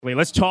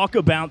Let's talk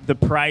about the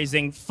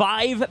prizing.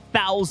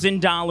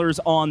 $5,000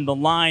 on the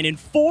line, and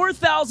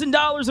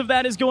 $4,000 of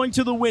that is going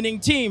to the winning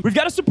team. We've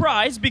got a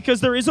surprise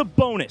because there is a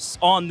bonus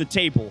on the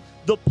table.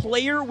 The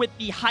player with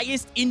the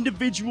highest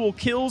individual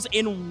kills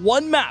in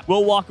one map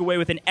will walk away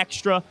with an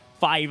extra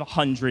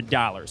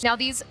 $500. Now,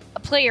 these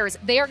players,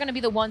 they are going to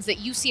be the ones that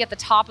you see at the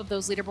top of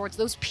those leaderboards,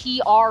 those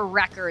PR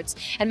records,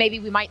 and maybe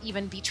we might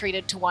even be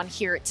treated to one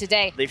here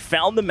today. They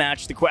found the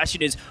match. The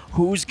question is,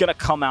 who's going to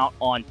come out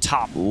on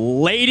top?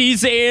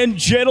 Ladies and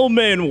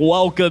gentlemen,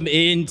 welcome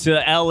into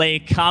LA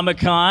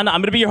Comic-Con.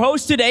 I'm going to be your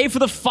host today for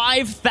the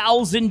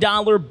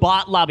 $5,000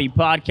 Bot Lobby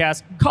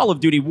podcast, Call of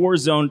Duty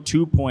Warzone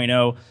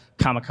 2.0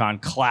 Comic-Con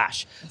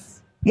Clash.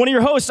 One of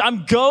your hosts,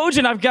 I'm Goj,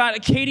 and I've got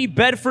Katie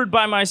Bedford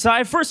by my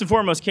side. First and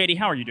foremost, Katie,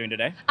 how are you doing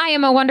today? I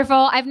am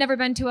wonderful. I've never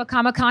been to a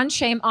Comic-Con,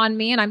 shame on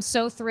me, and I'm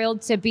so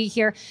thrilled to be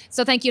here.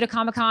 So thank you to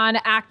Comic-Con,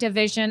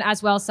 Activision,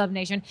 as well as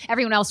SubNation,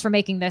 everyone else for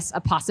making this a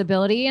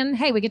possibility. And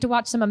hey, we get to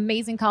watch some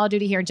amazing Call of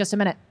Duty here in just a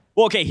minute.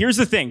 Well, okay, here's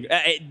the thing.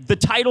 The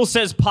title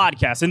says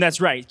podcast, and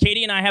that's right.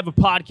 Katie and I have a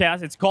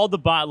podcast. It's called the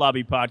Bot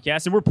Lobby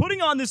Podcast, and we're putting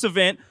on this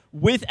event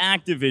with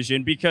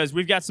Activision because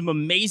we've got some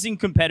amazing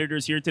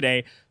competitors here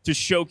today to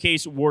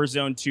showcase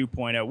Warzone 2.0.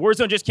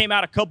 Warzone just came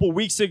out a couple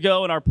weeks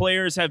ago, and our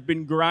players have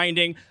been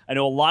grinding. I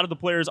know a lot of the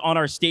players on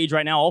our stage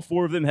right now, all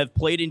four of them have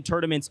played in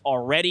tournaments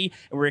already,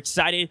 and we're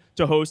excited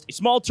to host a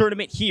small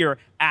tournament here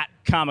at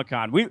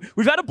Comic-Con. We've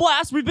had a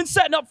blast. We've been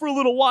setting up for a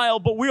little while,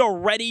 but we are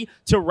ready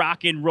to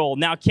rock and roll.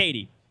 Now,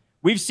 Katie,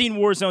 we've seen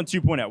Warzone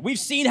 2.0. We've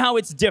seen how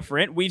it's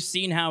different. We've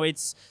seen how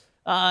it's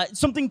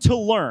something to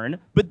learn,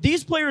 but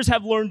these players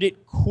have learned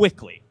it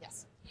quickly.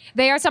 Yes.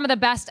 They are some of the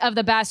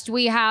best.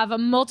 We have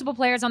multiple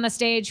players on the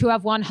stage who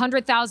have won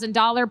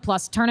 $100,000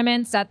 plus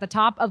tournaments at the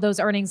top of those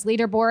earnings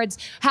leaderboards,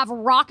 have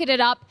rocketed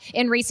up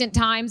in recent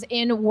times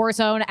in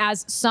Warzone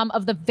as some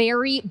of the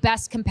very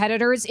best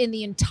competitors in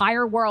the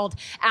entire world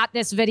at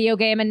this video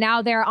game, and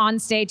now they're on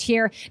stage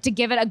here to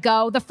give it a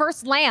go. The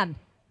first LAN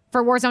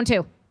for Warzone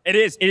 2. It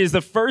is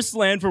the first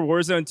LAN for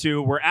Warzone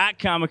 2. We're at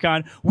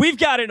Comic-Con. We've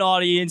got an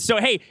audience. So,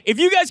 hey, if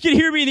you guys can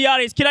hear me in the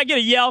audience, can I get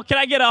a yell? Can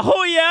I get a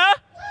 "oh yeah"?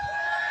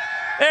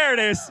 There it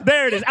is.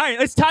 All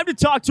right, it's time to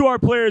talk to our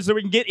players so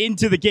we can get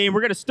into the game.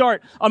 We're going to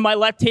start on my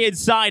left-hand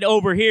side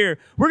over here.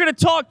 We're going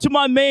to talk to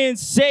my man,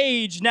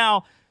 Sage.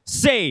 Now,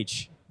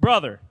 Sage,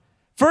 brother,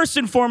 first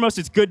and foremost,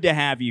 it's good to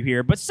have you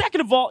here. But second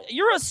of all,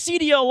 you're a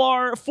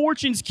CDLR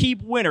Fortune's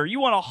Keep winner.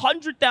 You won a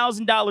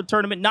 $100,000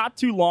 tournament not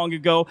too long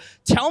ago.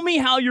 Tell me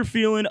how you're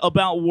feeling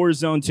about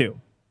Warzone 2.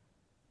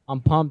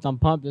 I'm pumped.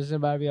 This is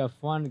about to be a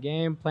fun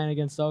game, playing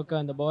against Soka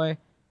and the boy.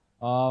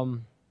 The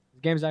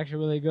game's actually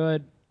really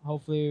good.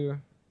 Hopefully,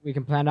 we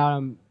can plan out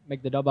and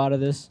make the dub out of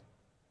this.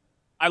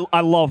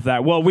 I love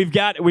that. Well, we've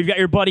got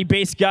your buddy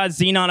Base God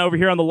Xenon over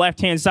here on the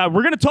left-hand side.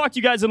 We're going to talk to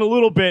you guys in a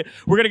little bit.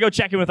 We're going to go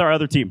check in with our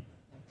other team.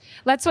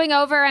 Let's swing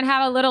over and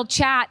have a little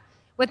chat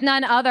with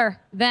none other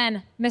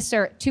than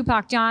Mr.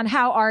 Tupac John.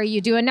 How are you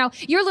doing? Now,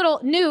 you're a little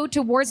new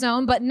to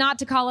Warzone, but not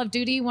to Call of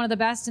Duty, one of the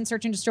best in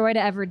Search and Destroy to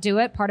ever do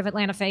it, part of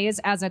Atlanta FaZe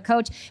as a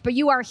coach. But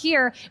you are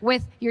here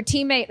with your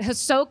teammate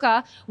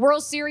Hisoka,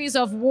 World Series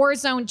of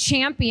Warzone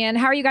champion.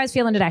 How are you guys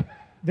feeling today?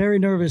 Very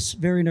nervous,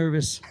 very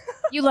nervous.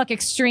 You look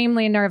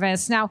extremely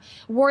nervous. Now,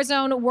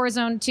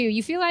 Warzone 2,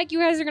 you feel like you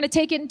guys are going to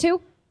take it in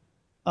 2?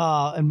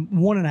 And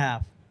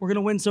 1.5. We're going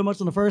to win so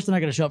much on the first, and I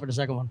got to show up for the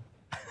second one.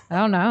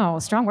 Oh, no.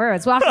 Strong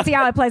words. We'll have to see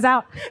how it plays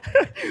out.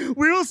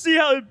 We will see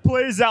how it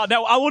plays out.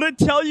 Now, I want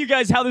to tell you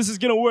guys how this is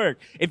going to work.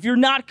 If you're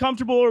not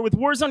comfortable or with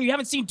Warzone, you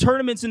haven't seen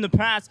tournaments in the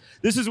past,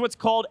 this is what's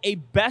called a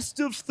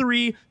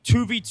best-of-3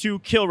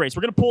 2v2 kill race.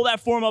 We're going to pull that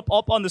form up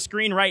on the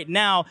screen right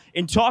now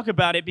and talk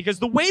about it because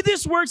the way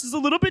this works is a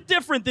little bit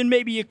different than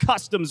maybe a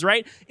customs,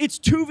 right? It's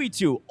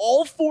 2v2.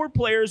 All 4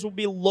 players will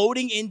be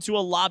loading into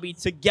a lobby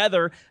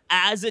together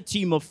as a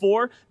team of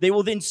 4. They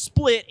will then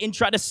split and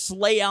try to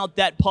slay out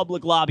that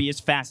public lobby as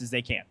fast as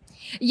they can.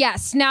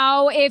 Yes.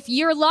 Now, if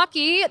you're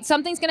lucky,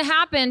 something's going to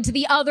happen to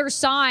the other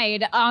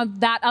side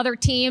of that other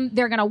team.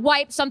 They're going to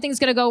wipe. Something's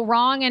going to go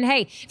wrong. And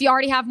hey, if you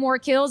already have more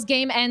kills,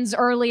 game ends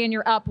early and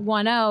you're up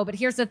 1-0. But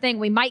here's the thing.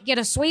 We might get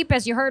a sweep,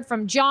 as you heard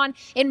from John.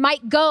 It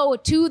might go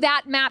to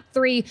that map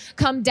 3,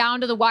 come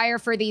down to the wire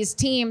for these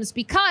teams.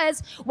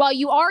 Because while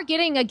you are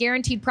getting a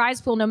guaranteed prize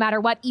pool no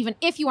matter what, even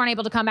if you aren't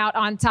able to come out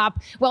on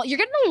top, well, you're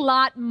getting a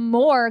lot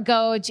more,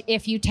 Goj,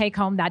 if you take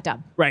home that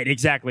dub. Right,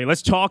 exactly.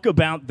 Let's talk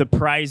about the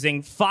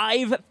prizing.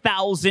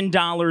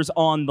 $5,000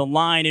 on the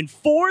line, and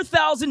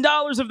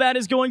 $4,000 of that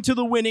is going to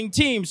the winning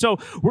team. So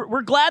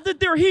we're glad that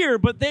they're here,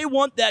 but they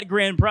want that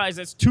grand prize.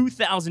 That's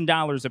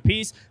 $2,000 a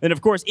piece. And of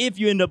course, if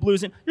you end up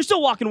losing, you're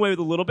still walking away with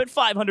a little bit,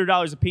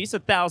 $500 a piece,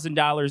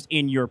 $1,000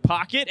 in your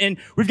pocket. And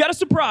we've got a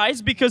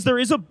surprise because there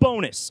is a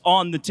bonus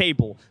on the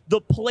table.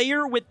 The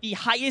player with the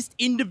highest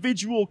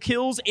individual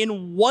kills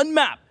in one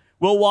map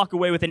will walk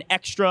away with an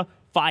extra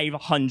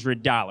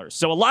 $500.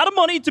 So a lot of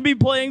money to be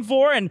playing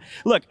for. And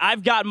look,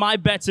 I've got my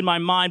bets in my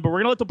mind, but we're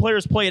going to let the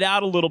players play it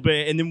out a little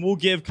bit, and then we'll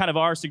give kind of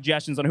our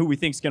suggestions on who we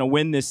think is going to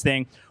win this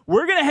thing.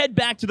 We're going to head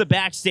back to the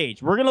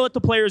backstage. We're going to let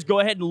the players go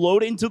ahead and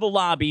load into the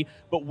lobby.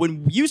 But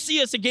when you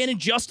see us again in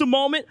just a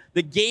moment,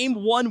 the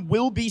game 1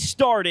 will be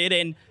started,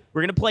 and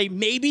we're going to play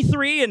maybe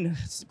 3, and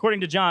according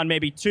to John,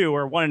 maybe 2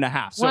 or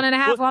 1.5. So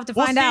 1.5, we'll have to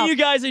find out. We'll see you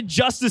guys in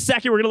just a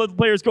second. We're going to let the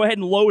players go ahead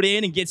and load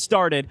in and get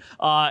started.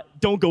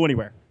 Don't go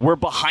anywhere. We're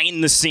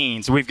behind the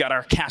scenes. We've got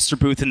our caster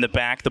booth in the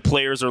back. The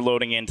players are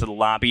loading into the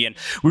lobby, and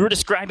we were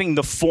describing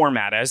the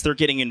format as they're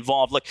getting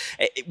involved. Look,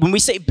 when we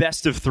say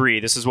best of 3,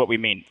 this is what we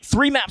mean.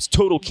 3 maps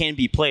total can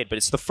be played, but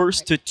it's the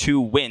first to 2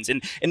 wins.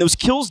 And those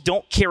kills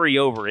don't carry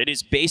over. It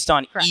is based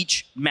on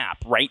each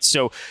map, right?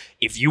 So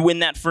if you win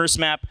that first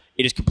map,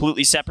 it is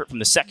completely separate from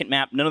the second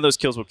map. None of those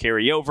kills will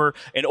carry over.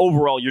 And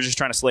overall, you're just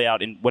trying to slay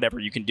out in whatever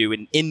you can do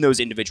in those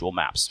individual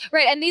maps.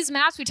 Right, and these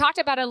maps, we talked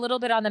about it a little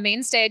bit on the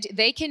main stage,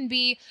 they can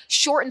be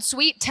short and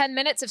sweet, 10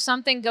 minutes if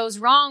something goes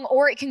wrong,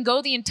 or it can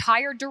go the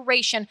entire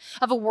duration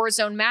of a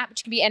Warzone map,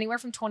 which can be anywhere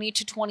from 20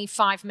 to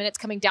 25 minutes,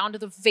 coming down to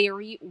the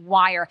very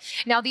wire.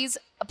 Now, these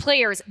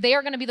players, they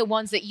are going to be the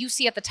ones that you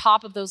see at the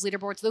top of those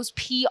leaderboards, those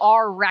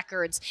PR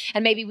records,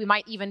 and maybe we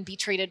might even be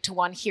treated to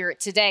one here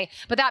today.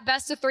 But that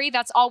best of 3,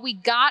 that's all we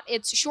got.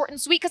 It's short and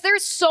sweet because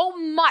there's so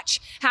much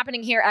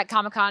happening here at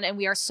Comic-Con, and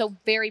we are so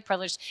very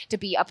privileged to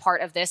be a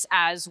part of this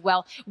as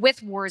well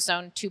with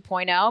Warzone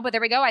 2.0. But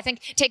there we go. I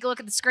think take a look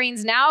at the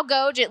screens now,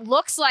 Goj. It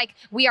looks like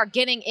we are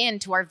getting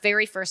into our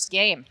very first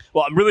game.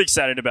 Well, I'm really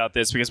excited about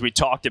this because we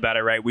talked about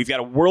it, right? We've got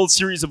a World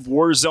Series of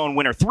Warzone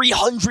winner,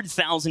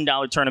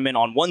 $300,000 tournament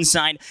on one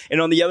side,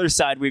 and on the other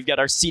side, we've got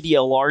our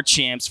CDLR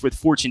champs with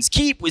Fortune's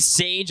Keep, with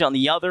Sage on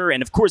the other,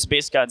 and of course,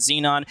 Base God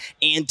Xenon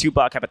and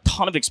Tupac have a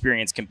ton of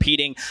experience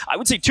competing. I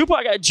would say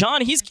Tupac,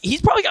 John,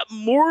 he's probably got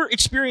more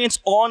experience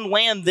on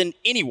LAN than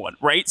anyone,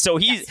 right? So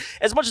he's,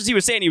 as much as he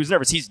was saying he was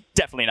nervous, he's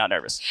definitely not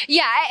nervous.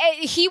 Yeah,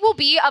 he will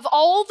be, of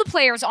all the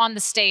players on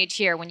the stage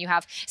here, when you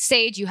have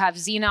Sage, you have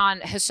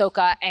Xenon,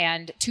 Hisoka,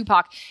 and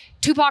Tupac.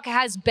 Tupac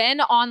has been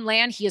on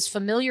LAN. He is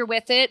familiar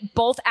with it,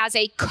 both as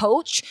a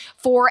coach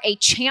for a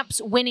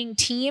champs winning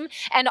team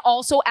and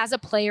also as a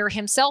player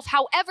himself.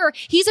 However,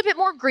 he's a bit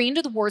more green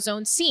to the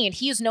Warzone scene.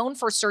 He is known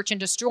for search and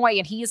destroy,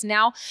 and he is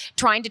now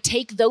trying to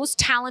take those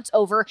talents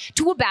over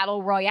to a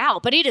battle royale.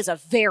 But it is a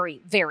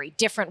very, very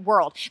different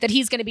world that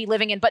he's going to be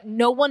living in. But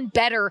no one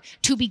better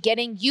to be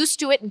getting used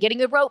to it and getting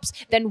the ropes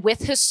than with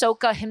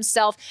Hisoka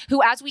himself,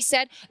 who, as we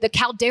said, the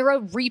Caldera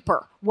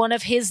Reaper, one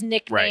of his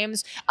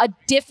nicknames, a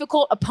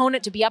difficult opponent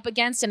to be up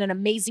against and an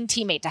amazing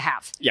teammate to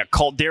have. Yeah,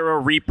 Caldera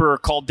Reaper,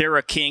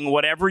 Caldera King,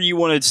 whatever you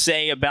want to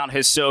say about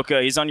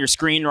Hisoka. He's on your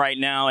screen right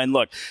now. And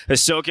look,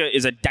 Hisoka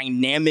is a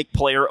dynamic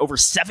player. Over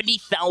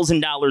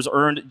 $70,000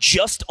 earned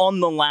just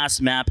on the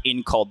last map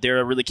in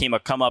Caldera. Really came a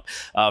come up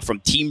from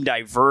Team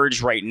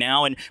Diverge right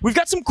now. And we've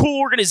got some cool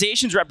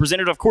organizations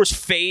represented. Of course,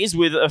 FaZe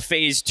with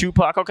FaZe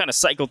Tupac. I'll kind of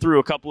cycle through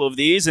a couple of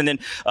these. And then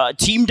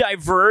Team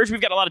Diverge.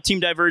 We've got a lot of Team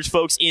Diverge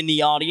folks in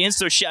the audience.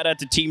 So shout out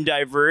to Team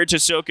Diverge.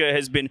 Hisoka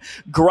has been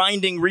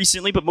grinding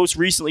recently, but most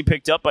recently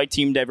picked up by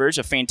Team Diverge,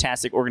 a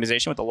fantastic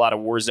organization with a lot of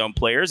Warzone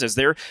players as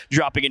they're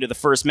dropping into the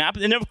first map.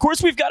 And then, of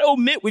course, we've got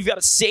Omit. We've got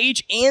a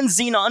Sage and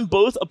Xenon,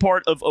 both a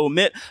part of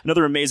Omit,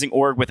 another amazing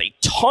org with a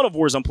ton of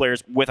Warzone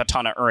players with a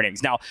ton of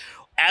earnings. Now,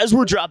 as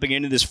we're dropping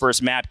into this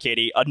first map,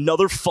 Katie,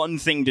 another fun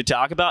thing to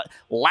talk about.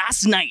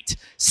 Last night,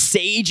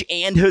 Sage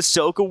and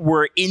Hisoka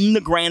were in the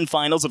grand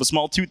finals of a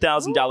small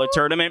 $2,000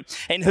 tournament,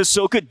 and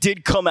Hisoka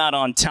did come out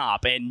on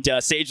top. And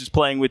Sage is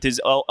playing with his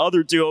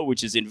other duo,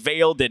 which is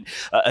Inveiled, and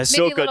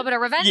Hisoka. Maybe a little bit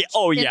of revenge. Yeah,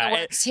 oh,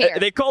 yeah.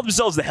 They call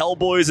themselves the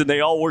Hellboys, and they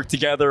all work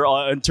together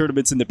in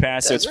tournaments in the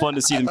past, so it's fun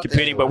to see them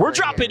competing. But we're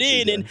dropping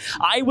in, and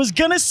I was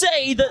going to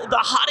say the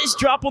hottest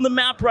drop on the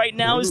map right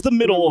now is the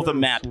middle of the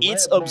map.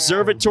 It's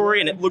Observatory,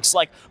 and it looks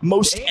like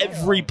most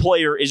every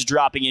player is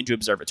dropping into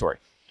Observatory.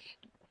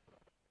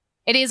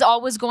 It is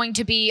always going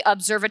to be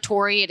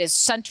Observatory. It is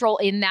central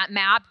in that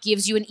map,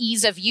 gives you an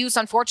ease of use.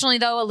 Unfortunately,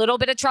 though, a little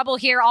bit of trouble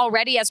here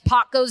already as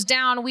Pac goes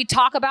down. We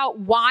talk about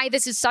why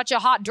this is such a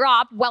hot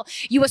drop. Well,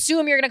 you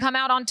assume you're going to come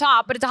out on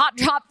top, but it's a hot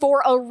drop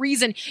for a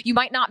reason. You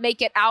might not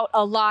make it out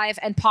alive,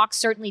 and Pac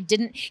certainly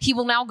didn't. He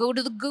will now go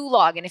to the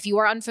Gulag, and if you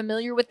are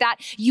unfamiliar with that,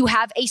 you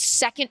have a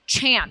second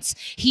chance.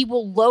 He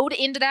will load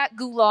into that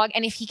Gulag,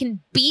 and if he can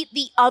beat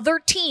the other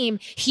team,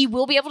 he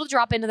will be able to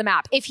drop into the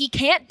map. If he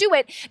can't do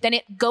it, then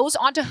it goes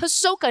on to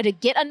Hisoka to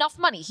get enough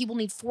money. He will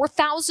need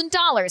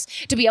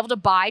 $4,000 to be able to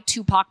buy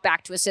Tupac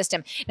back to assist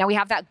him. Now we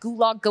have that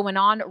Gulag going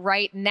on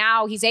right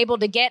now. He's able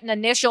to get an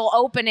initial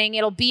opening.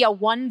 It'll be a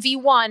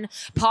 1v1.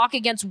 Pac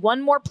against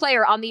one more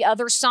player on the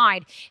other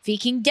side. If he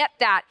can get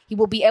that, he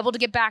will be able to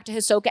get back to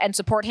Hisoka and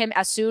support him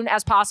as soon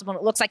as possible. And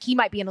it looks like he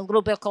might be in a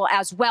little pickle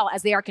as well,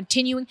 as they are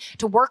continuing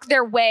to work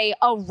their way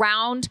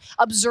around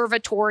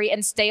Observatory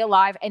and stay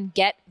alive and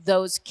get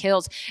those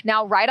kills.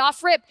 Now, right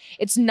off rip,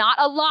 it's not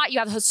a lot. You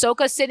have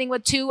Hisoka sitting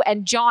with 2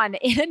 and John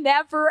in a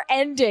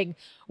never-ending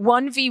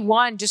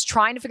 1v1, just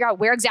trying to figure out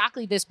where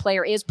exactly this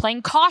player is,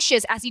 playing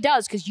cautious as he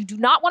does, because you do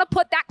not want to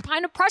put that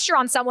kind of pressure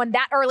on someone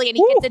that early, and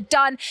he gets it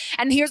done.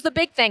 And here's the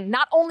big thing.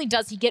 Not only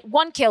does he get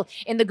 1 kill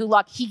in the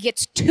Gulag, he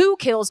gets 2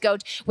 kills,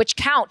 Goat, which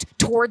count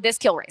toward this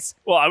kill race.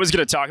 Well, I was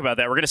going to talk about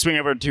that. We're going to swing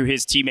over to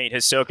his teammate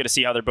Hisoka to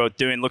see how they're both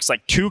doing. Looks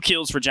like 2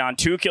 kills for John,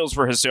 2 kills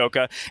for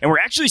Hisoka. And we're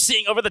actually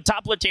seeing over the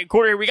top left-hand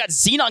corner here, we got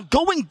Xenon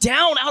going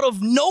down out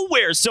of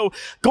nowhere. So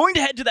going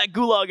to head to that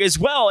Gulag as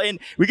well. And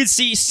we can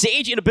see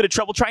Sage in a bit of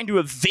trouble trying to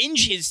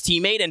avenge his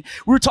teammate. And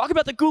we were talking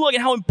about the Gulag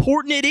and how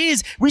important it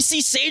is. We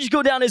see Sage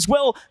go down as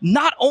well.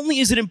 Not only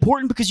is it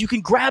important because you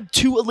can grab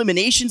 2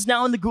 eliminations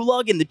now in the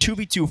Gulag in the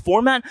 2v2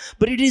 format,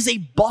 but it is a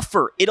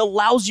buffer. It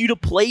allows you to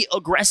play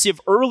aggressive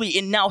early.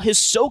 And now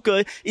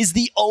Hisoka is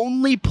the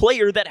only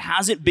player that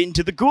hasn't been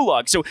to the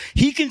Gulag. So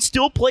he can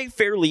still play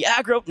fairly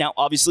aggro. Now,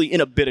 obviously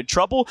in a bit of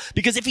trouble,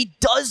 because if he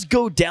does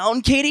go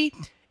down, Katie,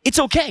 it's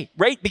okay,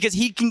 right? Because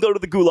he can go to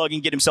the Gulag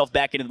and get himself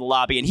back into the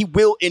lobby, and he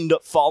will end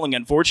up falling,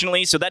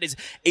 unfortunately. So that is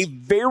a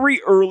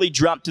very early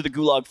drop to the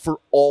Gulag for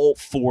all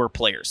 4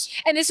 players.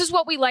 And this is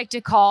what we like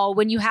to call,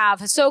 when you have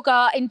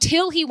Hisoka,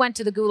 until he went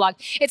to the Gulag,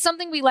 it's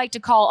something we like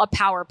to call a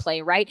power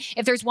play, right?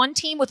 If there's one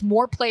team with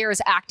more players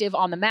active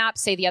on the map,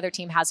 say the other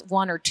team has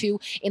 1 or 2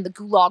 in the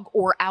Gulag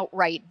or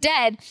outright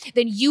dead,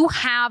 then you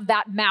have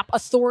that map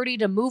authority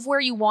to move where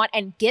you want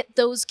and get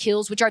those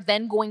kills, which are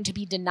then going to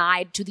be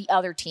denied to the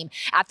other team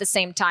at the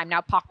same time.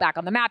 Now Puck back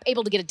on the map,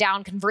 able to get it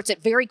down, converts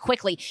it very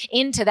quickly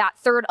into that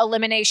 3rd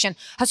elimination.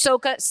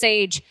 Hisoka,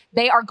 Sage,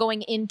 they are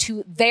going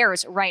into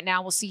theirs right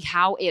now. We'll see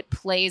how it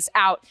plays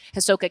out.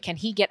 Hisoka, can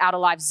he get out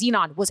alive?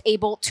 Xenon was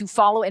able to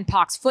follow in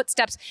Puck's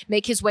footsteps,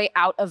 make his way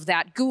out of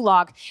that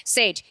Gulag.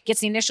 Sage gets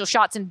the initial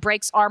shots and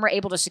breaks armor,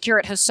 able to secure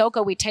it.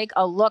 Hisoka, we take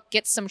a look,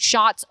 gets some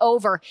shots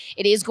over.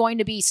 It is going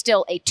to be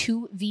still a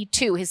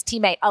 2v2. His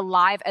teammate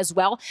alive as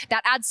well.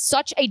 That adds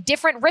such a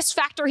different risk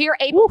factor here,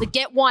 able to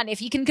get 1. If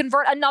he can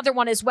convert another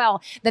one as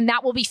well, then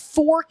that will be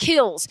 4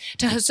 kills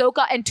to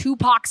Hisoka and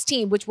Tupac's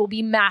team, which will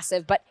be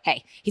massive. But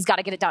hey, he's got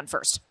to get it done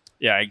first.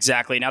 Yeah,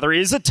 exactly. Now, there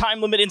is a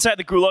time limit inside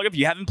the Gulag. If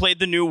you haven't played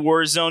the new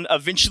Warzone,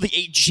 eventually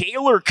a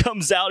jailer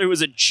comes out who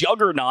is a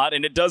juggernaut,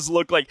 and it does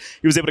look like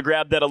he was able to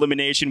grab that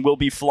elimination, will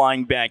be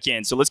flying back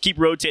in. So let's keep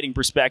rotating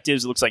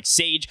perspectives. It looks like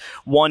Sage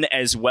won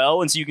as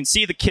well, and so you can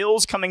see the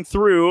kills coming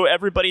through.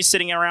 Everybody's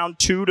sitting around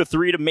 2 to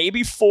 3 to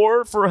maybe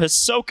 4 for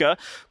Hisoka.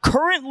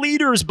 Current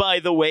leaders, by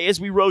the way,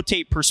 as we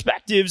rotate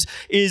perspectives,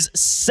 is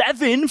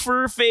 7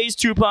 for FaZe,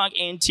 Tupac,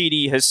 and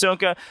TD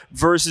Hisoka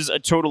versus a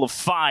total of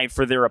 5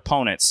 for their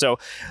opponents. So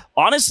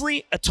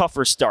honestly, a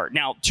tougher start.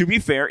 Now, to be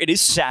fair, it is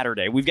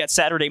Saturday. We've got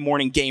Saturday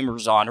morning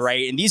gamers on,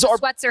 right? And these are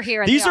sweats are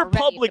here. And these are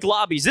public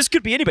lobbies. This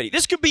could be anybody.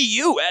 This could be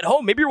you at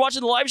home. Maybe you're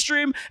watching the live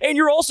stream and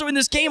you're also in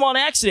this game on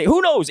accident.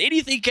 Who knows?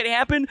 Anything can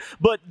happen.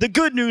 But the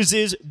good news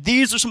is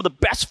these are some of the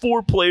best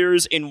 4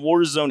 players in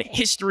Warzone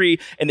history,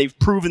 and they've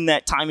proven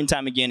that time and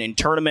time again in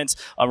tournaments.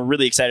 I'm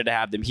really excited to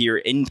have them here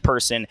in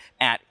person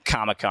at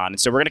Comic-Con. And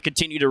so we're going to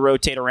continue to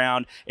rotate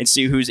around and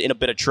see who's in a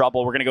bit of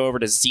trouble. We're going to go over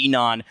to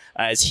Xenon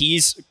as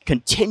he's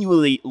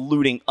continually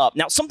looting up.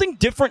 Now, something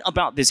different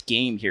about this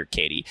game here,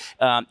 Katie.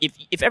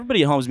 If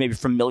everybody at home is maybe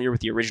familiar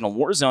with the original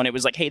Warzone, it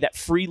was like, hey, that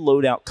free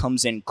loadout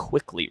comes in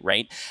quickly,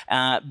 right?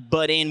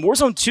 But in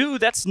Warzone 2,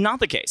 that's not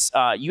the case.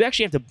 You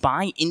actually have to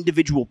buy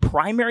individual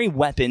primary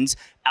weapons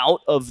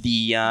out of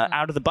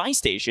the buy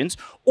stations,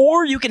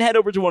 or you can head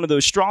over to one of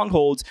those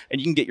strongholds and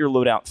you can get your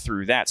loadout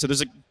through that. So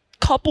there's a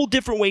couple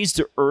different ways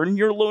to earn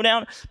your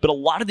loadout, but a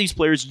lot of these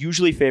players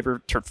usually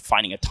favor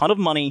finding a ton of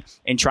money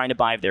and trying to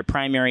buy their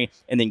primary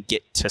and then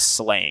get to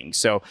slaying.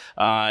 So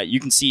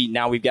you can see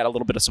now we've got a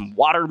little bit of some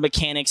water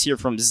mechanics here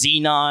from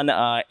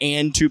Xenon,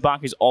 and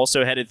Tupac is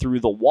also headed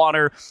through the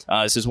water.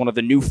 This is one of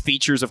the new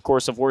features, of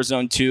course, of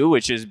Warzone 2,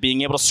 which is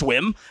being able to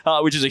swim,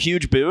 which is a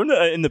huge boon.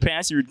 In the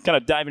past, you would kind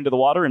of dive into the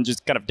water and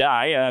just kind of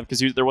die because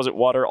there wasn't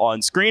water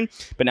on screen,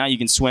 but now you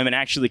can swim and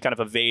actually kind of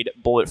evade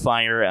bullet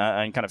fire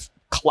and kind of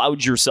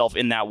cloud yourself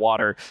in that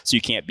water so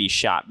you can't be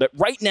shot. But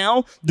right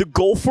now, the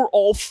goal for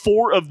all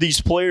 4 of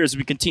these players,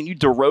 we continue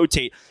to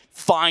rotate,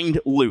 find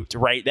loot,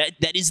 right?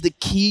 That is the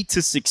key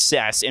to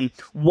success. And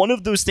one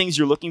of those things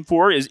you're looking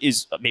for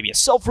is maybe a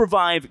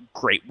self-revive,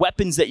 great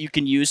weapons that you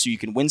can use so you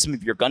can win some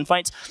of your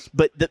gunfights.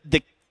 But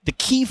the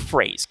key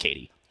phrase,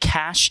 Katie,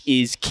 cash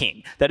is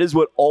king. That is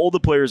what all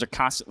the players are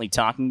constantly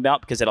talking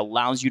about because it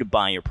allows you to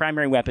buy your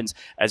primary weapons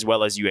as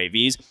well as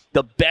UAVs.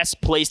 The best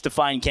place to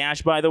find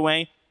cash, by the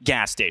way,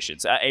 gas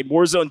stations. In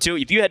Warzone 2,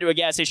 if you head to a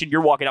gas station,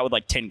 you're walking out with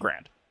like 10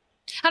 grand.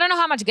 I don't know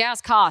how much gas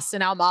costs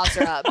in Al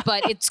Mazrah,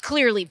 but it's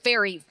clearly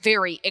very,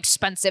 very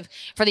expensive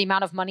for the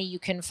amount of money you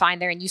can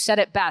find there. And you said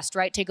it best,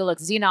 right? Take a look.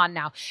 Xenon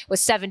now with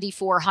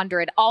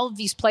 7,400. All of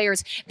these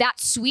players, that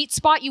sweet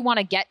spot you want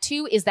to get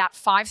to is that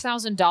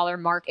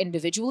 $5,000 mark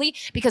individually,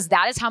 because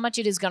that is how much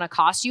it is going to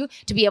cost you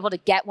to be able to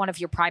get one of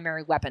your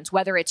primary weapons,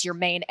 whether it's your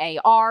main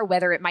AR,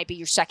 whether it might be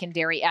your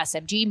secondary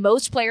SMG.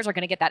 Most players are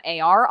going to get that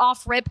AR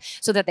off rip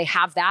so that they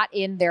have that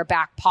in their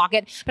back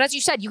pocket. But as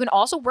you said, you can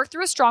also work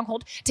through a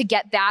stronghold to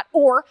get that,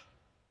 or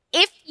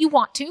If you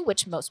want to,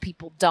 which most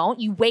people don't,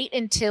 you wait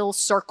until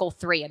circle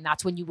 3, and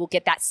that's when you will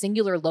get that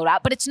singular loadout,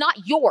 but it's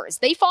not yours.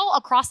 They fall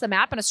across the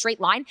map in a straight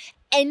line.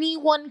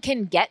 Anyone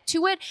can get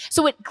to it.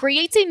 So it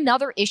creates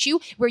another issue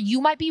where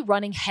you might be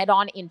running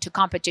head-on into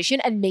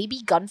competition and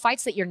maybe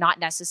gunfights that you're not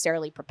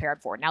necessarily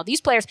prepared for. Now, these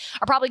players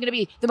are probably going to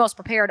be the most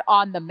prepared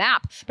on the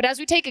map. But as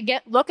we take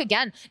a look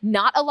again,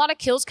 not a lot of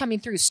kills coming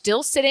through.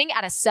 Still sitting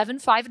at a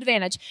 7-5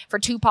 advantage for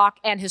Tupac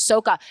and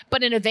Hisoka.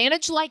 But an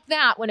advantage like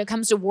that when it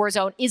comes to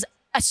Warzone is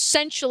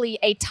essentially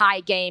a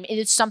tie game. It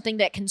is something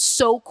that can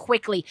so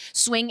quickly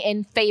swing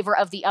in favor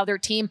of the other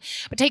team.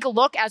 But take a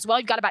look as well.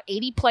 You've got about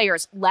 80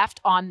 players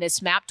left on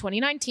this map,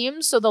 29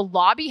 teams. So the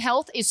lobby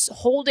health is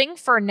holding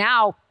for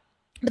now.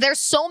 But there's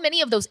so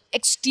many of those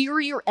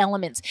exterior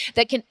elements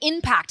that can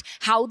impact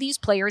how these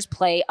players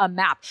play a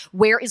map.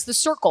 Where is the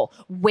circle?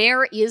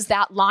 Where is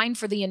that line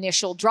for the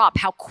initial drop?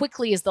 How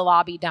quickly is the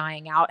lobby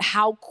dying out?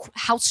 How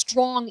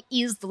strong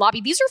is the lobby?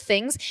 These are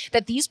things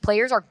that these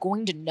players are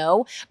going to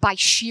know by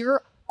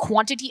sheer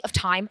quantity of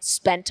time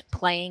spent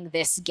playing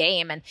this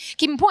game. And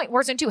keep in point,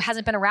 Warzone 2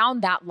 hasn't been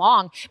around that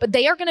long, but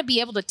they are going to be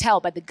able to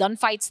tell by the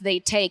gunfights they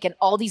take and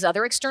all these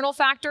other external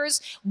factors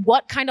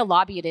what kind of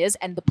lobby it is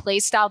and the play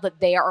style that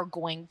they are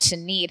going to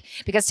need.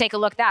 Because take a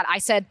look at that. I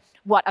said,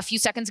 a few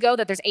seconds ago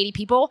that there's 80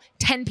 people.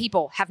 10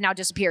 people have now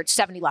disappeared.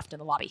 70 left in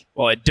the lobby.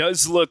 Well, it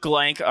does look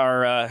like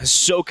our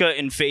Hisoka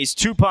and FaZe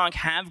Tupac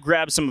have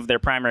grabbed some of their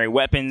primary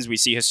weapons. We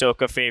see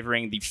Hisoka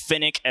favoring the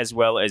Finnick as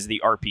well as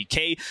the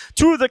RPK.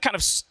 Two of the kind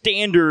of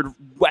standard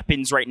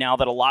weapons right now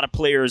that a lot of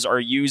players are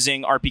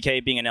using.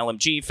 RPK being an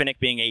LMG, Finnick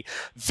being a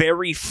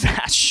very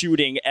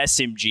fast-shooting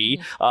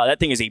SMG. That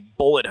thing is a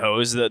bullet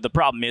hose. The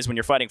problem is when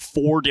you're fighting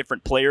 4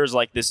 different players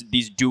like this,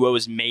 these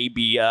duos may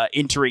be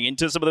entering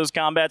into some of those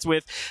combats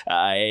with.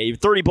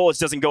 30 bullets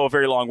doesn't go a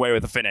very long way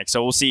with a Finnick,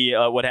 so we'll see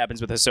what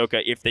happens with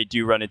Hisoka if they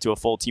do run into a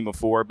full team of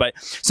 4. But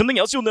something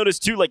else you'll notice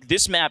too, like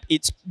this map,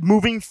 it's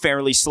moving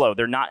fairly slow.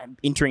 They're not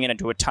entering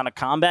into a ton of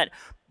combat.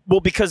 Well,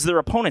 because their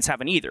opponents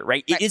haven't either,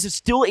 right? It is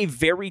still a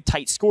very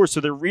tight score, so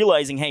they're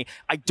realizing, hey,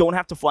 I don't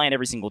have to fly in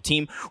every single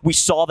team. We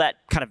saw that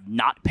kind of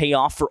not pay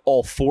off for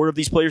all 4 of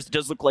these players. It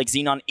does look like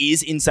Xenon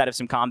is inside of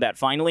some combat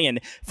finally and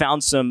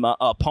found some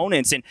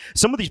opponents. And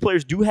some of these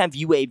players do have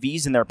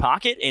UAVs in their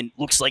pocket, and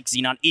looks like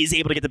Xenon is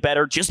able to get the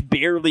better just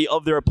barely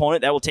of their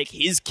opponent. That will take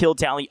his kill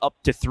tally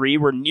up to 3.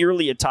 We're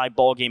nearly a tie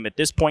ball game at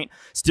this point,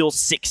 still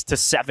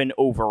 6-7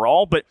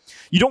 overall. But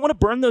you don't want to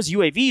burn those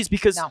UAVs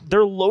because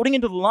they're loading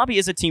into the lobby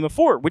as a team of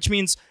 4, which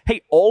means,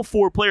 hey, all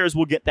 4 players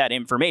will get that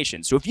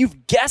information. So if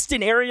you've guessed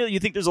an area, you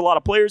think there's a lot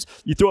of players,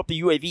 you throw up the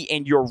UAV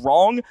and you're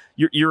wrong,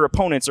 your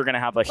opponents are going to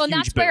have a huge and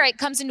that's boom. where it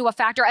comes into a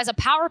factor as a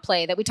power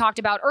play that we talked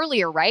about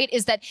earlier, right?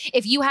 Is that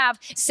if you have,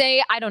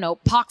 say, I don't know,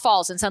 Pac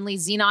falls and suddenly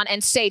Xenon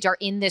and Sage are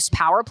in this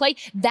power play,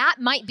 that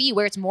might be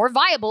where it's more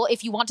viable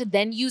if you want to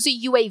then use a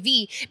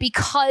UAV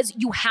because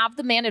you have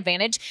the man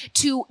advantage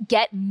to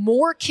get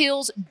more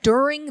kills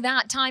during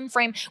that time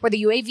frame where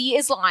the UAV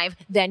is live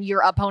than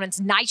your opponent's.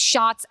 Nice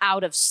shots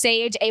out of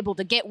Sage, able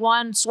to get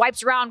one,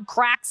 swipes around,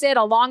 cracks it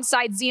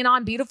alongside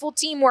Xenon. Beautiful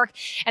teamwork.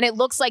 And it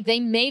looks like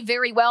they may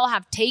very well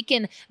have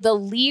taken the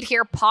lead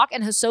here. Pac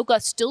and Hisoka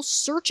still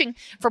searching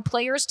for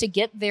players to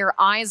get their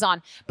eyes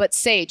on. But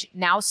Sage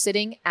now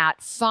sitting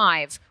at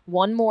 5.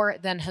 One more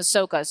than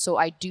Hisoka. So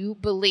I do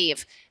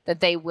believe that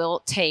they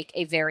will take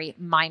a very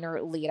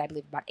minor lead. I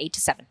believe about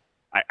 8-7.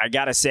 I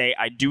gotta say,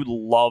 I do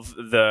love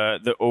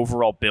the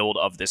overall build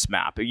of this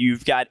map.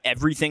 You've got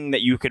everything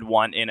that you could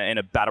want in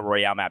a Battle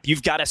Royale map.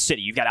 You've got a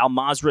city. You've got Al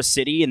Mazrah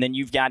City, and then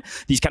you've got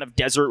these kind of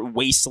desert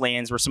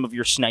wastelands where some of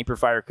your sniper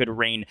fire could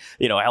rain,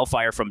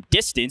 hellfire from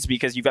distance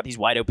because you've got these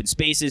wide open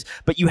spaces.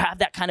 But you have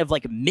that kind of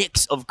like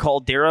mix of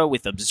Caldera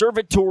with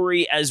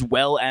Observatory as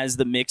well as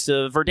the mix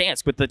of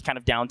Verdansk with the kind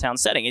of downtown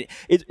setting.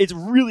 It's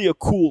really a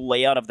cool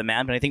layout of the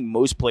map, and I think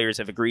most players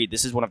have agreed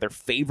this is one of their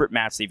favorite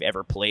maps they've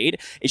ever played.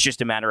 It's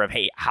just a matter of,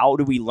 hey, how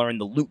do we learn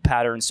the loot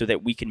patterns so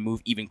that we can move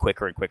even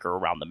quicker and quicker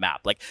around the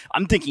map? Like,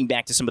 I'm thinking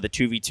back to some of the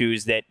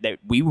 2v2s that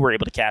we were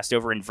able to cast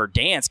over in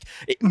Verdansk.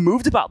 It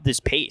moved about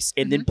this pace,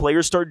 and then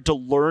players started to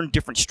learn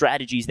different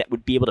strategies that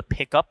would be able to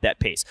pick up that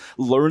pace,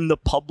 learn the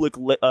public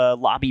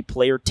lobby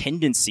player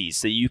tendencies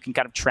so you can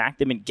kind of track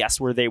them and guess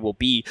where they will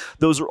be.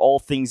 Those are all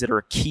things that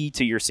are key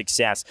to your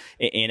success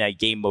in a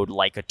game mode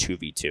like a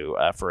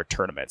 2v2 for a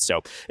tournament.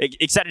 So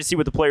excited to see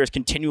what the players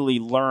continually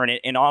learn,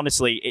 and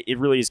honestly, it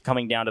really is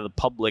coming down to the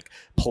public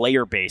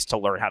player base to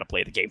learn how to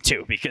play the game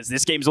too, because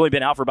this game's only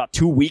been out for about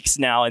 2 weeks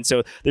now, and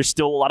so there's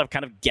still a lot of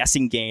kind of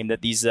guessing game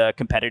that these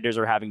competitors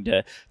are having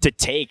to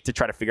take to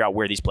try to figure out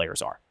where these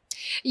players are.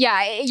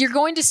 Yeah, you're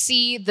going to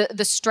see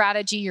the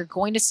strategy. You're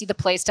going to see the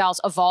playstyles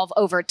evolve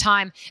over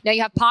time. Now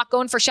you have Pac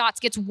going for shots,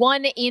 gets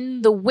one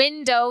in the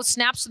window,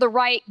 snaps to the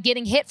right,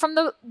 getting hit from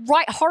the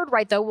right, hard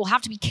right though. We'll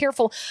have to be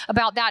careful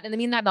about that. In the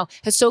meantime though,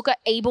 Hisoka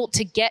able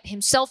to get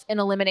himself an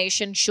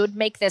elimination, should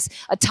make this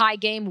a tie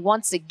game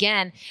once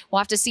again. We'll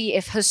have to see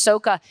if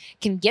Hisoka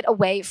can get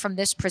away from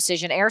this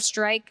precision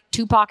airstrike.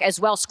 Tupac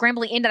as well,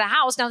 scrambling into the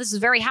house. Now this is the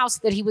very house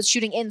that he was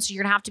shooting in, so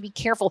you're gonna have to be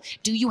careful.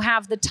 Do you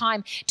have the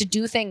time to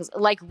do things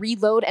like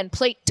reload and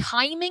play.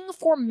 Timing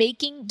for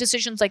making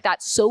decisions like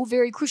that, so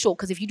very crucial,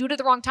 because if you do it at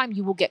the wrong time,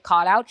 you will get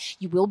caught out,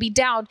 you will be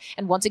downed,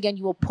 and once again,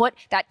 you will put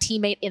that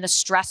teammate in a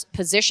stress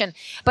position.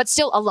 But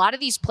still, a lot of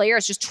these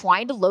players just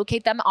trying to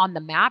locate them on the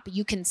map.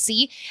 You can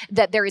see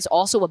that there is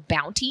also a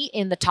bounty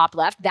in the top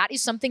left. That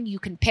is something you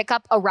can pick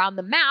up around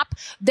the map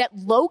that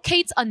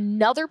locates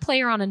another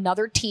player on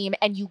another team,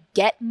 and you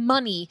get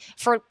money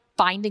for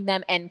finding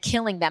them and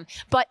killing them.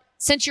 But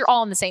since you're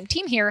all on the same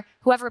team here,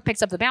 whoever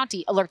picks up the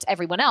bounty alerts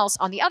everyone else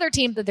on the other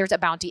team that there's a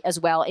bounty as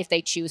well if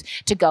they choose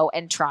to go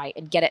and try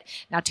and get it.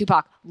 Now,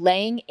 Tupac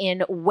laying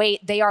in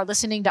wait. They are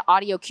listening to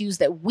audio cues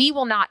that we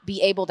will not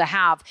be able to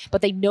have,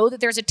 but they know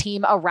that there's a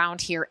team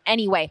around here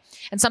anyway.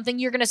 And something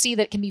you're going to see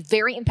that can be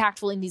very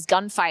impactful in these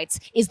gunfights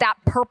is that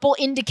purple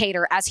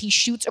indicator as he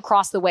shoots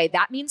across the way.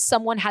 That means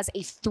someone has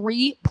a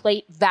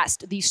 3-plate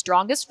vest, the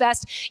strongest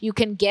vest you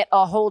can get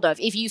a hold of.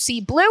 If you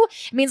see blue,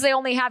 it means they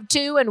only have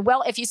 2. And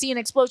well, if you see an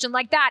explosion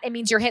like that, it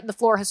means you're hitting the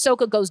floor.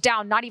 Hisoka goes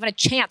down, not even a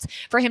chance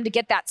for him to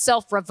get that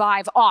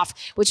self-revive off,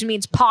 which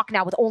means Pac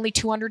now with only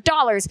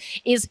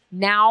 $200 is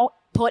now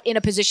put in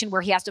a position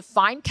where he has to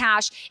find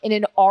cash in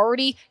an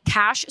already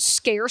cash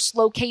scarce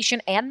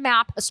location and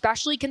map,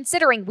 especially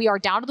considering we are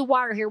down to the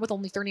wire here with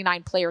only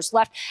 39 players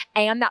left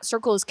and that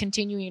circle is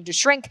continuing to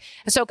shrink.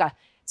 Hisoka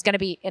is going to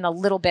be in a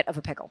little bit of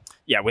a pickle.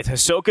 Yeah, with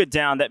Hisoka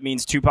down, that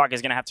means Tupac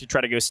is going to have to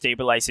try to go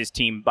stabilize his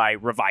team by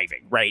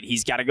reviving, right?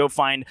 He's got to go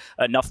find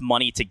enough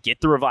money to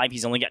get the revive.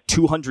 He's only got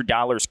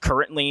 $200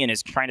 currently and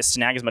is trying to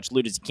snag as much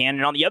loot as he can.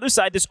 And on the other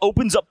side, this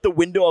opens up the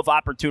window of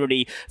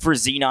opportunity for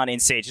Xenon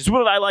and Sage. It's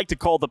what I like to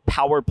call the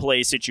power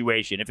play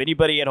situation. If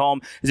anybody at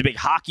home is a big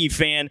hockey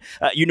fan,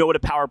 you know what a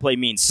power play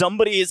means.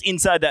 Somebody is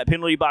inside that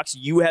penalty box.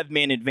 You have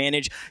man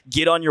advantage.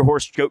 Get on your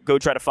horse. Go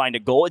try to find a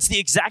goal. It's the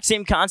exact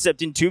same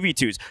concept in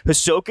 2v2s.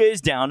 Hisoka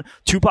is down.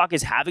 Tupac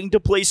is having to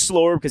play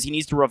slower because he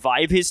needs to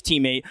revive his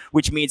teammate,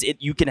 which means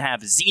you can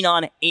have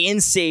Xenon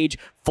and Sage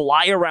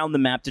fly around the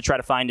map to try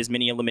to find as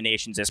many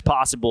eliminations as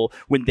possible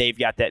when they've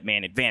got that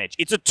man advantage.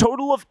 It's a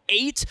total of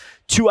 8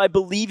 to, I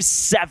believe,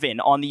 7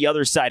 on the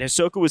other side.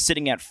 Hisoka was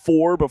sitting at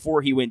 4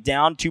 before he went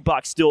down.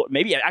 Tupac still,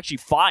 maybe actually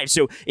 5.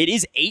 So it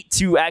is 8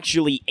 to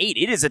actually 8.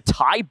 It is a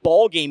tie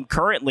ball game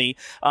currently.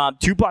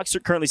 Tupac's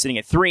currently sitting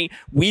at 3.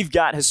 We've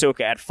got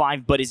Hisoka at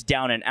 5, but is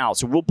down and out.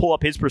 So we'll pull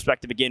up his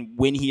perspective again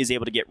when he is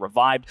able to get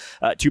revived.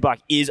 Tupac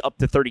is up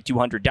to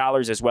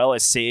 $3,200 as well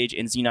as Sage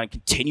and Xenon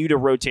continue to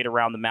rotate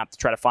around the map to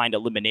try to find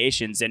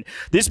eliminations. And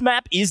this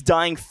map is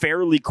dying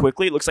fairly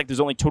quickly. It looks like there's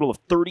only a total of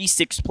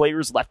 36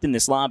 players left in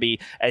this lobby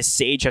as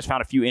Sage has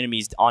found a few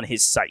enemies on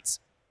his sights.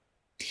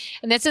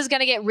 And this is going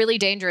to get really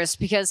dangerous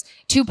because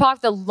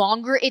Tupac, the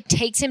longer it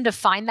takes him to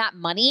find that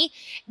money,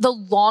 the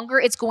longer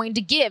it's going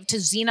to give to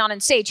Xenon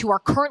and Sage, who are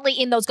currently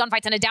in those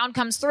gunfights, and a down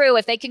comes through.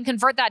 If they can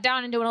convert that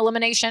down into an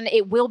elimination,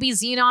 it will be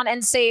Xenon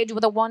and Sage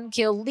with a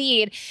 1-kill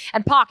lead.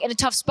 And Pac in a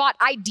tough spot.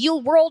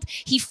 Ideal world,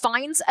 he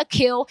finds a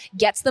kill,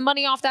 gets the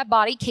money off that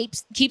body,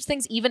 keeps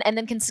things even, and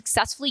then can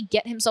successfully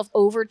get himself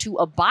over to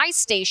a buy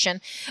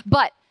station.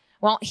 But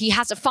well, he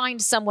has to find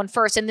someone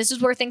first, and this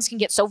is where things can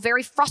get so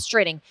very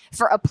frustrating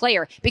for a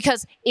player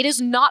because it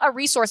is not a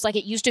resource like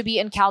it used to be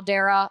in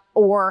Caldera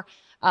or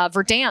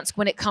Verdansk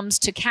when it comes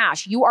to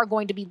cash. You are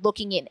going to be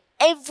looking in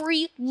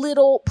every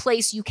little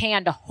place you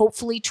can to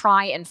hopefully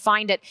try and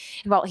find it.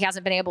 And well, he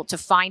hasn't been able to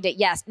find it.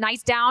 Yes,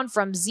 nice down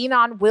from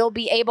Xenon. Will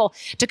be able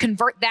to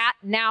convert that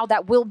now.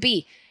 That will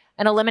be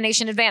an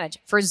elimination advantage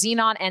for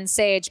Xenon and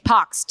Sage.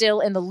 Pac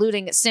still in the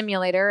looting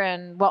simulator.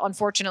 And, well,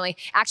 unfortunately,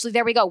 actually,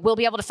 there we go. We'll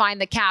be able to find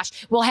the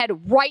cash. We'll head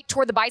right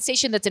toward the buy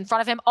station that's in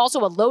front of him. Also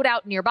a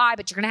loadout nearby,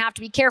 but you're going to have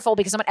to be careful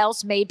because someone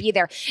else may be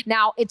there.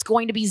 Now it's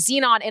going to be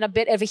Xenon in a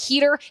bit of a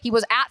heater. He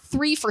was at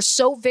 3 for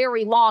so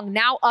very long,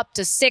 now up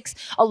to 6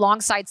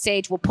 alongside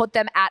Sage. We'll put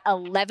them at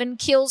 11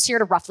 kills here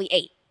to roughly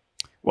 8.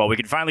 Well, we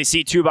can finally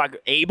see Tupac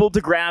able to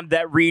grab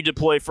that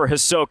redeploy for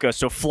Hisoka.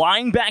 So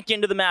flying back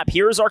into the map,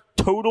 here's our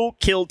total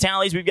kill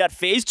tallies. We've got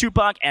FaZe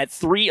Tupac at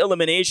 3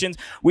 eliminations.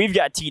 We've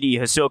got TD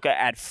Hisoka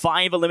at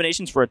 5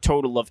 eliminations for a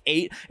total of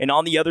 8. And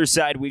on the other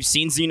side, we've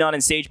seen Xenon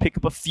and Sage pick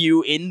up a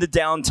few in the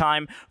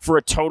downtime for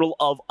a total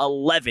of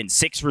 11.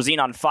 6 for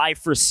Xenon, 5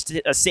 for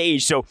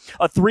Sage. So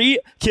a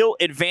 3-kill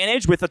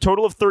advantage with a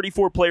total of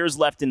 34 players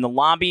left in the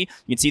lobby.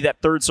 You can see that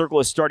third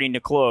circle is starting to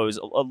close.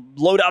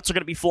 Loadouts are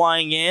going to be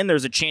flying in.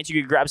 There's a chance you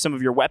could grab some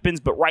of your weapons,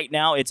 but right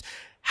now it's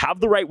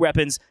have the right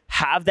weapons,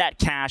 have that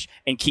cash,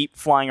 and keep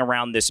flying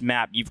around this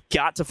map. You've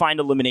got to find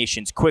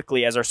eliminations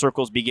quickly as our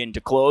circles begin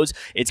to close.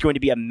 It's going to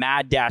be a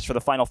mad dash for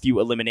the final few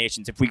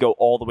eliminations if we go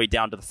all the way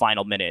down to the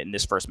final minute in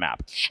this first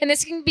map. And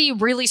this can be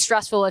really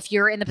stressful if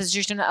you're in the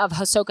position of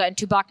Hisoka and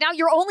Tupac. Now,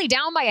 you're only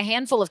down by a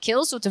handful of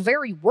kills, so it's a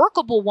very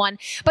workable one,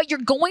 but you're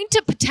going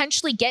to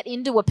potentially get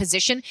into a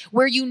position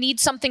where you need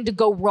something to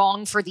go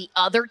wrong for the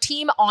other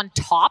team on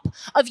top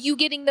of you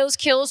getting those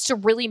kills to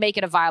really make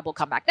it a viable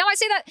comeback. Now, I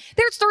say that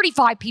there's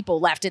 35 people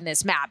left in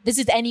this map. This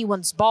is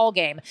anyone's ball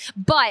game,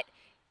 but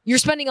you're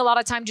spending a lot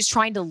of time just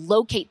trying to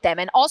locate them.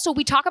 And also,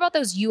 we talk about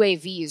those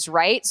UAVs,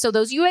 right? So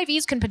those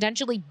UAVs can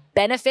potentially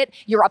benefit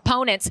your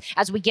opponents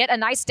as we get a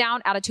nice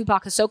down out of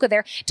Tupac Hisoka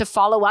there to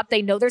follow up.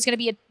 They know there's going to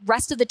be a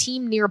rest of the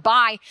team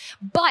nearby.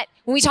 But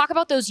when we talk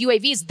about those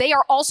UAVs, they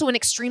are also an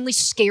extremely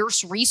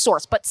scarce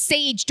resource. But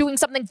Sage doing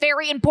something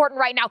very important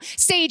right now.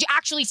 Sage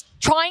actually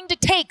trying to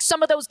take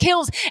some of those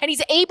kills, and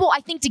he's able,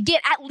 I think, to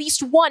get at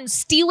least one,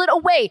 steal it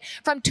away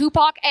from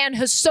Tupac and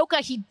Hisoka.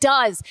 He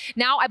does.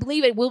 Now, I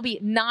believe it will be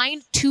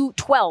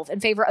 9-12 in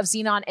favor of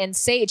Xenon and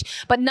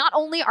Sage. But not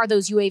only are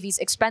those UAVs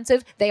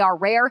expensive, they are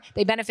rare,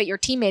 they benefit your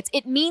teammates.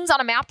 It means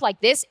on a map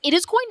like this, it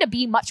is going to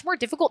be much more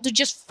difficult to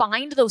just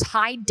find those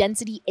high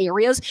density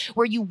areas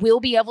where you will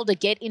be able to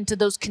get into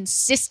those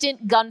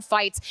consistent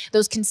gunfights,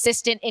 those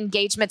consistent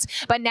engagements.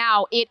 But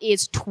now it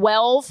is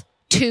 12-10,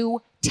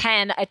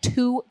 a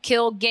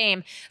 2-kill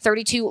game,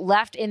 32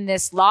 left in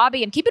this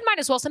lobby. And keep in mind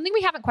as well, something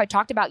we haven't quite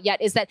talked about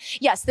yet is that,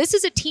 yes, this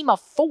is a team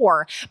of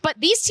 4, but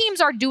these teams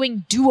are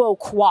doing duo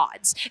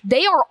quads.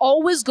 They are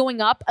always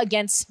going up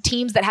against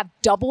teams that have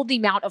double the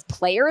amount of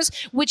players,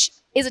 which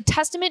is a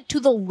testament to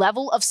the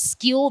level of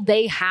skill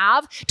they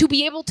have to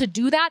be able to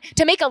do that,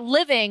 to make a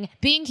living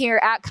being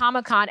here at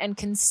Comic-Con and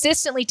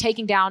consistently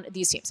taking down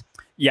these teams.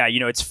 Yeah,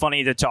 it's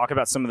funny to talk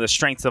about some of the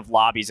strengths of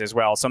lobbies as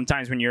well.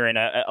 Sometimes when you're in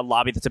a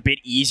lobby that's a bit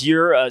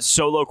easier,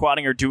 solo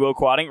quadding or duo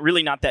quadding,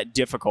 really not that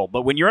difficult.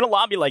 But when you're in a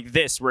lobby like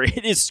this, where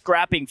it is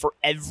scrapping for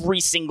every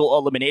single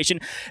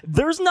elimination,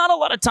 there's not a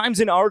lot of times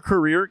in our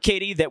career,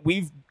 Katie, that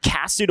we've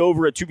casted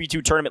over a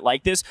 2v2 tournament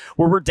like this,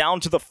 where we're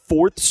down to the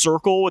 4th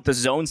circle with the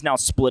zones now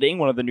splitting,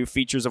 one of the new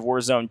features of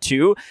Warzone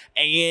 2,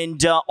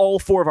 and all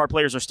 4 of our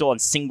players are still on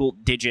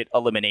single-digit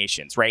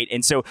eliminations, right?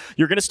 And so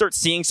you're going to start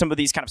seeing some of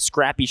these kind of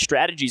scrappy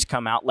strategies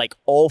come out, like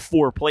all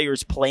 4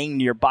 players playing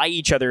nearby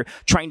each other,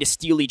 trying to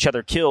steal each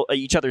other's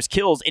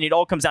kills, and it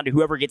all comes down to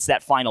whoever gets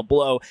that final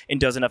blow and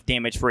does enough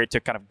damage for it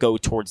to kind of go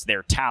towards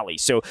their tally.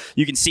 So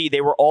you can see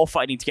they were all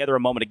fighting together a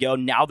moment ago.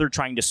 Now they're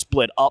trying to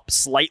split up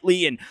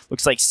slightly, and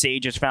looks like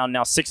Sage has found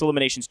now 6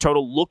 eliminations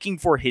total, looking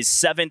for his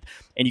 7th.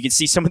 And you can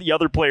see some of the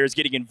other players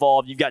getting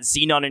involved. You've got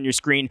Xenon on your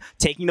screen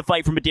taking the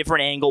fight from a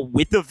different angle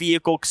with a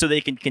vehicle so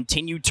they can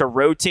continue to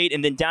rotate.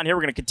 And then down here,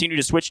 we're going to continue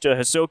to switch to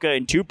Hisoka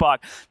and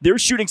Tupac. They're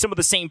shooting some of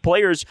the same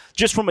players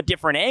just from a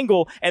different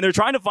angle, and they're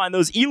trying to find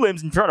those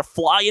elims and try to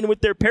fly in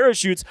with their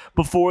parachutes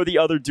before the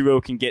other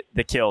duo can get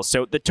the kill.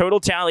 So the total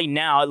tally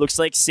now, it looks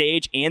like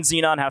Sage and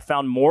Xenon have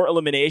found more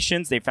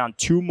eliminations. They found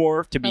 2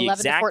 more to be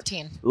 11 exact. to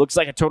 14. It looks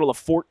like a total of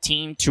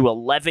 14 to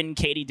 11.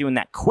 Katie doing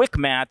that quick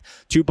math.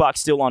 Tupac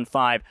still on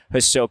 5.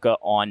 Hisoka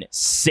on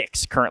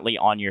 6 currently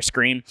on your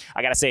screen.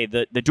 I gotta say,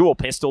 the dual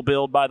pistol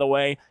build, by the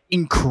way,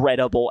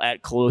 incredible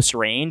at close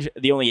range.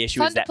 The only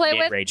issue is that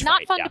mid-range not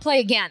fight. fun to play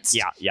against.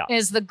 Yeah.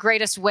 Is the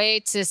greatest way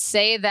to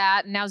say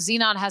that. Now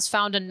Xenon has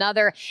found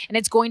another, and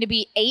it's going to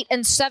be 8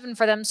 and 7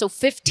 for them, so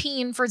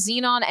 15 for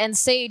Xenon and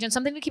Sage. And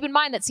something to keep in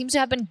mind that seems to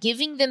have been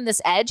giving them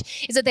this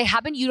edge is that they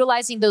have been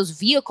utilizing those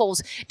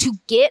vehicles to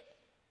get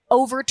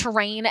over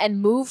terrain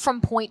and move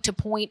from point to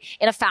point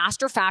in a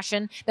faster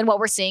fashion than what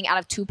we're seeing out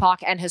of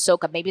Tupac and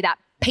Hisoka. Maybe that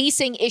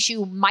pacing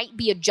issue might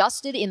be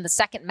adjusted in the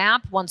second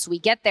map once we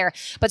get there,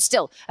 but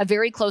still a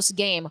very close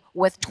game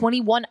with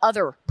 21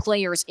 other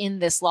players in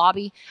this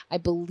lobby. I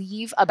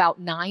believe about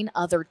 9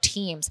 other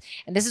teams.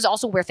 And this is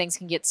also where things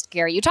can get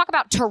scary. You talk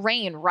about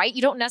terrain, right?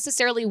 You don't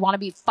necessarily want to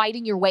be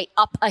fighting your way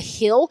up a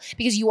hill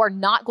because you are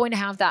not going to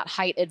have that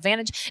height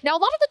advantage. Now, a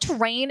lot of the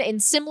terrain,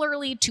 and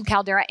similarly to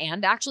Caldera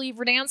and actually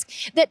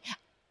Verdansk, that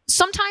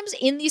sometimes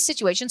in these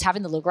situations,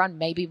 having the low ground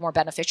may be more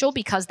beneficial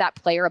because that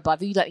player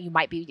above you that you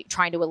might be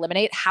trying to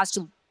eliminate has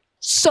to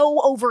so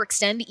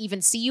overextend to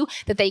even see you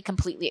that they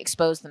completely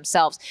expose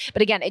themselves.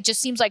 But again, it just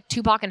seems like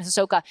Tupac and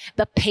Hisoka,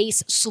 the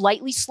pace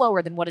slightly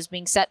slower than what is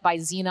being set by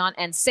Xenon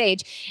and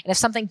Sage. And if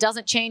something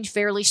doesn't change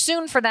fairly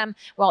soon for them,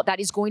 well, that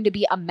is going to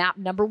be a map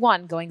number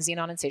 1 going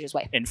Xenon and Sage's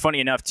way. And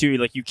funny enough, too,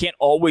 like you can't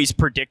always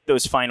predict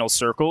those final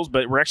circles,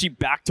 but we're actually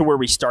back to where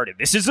we started.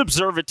 This is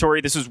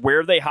Observatory. This is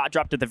where they hot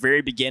dropped at the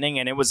very beginning,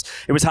 and it was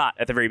hot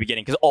at the very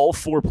beginning because all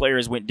 4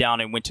 players went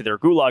down and went to their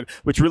gulag,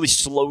 which really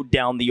slowed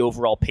down the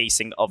overall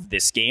pacing of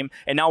this game.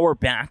 And now we're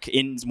back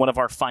in one of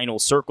our final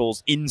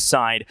circles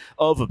inside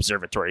of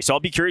Observatory. So I'll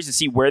be curious to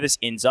see where this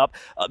ends up.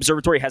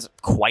 Observatory has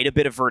quite a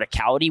bit of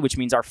verticality, which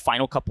means our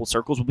final couple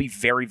circles will be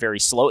very, very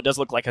slow. It does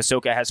look like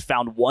Hisoka has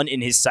found one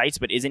in his sights,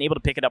 but isn't able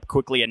to pick it up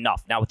quickly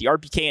enough. Now with the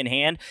RPK in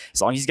hand,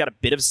 as long as he's got a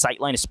bit of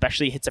sightline,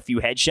 especially hits a few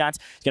headshots,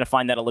 he's going to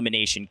find that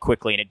elimination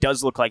quickly. And it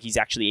does look like he's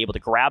actually able to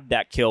grab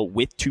that kill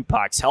with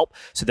Tupac's help.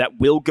 So that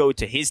will go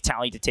to his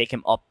tally to take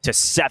him up to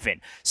 7.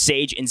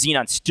 Sage and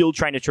Xenon still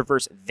trying to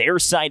traverse their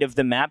side of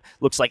the map.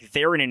 Looks like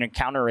they're in an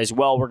encounter as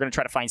well. We're going to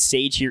try to find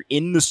Sage here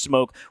in the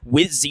smoke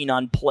with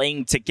Xenon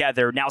playing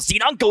together. Now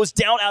Xenon goes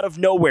down out of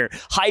nowhere.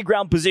 High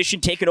ground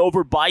position taken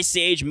over by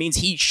Sage means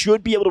he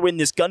should be able to win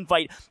this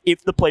gunfight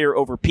if the player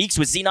overpeaks.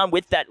 With Xenon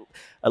with that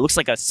it looks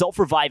like a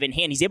self-revive in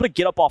hand. He's able to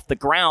get up off the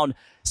ground.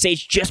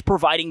 Sage just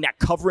providing that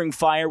covering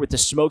fire with the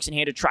smokes in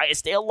hand to try to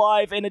stay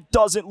alive, and it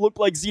doesn't look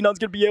like Xenon's going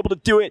to be able to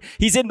do it.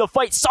 He's in the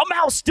fight,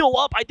 somehow still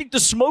up. I think the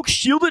smoke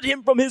shielded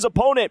him from his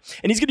opponent,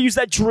 and he's going to use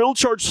that drill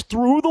charge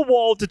through the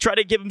wall to try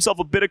to give himself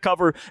a bit of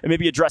cover and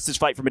maybe address this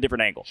fight from a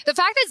different angle. The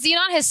fact that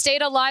Xenon has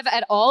stayed alive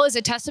at all is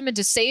a testament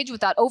to Sage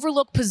with that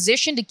overlooked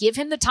position to give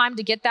him the time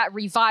to get that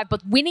revive,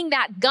 but winning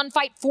that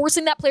gunfight,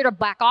 forcing that player to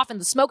back off in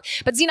the smoke.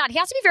 But Xenon, he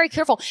has to be very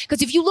careful,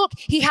 because if you look,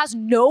 he has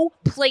no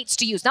plates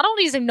to use. Not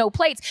only does he have no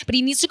plates, but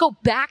he needs to go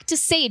back to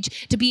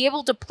Sage to be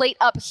able to plate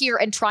up here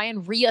and try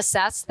and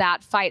reassess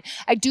that fight.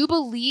 I do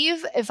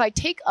believe, if I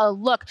take a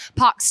look,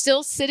 Pac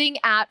still sitting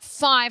at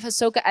 5,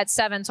 Hisoka at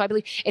 7, so I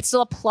believe it's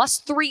still a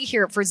 +3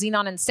 here for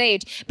Xenon and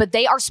Sage, but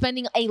they are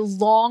spending a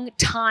long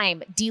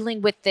time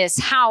dealing with this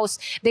house.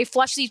 They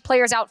flush these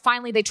players out.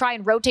 Finally, they try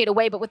and rotate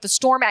away, but with the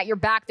storm at your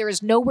back, there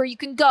is nowhere you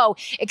can go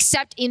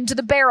except into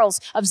the barrels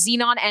of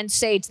Xenon and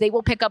Sage. They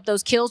will pick up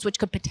those kills, which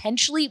could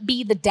potentially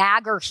be the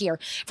dagger here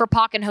for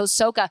Pac and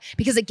Hisoka,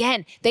 because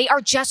again, they are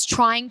just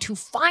trying to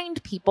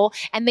find people,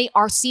 and they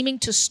are seeming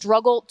to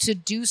struggle to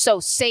do so.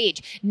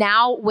 Sage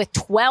now with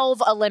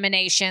 12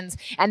 eliminations,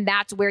 and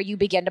that's where you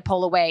begin to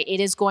pull away. It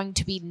is going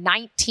to be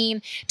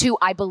 19 to,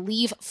 I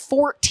believe,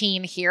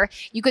 14 here.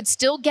 You could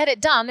still get it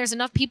done. There's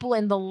enough people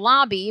in the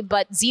lobby,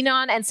 but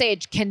Xenon and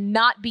Sage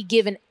cannot be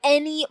given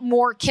any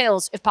more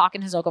kills if Pac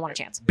and Hisoka want a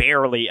chance.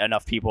 Barely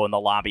enough people in the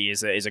lobby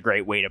is a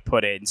great way to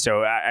put it. And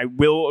so I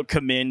will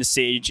commend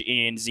Sage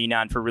and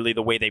Xenon for really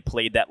the way they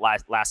played that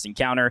last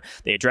encounter.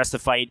 They addressed the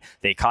fight.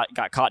 They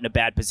got caught in a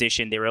bad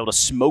position. They were able to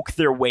smoke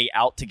their way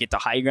out to get to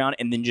high ground,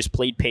 and then just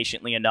played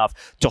patiently enough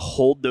to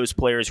hold those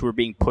players who were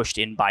being pushed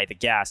in by the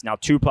gas. Now,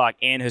 Tupac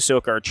and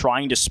Hisoka are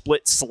trying to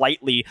split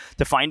slightly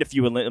to find a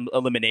few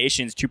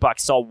eliminations. Tupac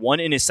saw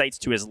one in his sights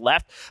to his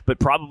left, but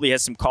probably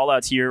has some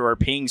callouts here or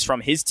pings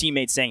from his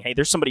teammates saying, hey,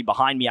 there's somebody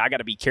behind me. I got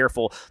to be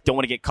careful. Don't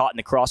want to get caught in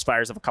the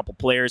crossfires of a couple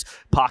players.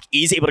 Pac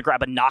is able to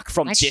grab a knock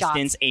from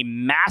distance, a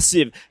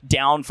massive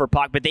down for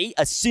Pac, but they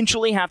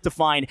essentially have to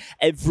find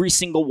every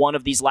single one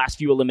of these last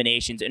few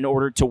eliminations in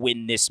order to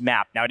win this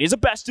map. Now, it is a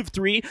best of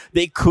 3.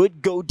 They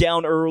could go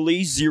down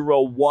early,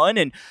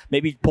 0-1, and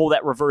maybe pull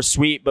that reverse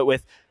sweep, but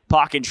with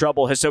Pac in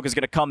trouble, Hisoka's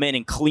going to come in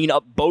and clean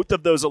up both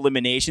of those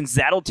eliminations.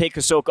 That'll take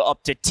Hisoka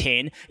up to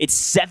 10. It's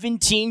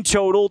 17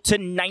 total to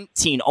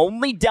 19.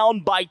 Only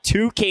down by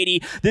 2,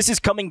 Katie. This is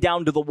coming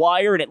down to the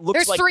wire, and it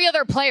looks like... There's 3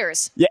 other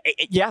players.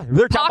 Yeah,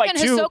 they're down by 2.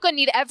 Pac and Hisoka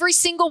need every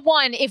single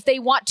one. If they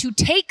want to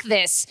take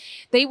this,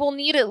 they will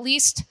need at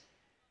least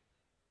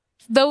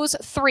those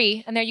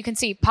 3, and there you can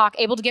see Pac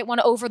able to get one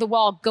over the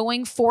wall,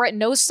 going for it,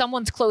 knows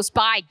someone's close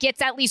by,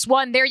 gets at least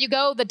one. There you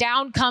go. The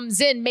down comes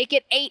in. Make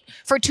it 8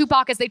 for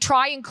Tupac as they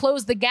try and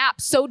close the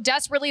gap so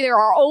desperately.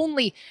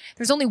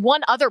 There's only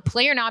one other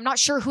player now. I'm not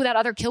sure who that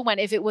other kill went.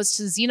 If it was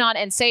to Xenon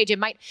and Sage, it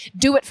might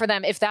do it for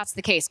them if that's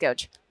the case,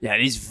 Coach. Yeah,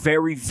 it is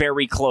very,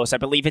 very close. I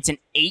believe it's an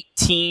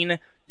 18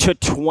 to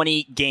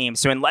 20 games.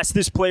 So unless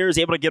this player is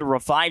able to get a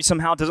revive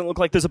somehow, it doesn't look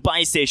like there's a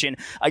buy station.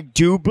 I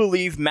do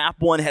believe map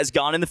 1 has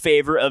gone in the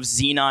favor of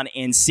Xenon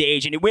and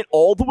Sage, and it went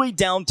all the way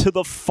down to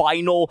the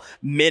final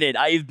minute.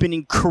 I have been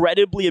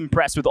incredibly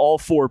impressed with all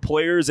 4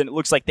 players, and it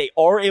looks like they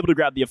are able to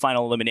grab the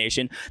final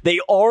elimination. They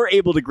are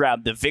able to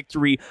grab the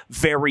victory.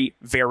 Very,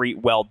 very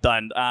well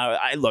done.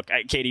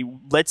 Katie,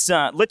 let's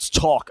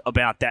talk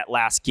about that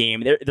last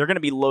game. They're going to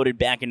be loaded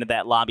back into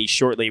that lobby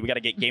shortly. We got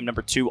to get game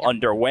number 2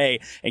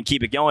 underway and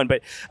keep it going,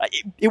 but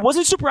it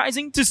wasn't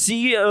surprising to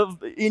see an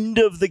end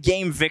of the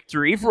game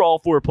victory for all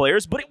 4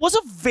 players, but it was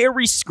a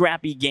very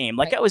scrappy game.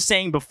 Like I was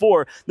saying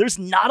before, there's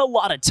not a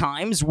lot of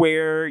times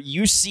where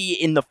you see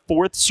in the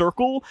 4th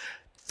circle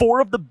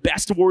 4 of the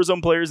best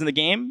Warzone players in the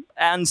game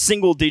and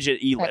single-digit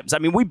elims. I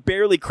mean, we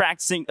barely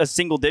cracked a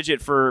single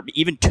digit for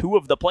even 2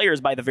 of the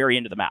players by the very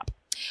end of the map.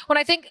 When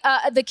I think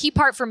the key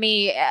part for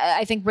me,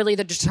 I think really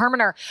the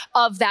determiner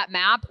of that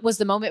map was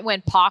the moment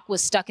when Pac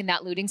was stuck in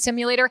that looting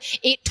simulator.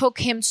 It took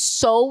him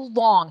so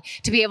long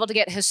to be able to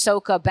get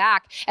Hisoka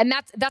back. And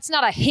that's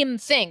not a him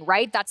thing,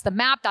 right? That's the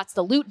map, that's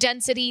the loot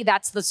density,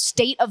 that's the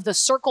state of the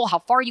circle, how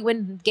far you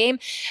win the game.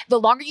 The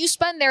longer you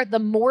spend there, the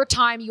more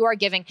time you are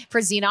giving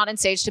for Xenon and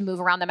Sage to move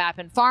around the map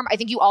and farm. I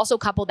think you also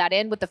couple that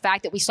in with the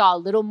fact that we saw a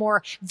little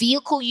more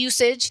vehicle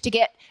usage to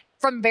get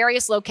from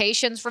various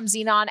locations from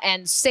Xenon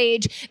and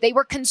Sage. They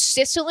were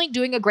consistently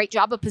doing a great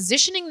job of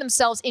positioning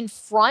themselves in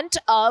front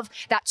of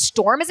that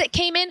storm as it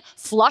came in,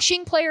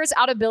 flushing players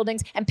out of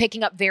buildings and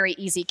picking up very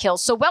easy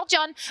kills. So well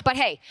done. But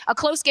hey, a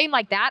close game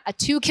like that, a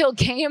 2-kill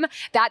game,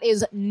 that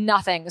is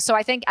nothing. So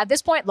I think at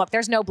this point, look,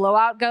 there's no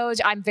blowout, Goj.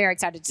 I'm very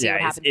excited to see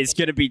what happens. It's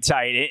going to be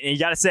tight. And you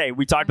got to say,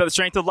 we talked about the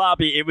strength of the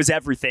lobby. It was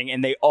everything,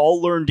 and they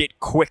all learned it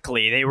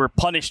quickly. They were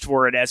punished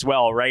for it as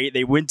well, right?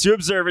 They went to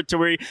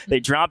observatory, they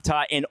dropped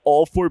hot, and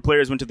all 4 players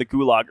players went to the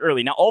Gulag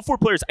early. Now, all 4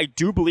 players, I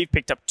do believe,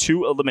 picked up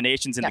 2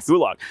 eliminations in the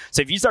Gulag.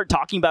 So if you start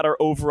talking about our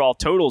overall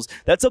totals,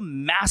 that's a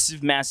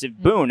massive,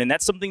 massive boon. And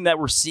that's something that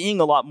we're seeing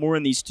a lot more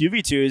in these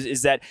 2v2s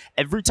is that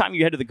every time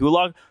you head to the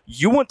Gulag,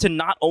 you want to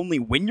not only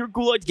win your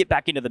Gulag to get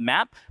back into the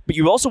map, but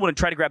you also want to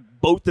try to grab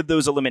both of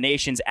those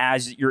eliminations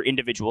as your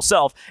individual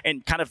self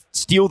and kind of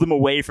steal them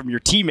away from your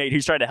teammate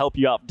who's trying to help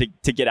you out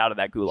to get out of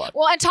that Gulag.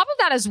 Well, on top of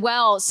that as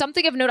well,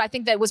 something of note, I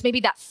think that was maybe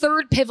that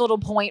third pivotal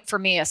point for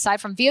me, aside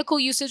from vehicle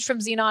usage from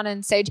Xenon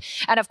and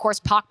Sage, and of course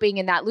Pac being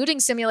in that looting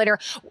simulator,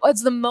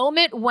 was the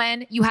moment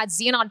when you had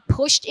Xenon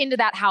pushed into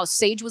that house.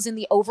 Sage was in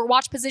the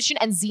overwatch position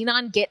and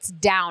Xenon gets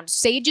down.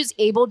 Sage is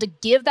able to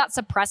give that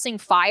suppressing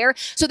fire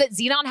so that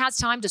Xenon has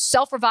time to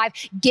self-revive,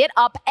 get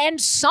up,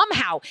 and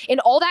somehow, in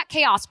all that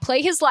chaos,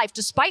 play his life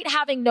despite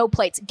having no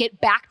plates,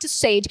 get back to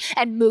Sage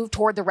and move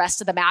toward the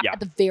rest of the map at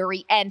the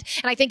very end.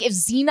 And I think if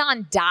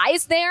Xenon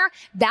dies there,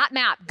 that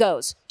map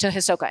goes to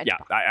Hisoka. And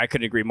I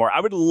couldn't agree more. I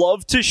would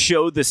love to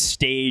show the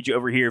stage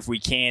over here if we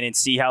can and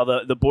see how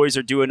the boys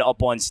are doing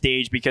up on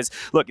stage because,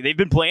 look, they've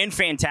been playing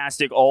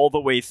fantastic all the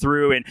way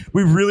through, and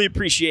we really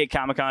appreciate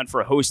Comic-Con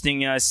for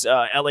hosting us.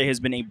 LA has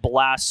been a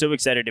blast. So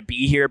excited to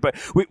be here, but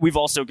we've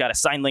also got a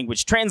sign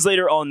language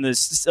translator on the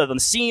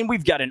scene.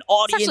 We've got an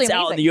audience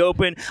out in the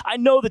open. I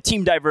know the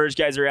Team Diverge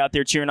guys are out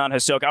there cheering on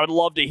Hisoka. I would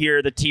love to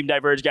hear the Team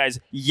Diverge guys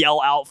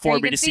yell out for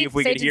me to see if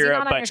we could hear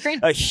it.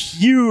 But a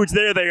huge,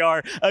 there they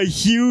are, a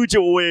huge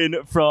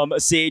win from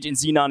Sage and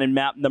Xenon in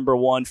map number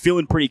 1.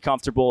 Feeling pretty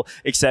comfortable,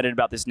 excited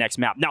about this next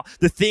map. Now,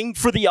 the thing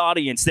for the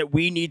audience that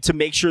we need to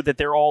make sure that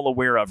they're all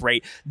aware of,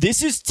 right?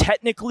 This is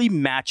technically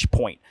match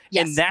point.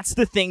 Yes. And that's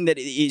the thing that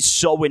is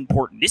so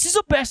important. This is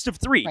a best of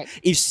 3. Right.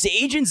 If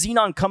Sage and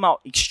Xenon come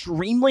out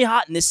extremely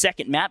hot in this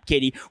second map,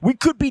 Katie, we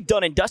could be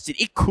done and dusted.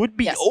 It could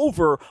be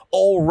over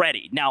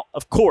already. Now,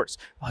 of course,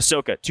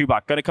 Hisoka,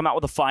 Tupac, going to come out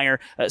with a fire.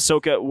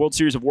 Hisoka, World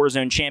Series of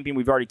Warzone champion.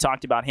 We've already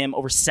talked about him.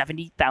 Over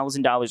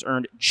 $70,000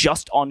 earned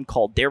just on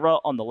Caldera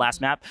on the last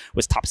map.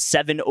 Was top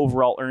 7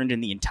 overall earned in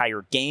the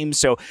entire game.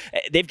 So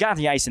they've got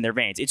the ice in their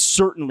veins. It's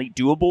certainly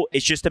doable.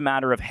 It's just a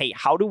matter of, hey,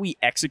 how do we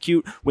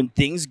execute when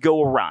things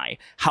go awry?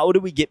 How do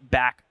we get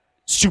back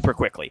super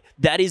quickly?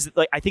 That is,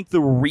 like, I think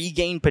the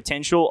regain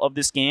potential of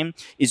this game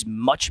is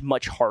much,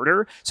 much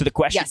harder. So the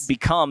question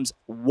becomes,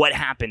 what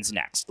happens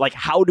next? Like,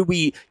 how do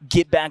we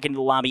get back into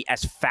the lobby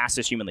as fast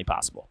as humanly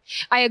possible?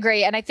 I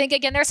agree. And I think,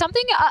 again, there's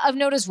something of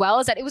note as well,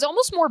 is that it was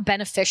almost more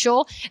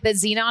beneficial that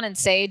Xenon and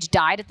Sage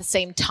died at the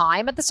same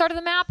time at the start of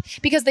the map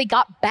because they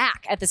got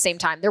back at the same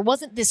time. There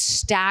wasn't this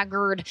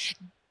staggered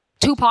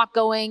Tupac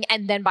going,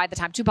 and then by the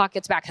time Tupac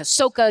gets back,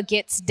 Hisoka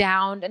gets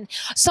down. And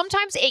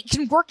sometimes it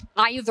can work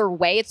either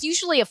way. It's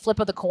usually a flip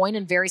of the coin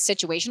and very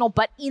situational,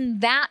 but in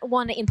that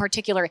one in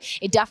particular,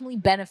 it definitely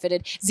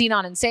benefited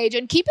Xenon and Sage.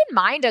 And keep in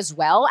mind as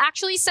well,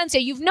 actually, Sensei,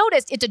 you've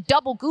noticed it's a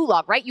double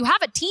Gulag, right? You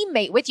have a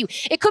teammate with you.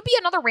 It could be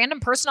another random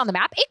person on the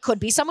map. It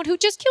could be someone who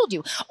just killed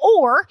you.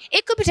 Or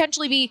it could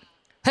potentially be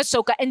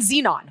Hisoka and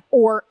Xenon,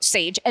 or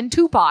Sage and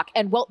Tupac.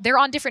 And, well, they're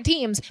on different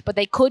teams, but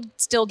they could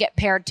still get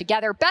paired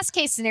together. Best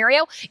case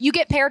scenario, you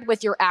get paired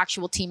with your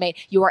actual teammate.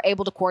 You are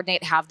able to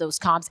coordinate, have those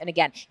comms, and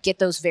again, get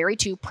those very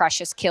 2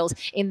 precious kills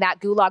in that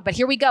Gulag. But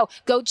here we go.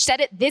 Goach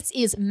said it. This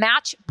is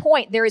match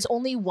point. There is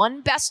only one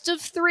best of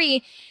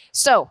 3.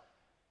 So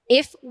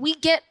if we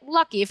get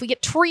lucky, if we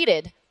get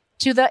treated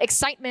to the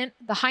excitement,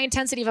 the high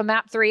intensity of a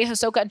map 3,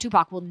 Hisoka and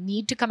Tupac will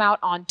need to come out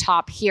on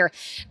top here.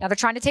 Now they're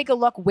trying to take a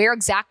look where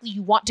exactly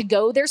you want to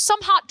go. There's some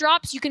hot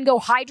drops. You can go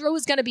Hydro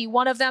is going to be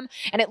one of them,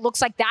 and it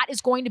looks like that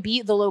is going to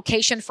be the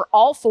location for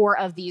all 4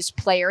 of these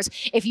players.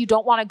 If you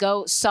don't want to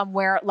go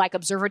somewhere like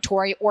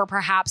Observatory or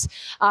perhaps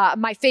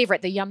my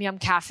favorite, the Yum Yum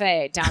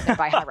Cafe down there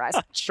by High Rise.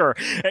 Sure.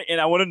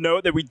 And I want to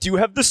note that we do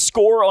have the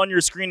score on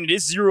your screen. It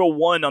is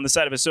 0-1 on the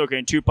side of Hisoka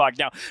and Tupac.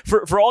 Now,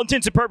 for all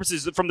intents and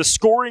purposes, from the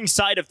scoring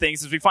side of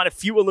things, as we find a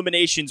few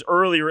eliminations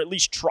early, or at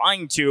least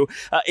trying to,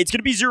 it's going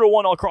to be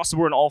 0-1 all across the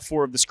board on all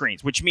 4 of the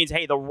screens, which means,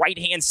 hey, the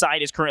right-hand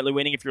side is currently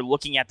winning if you're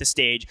looking at the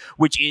stage,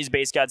 which is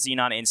Base God,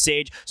 Xenon, and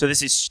Sage. So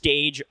this is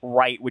stage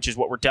right, which is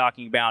what we're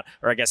talking about,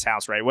 or I guess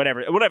house right,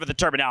 whatever the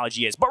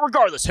terminology is. But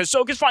regardless,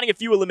 Hisoka's finding a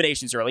few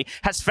eliminations early,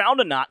 has found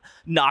a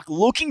knock,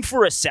 looking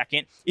for a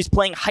second, is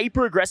playing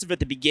hyper-aggressive at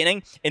the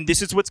beginning, and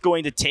this is what's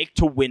going to take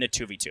to win a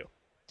 2v2.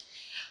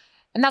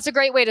 And that's a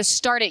great way to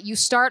start it. You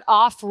start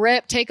off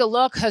rip, take a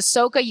look,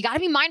 Hisoka. You got to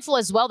be mindful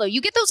as well, though. You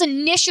get those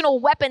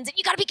initial weapons, and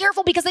you got to be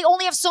careful because they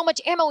only have so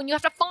much ammo, and you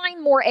have to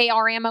find more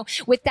AR ammo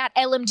with that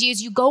LMG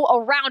as you go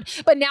around.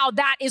 But now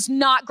that is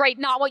not great,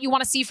 not what you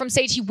want to see from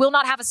Sage. He will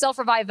not have a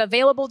self-revive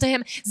available to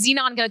him.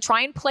 Xenon going to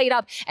try and play it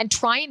up and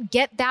try and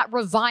get that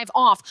revive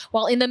off.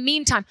 While in the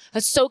meantime,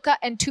 Hisoka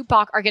and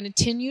Tupac are going to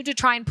continue to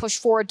try and push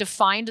forward to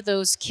find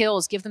those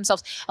kills, give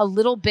themselves a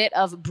little bit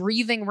of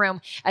breathing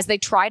room as they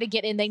try to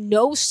get in. They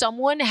know someone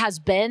someone has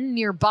been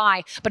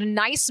nearby. But a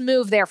nice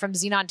move there from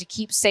Xenon to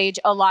keep Sage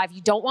alive.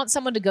 You don't want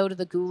someone to go to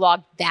the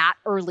gulag that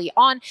early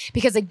on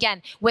because,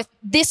 again, with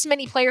this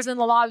many players in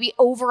the lobby,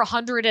 over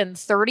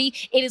 130,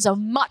 it is a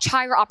much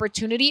higher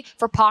opportunity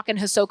for Pac and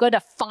Hisoka to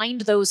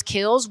find those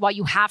kills while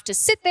you have to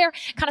sit there,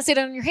 kind of sit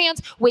on your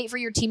hands, wait for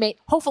your teammate,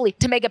 hopefully,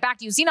 to make it back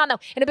to you. Xenon, though,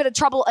 in a bit of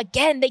trouble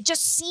again. They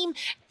just seem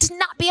to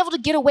not be able to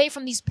get away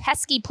from these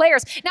pesky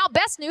players. Now,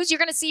 best news you're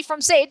going to see from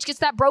Sage gets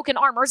that broken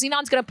armor.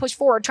 Xenon's going to push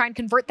forward, try and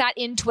convert that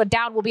into a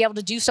down. Will be able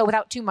to do so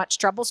without too much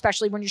trouble,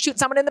 especially when you're shooting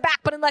someone in the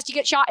back. But unless you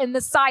get shot in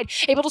the side,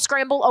 able to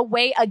scramble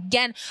away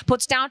again,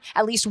 puts down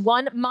at least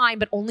one mine,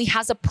 but only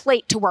has a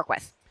plate to work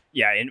with.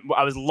 Yeah, and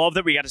I love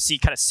that we got to see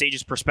kind of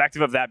Sage's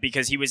perspective of that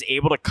because he was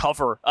able to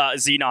cover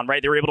Xenon,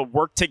 right? They were able to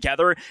work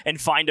together and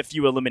find a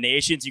few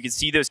eliminations. You can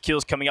see those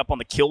kills coming up on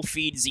the kill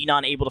feed.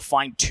 Xenon able to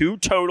find 2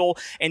 total,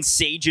 and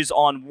Sage is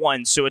on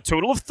 1. So a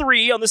total of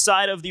 3 on the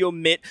side of the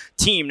Omit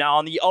team. Now,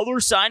 on the other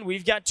side,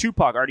 we've got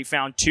Tupac already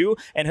found 2,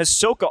 and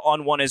Hisoka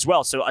on 1 as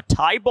well. So a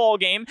tie ball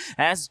game,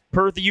 as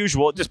per the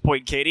usual at this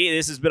point, Katie.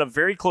 This has been a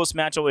very close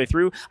match all the way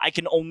through. I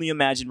can only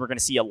imagine we're going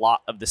to see a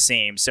lot of the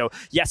same. So,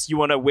 yes, you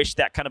want to wish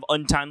that kind of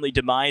untimely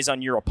demise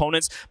on your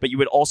opponents, but you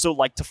would also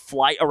like to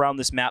fly around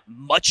this map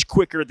much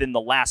quicker than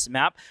the last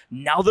map.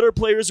 Now that our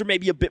players are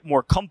maybe a bit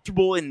more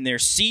comfortable in their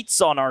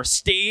seats on our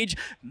stage,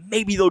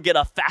 maybe they'll get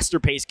a faster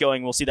pace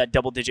going. We'll see that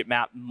double-digit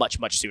map much,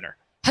 much sooner.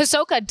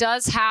 Hisoka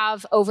does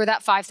have over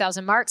that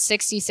 5,000 mark,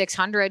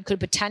 6,600, could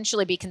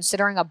potentially be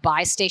considering a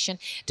buy station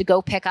to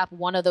go pick up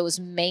one of those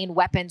main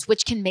weapons,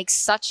 which can make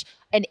such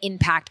an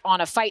impact on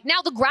a fight.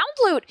 Now, the ground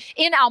loot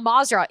in Al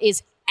Mazrah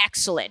is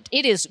excellent.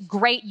 It is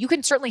great. You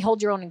can certainly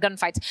hold your own in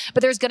gunfights,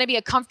 but there's going to be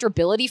a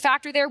comfortability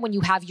factor there when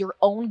you have your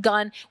own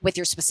gun with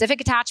your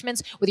specific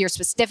attachments, with your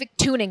specific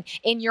tuning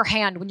in your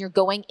hand when you're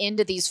going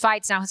into these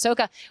fights. Now,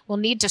 Hisoka will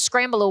need to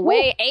scramble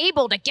away,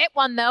 able to get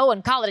one though,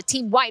 and call it a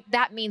team wipe.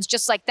 That means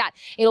just like that,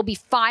 it'll be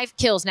 5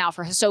 kills now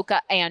for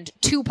Hisoka and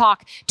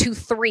Tupac to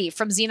 3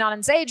 from Xenon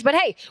and Sage. But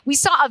hey, we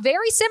saw a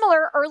very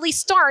similar early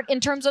start in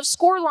terms of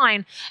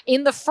scoreline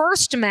in the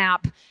first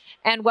map.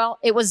 And, well,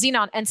 it was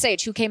Xenon and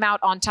Sage who came out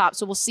on top.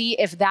 So we'll see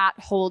if that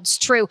holds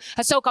true.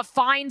 Hisoka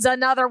finds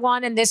another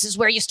one, and this is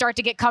where you start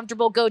to get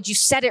comfortable. Goad, you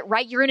said it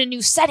right. You're in a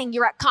new setting.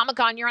 You're at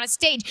Comic-Con. You're on a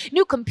stage.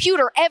 New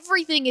computer.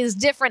 Everything is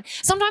different.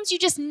 Sometimes you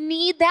just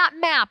need that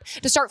map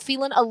to start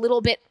feeling a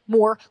little bit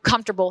more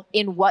comfortable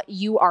in what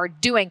you are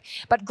doing.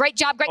 But great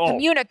job, great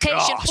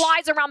communication. Gosh.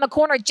 Flies around the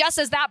corner just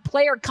as that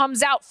player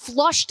comes out,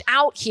 flushed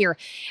out here.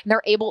 And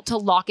they're able to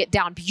lock it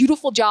down.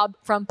 Beautiful job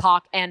from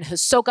Pac and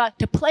Hisoka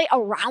to play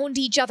around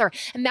each other.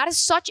 And that is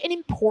such an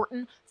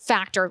important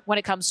factor when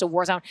it comes to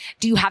Warzone.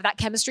 Do you have that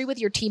chemistry with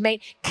your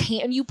teammate?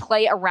 Can you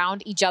play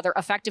around each other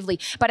effectively?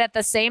 But at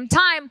the same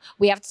time,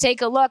 we have to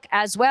take a look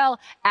as well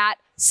at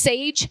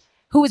Sage,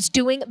 who is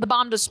doing the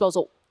bomb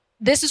disposal.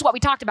 This is what we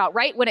talked about,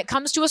 right? When it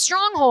comes to a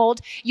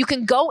stronghold, you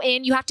can go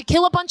in, you have to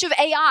kill a bunch of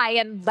AI,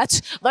 and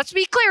let's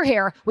be clear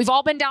here. We've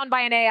all been down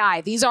by an AI.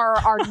 These are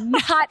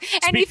not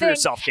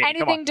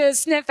anything to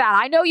sniff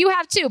at. I know you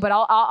have too, but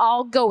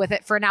I'll go with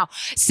it for now.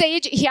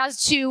 Sage, he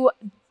has to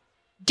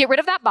get rid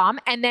of that bomb,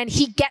 and then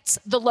he gets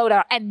the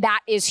loadout, and that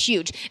is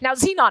huge. Now,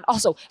 Xenon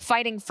also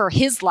fighting for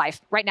his life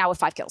right now with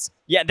 5 kills.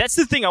 Yeah, that's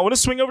the thing. I want to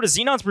swing over to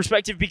Xenon's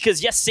perspective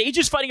because, yes, Sage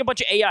is fighting a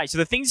bunch of AI, so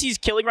the things he's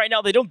killing right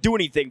now, they don't do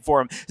anything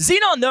for him.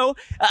 Xenon, though,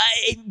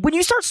 when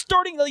you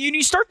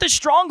start the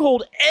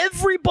stronghold,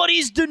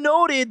 everybody's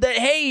denoted that,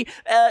 hey,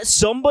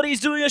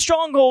 somebody's doing a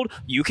stronghold.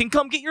 You can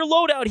come get your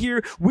loadout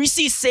here. We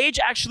see Sage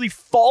actually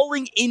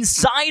falling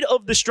inside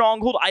of the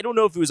stronghold. I don't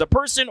know if it was a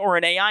person or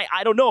an AI.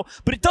 I don't know,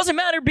 but it doesn't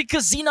matter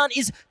because Xenon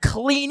is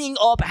cleaning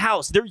up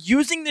house. They're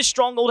using this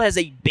stronghold as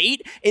a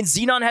bait, and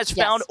Xenon has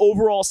found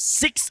overall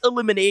 6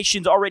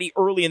 eliminations already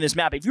early in this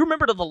map. If you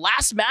remember to the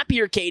last map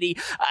here, Katie,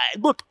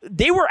 look,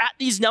 they were at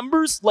these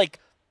numbers like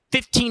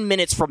 15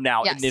 minutes from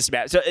now in this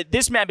map. So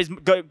this map is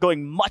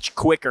going much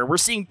quicker. We're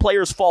seeing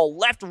players fall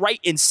left, right,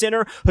 and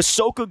center.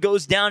 Hisoka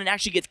goes down and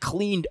actually gets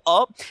cleaned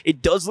up.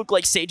 It does look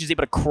like Sage is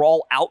able to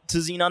crawl out to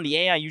Xenon. The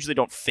AI usually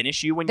don't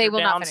finish you when you're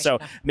down. So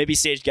maybe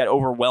Sage got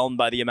overwhelmed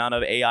by the amount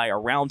of AI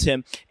around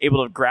him,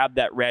 able to grab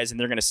that res, and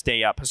they're going to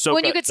stay up. Hisoka,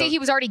 when you could see he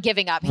was already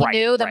giving up. He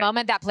knew the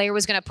moment that player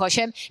was going to push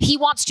him, he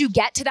wants to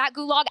get to that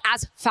gulag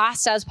as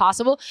fast as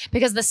possible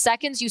because the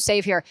seconds you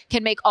save here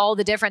can make all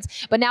the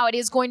difference. But now it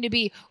is going to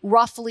be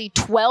roughly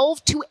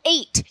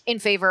 12-8 in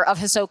favor of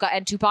Hisoka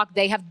and Tupac.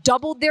 They have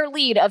doubled their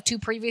lead of 2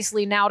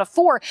 previously now to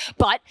 4,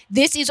 but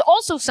this is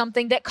also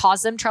something that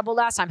caused them trouble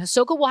last time.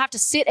 Hisoka will have to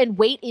sit and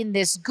wait in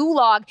this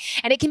gulag,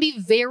 and it can be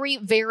very,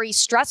 very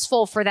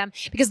stressful for them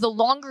because the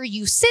longer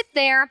you sit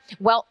there,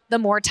 well, the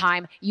more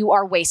time you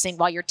are wasting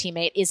while your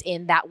teammate is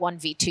in that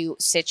 1v2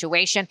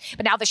 situation.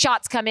 But now the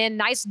shots come in.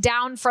 Nice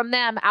down from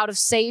them out of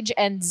Sage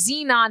and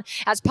Xenon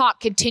as Pac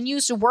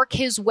continues to work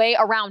his way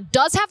around.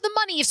 Does have the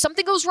money. If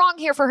something goes wrong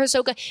here for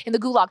Hisoka, in the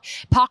Gulag.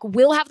 Pak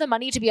will have the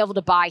money to be able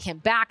to buy him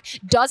back.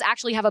 Does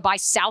actually have a buy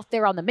south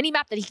there on the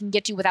minimap that he can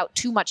get to without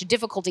too much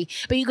difficulty.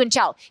 But you can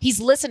tell he's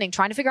listening,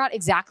 trying to figure out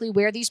exactly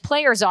where these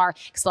players are.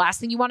 Because the last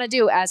thing you want to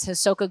do as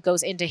Hisoka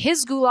goes into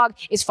his Gulag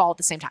is fall at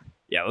the same time.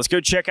 Yeah, let's go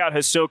check out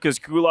Hisoka's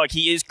Gulag.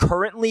 He is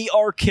currently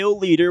our kill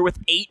leader with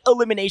 8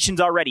 eliminations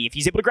already. If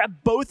he's able to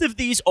grab both of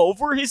these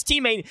over his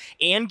teammate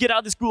and get out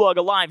of this Gulag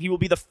alive, he will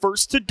be the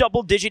first to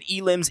double-digit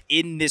elims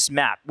in this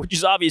map, which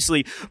is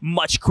obviously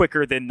much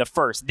quicker than the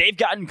first. They've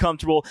gotten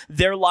comfortable.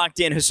 They're locked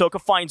in. Hisoka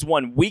finds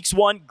one. Weeks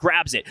 1,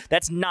 grabs it.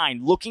 That's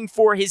 9. Looking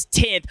for his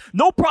 10th.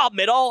 No problem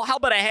at all. How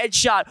about a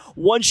headshot?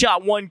 1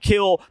 shot, 1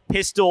 kill,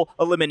 pistol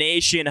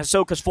elimination.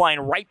 Hisoka's flying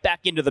right back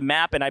into the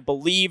map, and I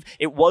believe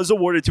it was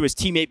awarded to his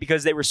teammate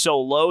because they were so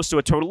low, so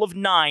a total of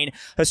 9.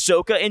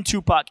 Hisoka and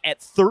Tupac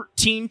at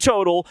 13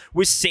 total,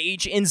 with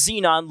Sage and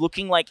Xenon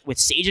looking like, with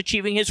Sage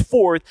achieving his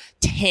 4th,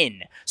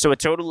 10. So a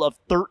total of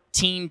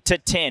 13 to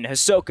 10.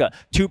 Hisoka,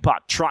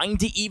 Tupac trying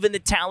to even the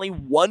tally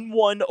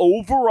 1-1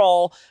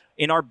 overall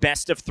in our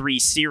best of 3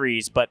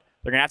 series, but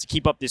they're going to have to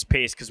keep up this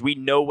pace because we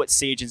know what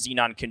Sage and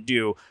Xenon can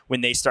do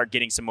when they start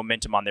getting some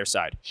momentum on their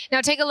side.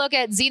 Now take a look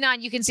at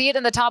Xenon. You can see it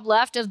in the top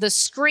left of the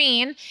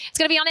screen. It's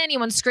going to be on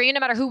anyone's screen, no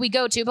matter who we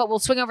go to, but we'll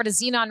swing over to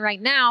Xenon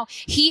right now.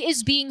 He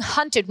is being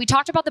hunted. We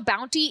talked about the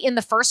bounty in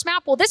the first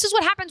map. Well, this is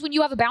what happens when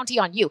you have a bounty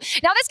on you.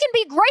 Now, this can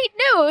be great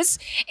news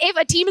if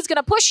a team is going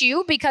to push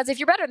you, because if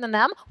you're better than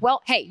them,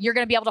 well, hey, you're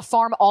going to be able to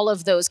farm all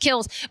of those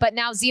kills. But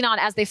now Xenon,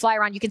 as they fly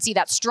around, you can see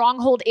that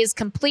stronghold is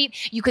complete.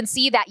 You can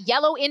see that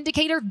yellow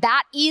indicator.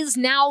 That is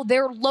now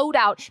their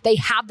loadout. They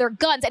have their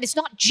guns, and it's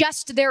not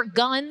just their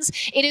guns,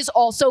 it is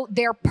also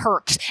their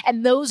perks,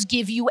 and those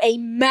give you a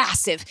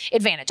massive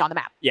advantage on the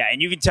map. Yeah,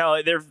 and you can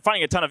tell they're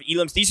finding a ton of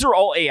elims. These are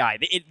all AI.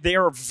 They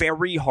are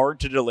very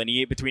hard to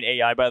delineate between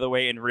AI, by the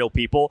way, and real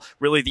people.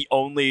 Really, the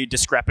only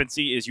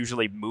discrepancy is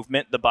usually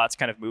movement. The bots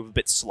kind of move a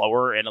bit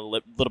slower and a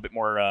little bit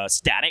more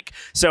static.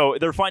 So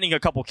they're finding a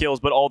couple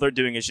kills, but all they're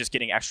doing is just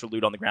getting extra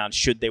loot on the ground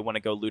should they want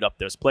to go loot up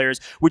those players,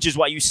 which is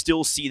why you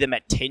still see them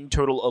at 10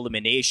 total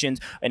eliminations.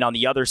 And on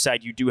the other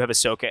side, you do have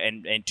Ahsoka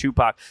and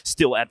Tupac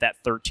still at that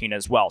 13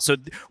 as well. So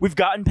we've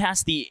gotten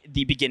past the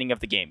beginning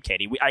of the game,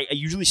 Katie. I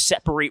usually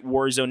separate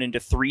Warzone into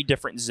 3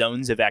 different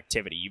zones of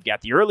activity. You've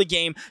got the early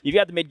game, you've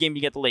got the mid game,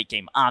 you got the late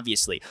game,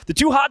 obviously. The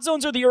 2 hot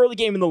zones are the early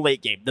game and the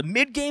late game. The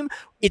mid game,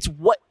 it's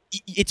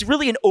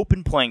really an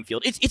open playing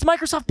field. It's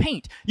Microsoft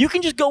Paint. You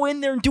can just go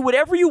in there and do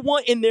whatever you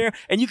want in there,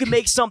 and you can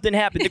make something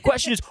happen. The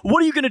question is,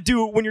 what are you going to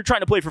do when you're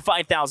trying to play for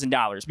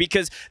 $5,000?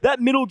 Because that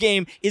middle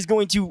game is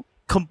going to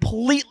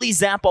completely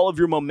zap all of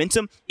your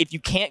momentum if you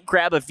can't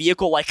grab a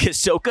vehicle like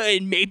Ahsoka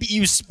and maybe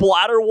you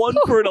splatter one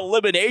for an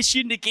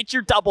elimination to get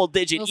your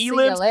double-digit elims. See you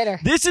later.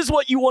 This is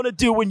what you want to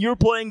do when you're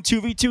playing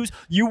 2v2s.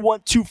 You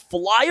want to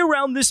fly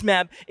around this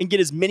map and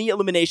get as many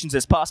eliminations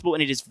as possible,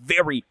 and it is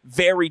very,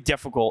 very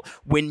difficult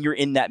when you're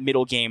in that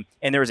middle game,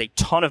 and there is a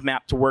ton of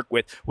map to work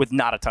with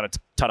not a ton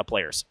of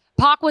players.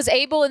 Pak was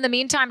able, in the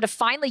meantime, to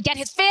finally get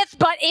his 5th,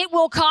 but it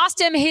will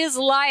cost him his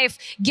life.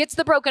 Gets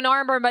the broken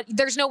armor, but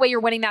there's no way you're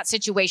winning that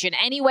situation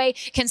anyway,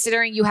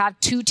 considering you have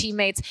 2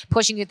 teammates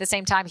pushing you at the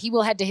same time. He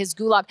will head to his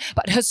Gulag,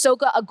 but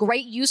Hisoka, a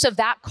great use of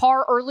that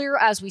car earlier,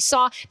 as we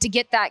saw, to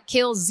get that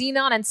kill.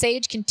 Xenon and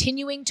Sage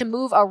continuing to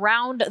move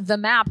around the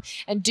map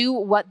and do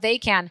what they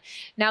can.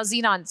 Now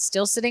Xenon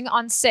still sitting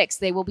on 6.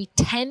 They will be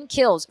 10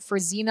 kills for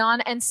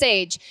Xenon and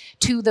Sage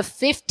to the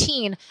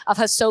 15 of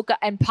Hisoka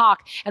and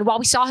Pak. And while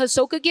we saw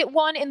Hisoka get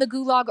 1 in the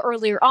Gulag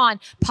earlier on,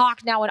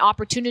 Pak now an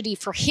opportunity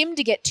for him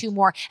to get 2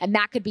 more, and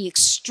that could be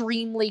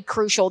extremely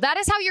crucial. That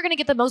is how you're going to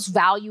get the most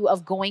value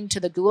of going to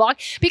the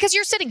Gulag, because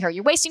you're sitting here,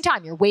 you're wasting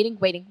time, you're waiting,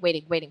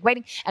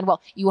 and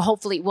well, you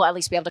hopefully will at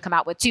least be able to come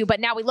out with 2. But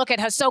now we look at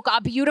Hisoka,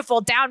 a beautiful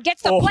down,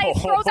 gets the play,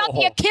 throws out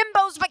the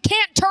akimbos, but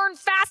can't turn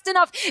fast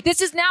enough. This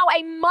is now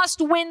a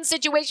must-win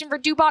situation for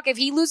Tupac. If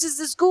he loses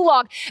this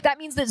Gulag, that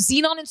means that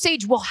Xenon and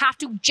Sage will have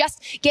to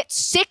just get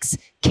 6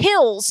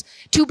 kills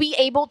to be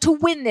able to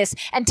win this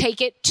and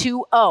take it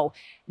 2-0.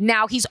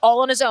 Now he's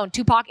all on his own.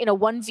 Tupac in a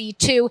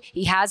 1v2.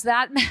 He has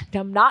that.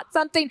 Not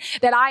something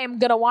that I am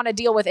going to want to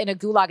deal with in a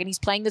Gulag, and he's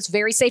playing this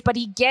very safe, but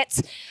he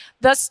gets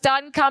the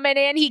stun coming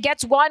in. He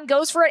gets 1,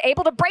 goes for it,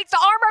 able to break the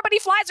armor, but he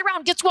flies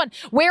around, gets 1.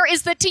 Where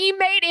is the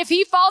teammate? If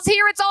he falls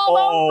here, it's all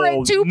over,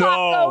 and Tupac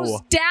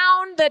goes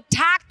down. The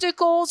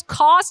tacticals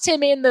cost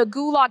him in the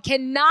Gulag.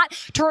 Cannot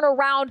turn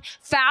around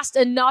fast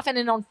enough, and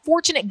an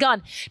unfortunate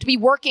gun to be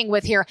working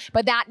with here,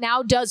 but that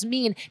now does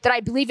mean that I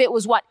believe it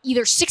was,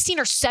 either 16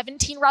 or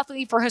 17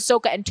 roughly for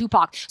Hisoka and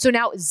Tupac. So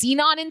now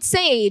Xenon and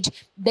Sage,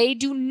 they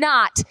do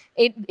not,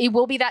 it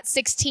will be that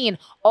 16.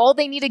 All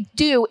they need to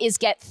do is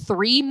get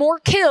 3 more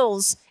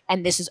kills,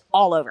 and this is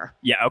all over.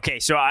 Yeah, okay,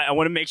 so I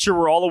want to make sure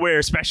we're all aware,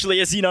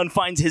 especially as Xenon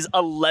finds his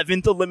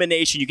 11th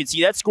elimination. You can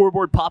see that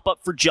scoreboard pop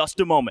up for just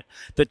a moment.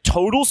 The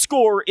total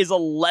score is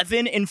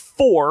 11-4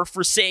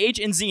 for Sage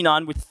and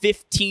Xenon with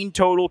 15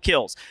 total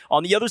kills.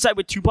 On the other side,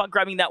 with Tupac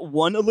grabbing that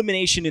one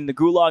elimination in the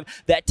Gulag,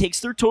 that takes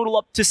their total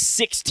up to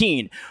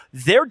 16.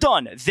 They're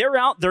done. They're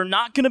out. They're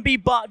not going to be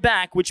bought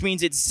back, which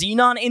means it's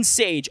Xenon and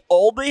Sage.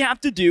 All they have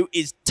to do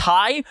is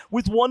tie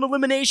with one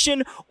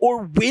elimination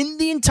or win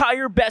the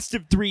entire best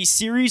of 3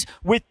 series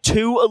with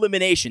 2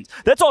 eliminations.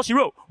 That's all she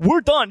wrote.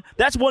 We're done.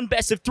 That's one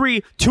best of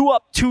 3, 2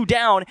 up, 2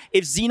 down,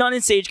 if Xenon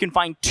and Sage can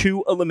find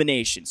 2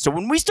 eliminations. So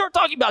when we start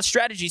talking about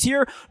strategies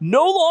here,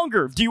 no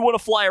longer do you want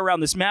to fly around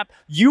this map.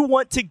 You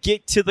want to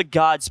get to the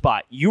God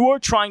spot. You are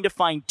trying to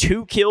find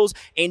 2 kills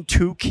and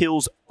 2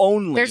 kills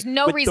only. There's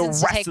no reason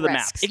to take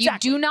risks. Exactly. You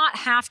do not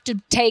have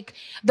to take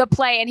the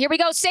play. And here we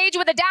go. Sage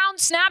with a down,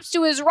 snaps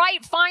to his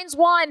right, finds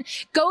one,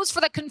 goes for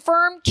the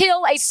confirmed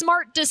kill. A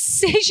smart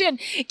decision.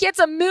 Gets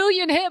a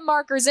million hit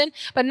markers in,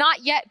 but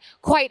not yet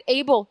quite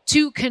able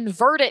to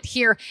convert it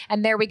here.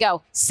 And there we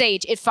go.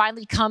 Sage, it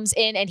finally comes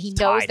in, and he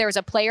knows there's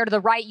a player to the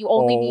right. You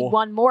only need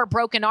one more.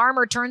 Broken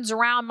armor turns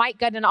around, might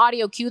get an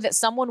audio cue that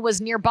someone was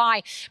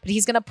nearby, but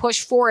he's going to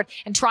push forward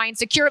and try and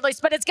secure it.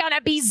 But it's going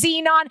to be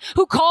Xenon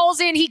who calls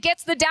in. He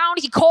gets the down.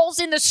 He calls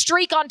in the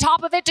streak on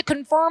top of it to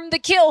confirm the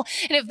kill.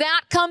 And if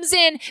that comes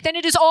in, then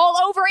it is all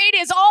over. It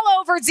is all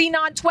over.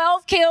 Xenon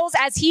 12 kills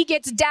as he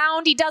gets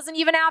downed. He doesn't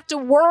even have to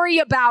worry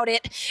about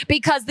it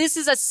because this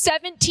is a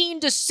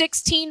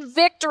 17-16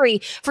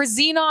 victory for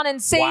Xenon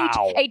and Sage.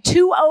 Wow. A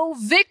 2-0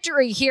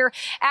 victory here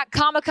at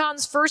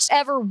Comic-Con's first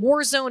ever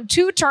Warzone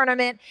 2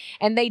 tournament.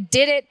 And they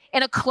did it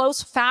in a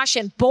close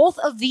fashion. Both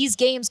of these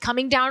games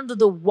coming down to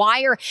the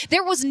wire.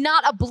 There was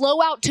not a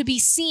blowout to be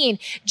seen.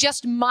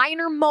 Just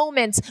minor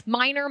moments,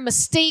 minor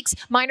mistakes,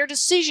 minor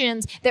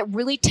decisions that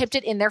really tipped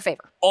it in their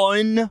favor.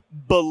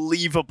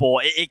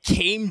 Unbelievable. It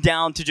came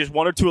down to just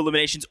 1 or 2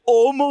 eliminations,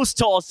 almost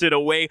tossed it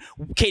away.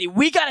 Katie,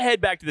 we got to head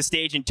back to the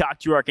stage and talk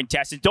to our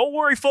contestants. Don't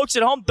worry, folks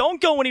at home.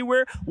 Don't go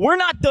anywhere. We're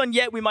not done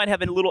yet. We might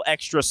have a little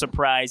extra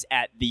surprise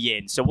at the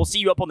end. So we'll see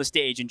you up on the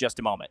stage in just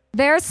a moment.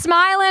 They're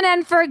smiling,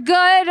 and for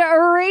good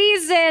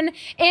reason,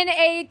 in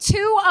a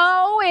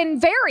 2-0 in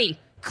very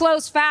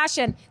close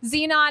fashion.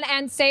 Xenon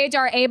and Sage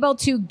are able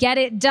to get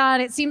it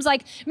done. It seems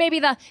like maybe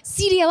the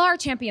CDLR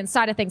champion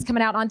side of things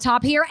coming out on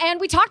top here. And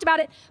we talked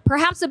about it,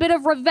 perhaps a bit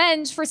of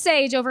revenge for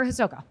Sage over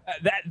Hisoka.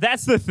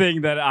 That's the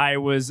thing that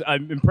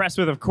I'm impressed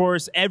with, of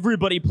course.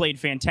 Everybody played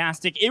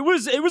fantastic. It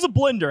was a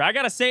blender. I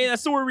got to say,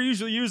 that's the word we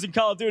usually use in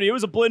Call of Duty. It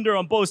was a blender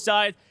on both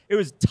sides. It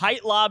was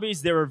tight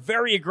lobbies. They were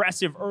very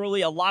aggressive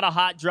early, a lot of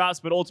hot drops,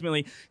 but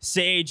ultimately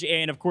Sage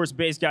and, of course,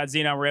 Base God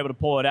Xenon were able to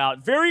pull it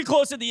out. Very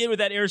close at the end with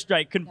that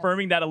airstrike,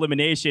 confirming that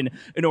elimination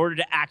in order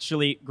to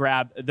actually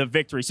grab the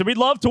victory. So we'd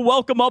love to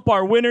welcome up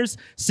our winners.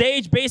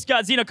 Sage, Base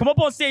God Xenon, come up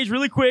on stage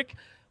really quick.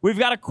 We've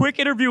got a quick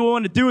interview we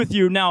want to do with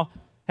you. Now,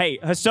 hey,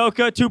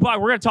 Hisoka, Tupac,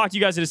 we're going to talk to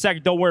you guys in a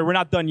second. Don't worry, we're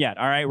not done yet,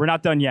 all right? We're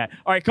not done yet.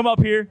 All right, come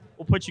up here.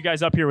 We'll put you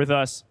guys up here with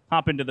us.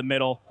 Hop into the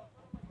middle.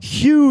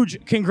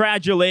 Huge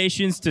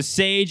congratulations to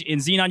Sage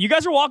and Xenon. You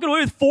guys are walking away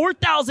with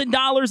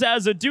 $4,000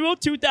 as a duo,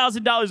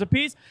 $2,000 a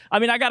piece. I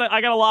mean, I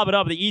gotta lob it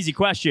up with the easy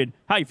question.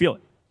 How you feeling?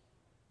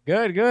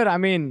 Good. I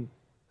mean,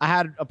 I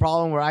had a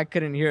problem where I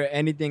couldn't hear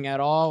anything at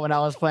all when I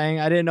was playing.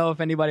 I didn't know if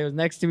anybody was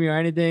next to me or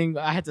anything.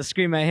 I had to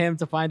scream at him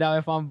to find out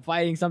if I'm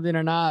fighting something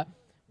or not.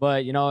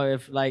 But, you know,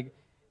 if like,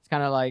 it's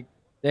kind of like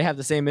they have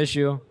the same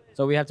issue.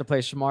 So we have to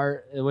play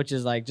smart, which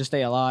is like just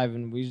stay alive,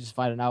 and we just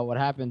fighting out what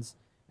happens.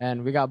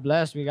 And we got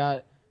blessed. We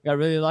got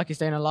really lucky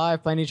staying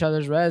alive, playing each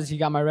other's res. He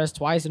got my res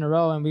twice in a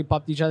row, and we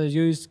popped each other's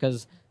use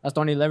because that's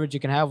the only leverage you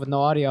can have with no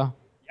audio.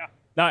 Yeah,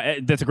 no,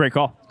 that's a great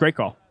call. Great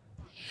call.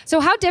 So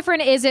how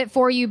different is it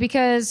for you?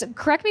 Because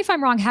correct me if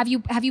I'm wrong. Have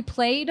you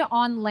played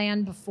on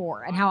LAN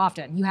before, and how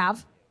often? You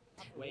have?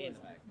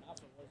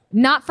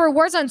 Not for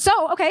Warzone.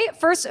 So, okay,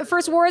 first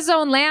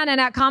Warzone LAN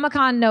and at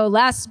Comic-Con no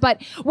less.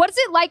 But what is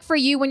it like for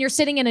you when you're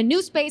sitting in a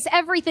new space?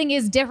 Everything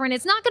is different.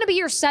 It's not going to be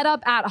your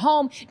setup at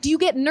home. Do you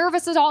get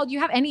nervous at all? Do you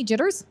have any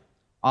jitters?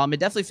 It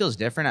definitely feels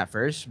different at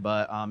first,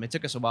 but it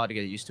took us a while to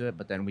get used to it.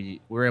 But then we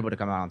were able to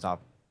come out on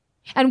top.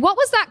 And what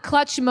was that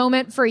clutch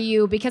moment for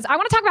you? Because I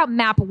want to talk about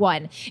map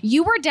 1.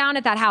 You were down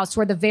at that house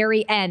toward the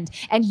very end,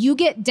 and you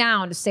get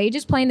down. Sage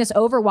is playing this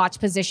Overwatch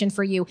position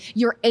for you.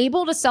 You're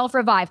able to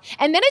self-revive.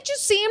 And then it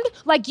just seemed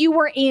like you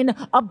were in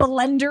a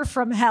blender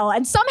from hell.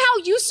 And somehow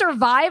you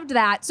survived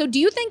that. So do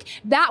you think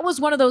that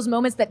was one of those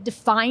moments that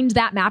defined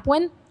that map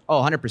win?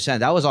 Oh, 100%.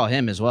 That was all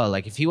him as well.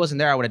 Like, if he wasn't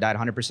there, I would have died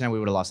 100%. We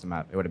would have lost the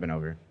map. It would have been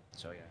over.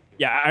 So, yeah.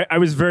 Yeah, I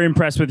was very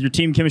impressed with your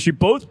team chemistry.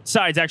 Both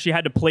sides actually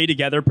had to play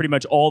together pretty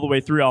much all the way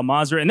through Al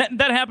Mazrah. And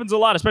that happens a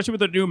lot, especially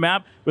with a new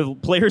map,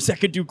 with players that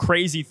could do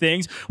crazy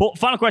things. Well,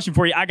 final question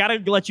for you. I got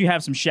to let you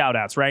have some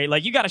shout-outs, right?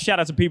 Like, you got to shout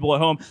out some people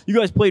at home. You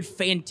guys played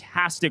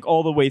fantastic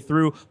all the way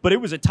through, but it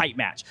was a tight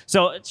match.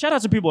 So shout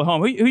out to people at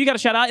home. Who you got to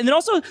shout out? And then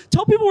also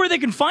tell people where they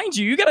can find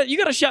you. You got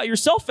to shout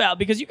yourself out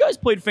because you guys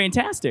played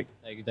fantastic.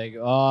 Thank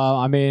you.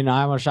 I mean,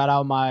 I want to shout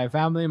out my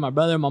family, my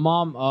brother, my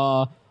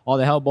mom. all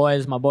the help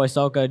boys, my boy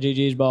Soka,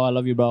 GG's, bro. I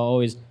love you, bro.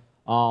 Always.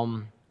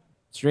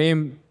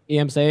 Stream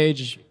EM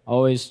Sage,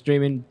 always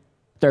streaming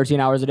 13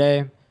 hours a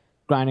day,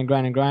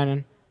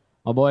 grinding.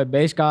 My boy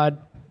Base God.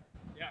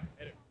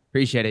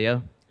 Appreciate it,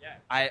 yo.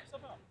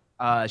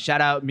 Yeah. Shout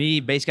out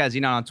me, Base Guy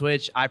Xenon on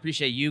Twitch. I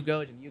appreciate you,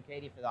 Goj, and you,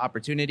 Katie, for the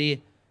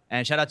opportunity.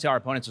 And shout out to our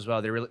opponents as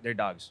well. They're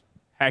dogs.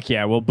 Heck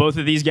yeah. Well, both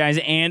of these guys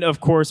and, of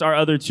course, our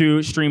other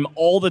two stream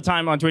all the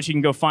time on Twitch. You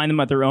can go find them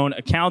at their own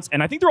accounts.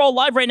 And I think they're all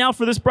live right now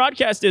for this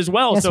broadcast as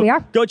well. Yes, so we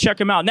are. Go check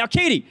them out. Now,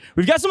 Katie,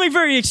 we've got something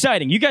very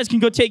exciting. You guys can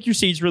go take your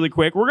seats really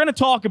quick. We're going to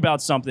talk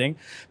about something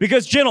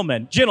because,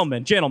 gentlemen,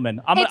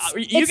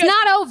 it's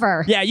not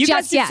over. Yeah, you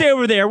guys can stay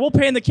over there. We'll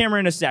pan the camera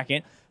in a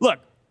second. Look.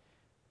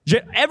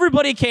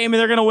 Everybody came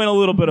and they're going to win a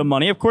little bit of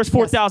money. Of course,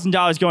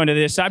 $4,000 going to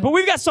this side. But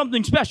we've got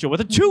something special.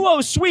 With a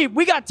 2-0 sweep,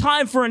 we got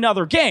time for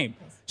another game.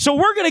 So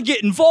we're going to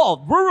get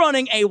involved. We're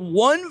running a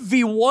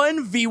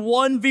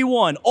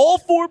 1v1v1v1. All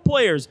 4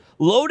 players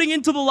loading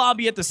into the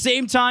lobby at the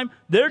same time.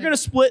 They're going to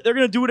split. They're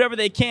going to do whatever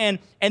they can.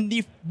 And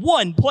the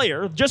one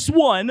player, just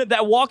one,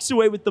 that walks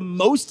away with the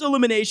most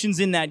eliminations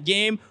in that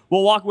game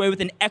will walk away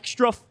with an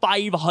extra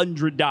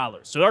 $500.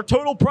 So our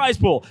total prize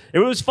pool, if it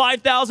was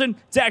 $5,000,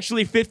 it's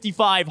actually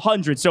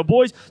 $5,500. So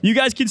boys, you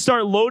guys can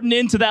start loading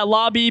into that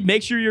lobby.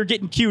 Make sure you're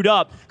getting queued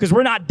up because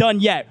we're not done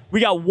yet. We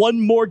got one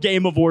more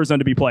game of Warzone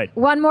to be played.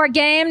 One more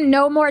game,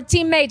 no more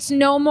teammates,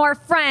 no more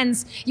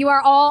friends. You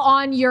are all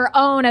on your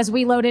own as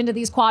we load into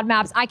these quad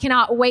maps. I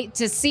cannot wait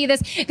to see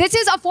this. This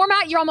is a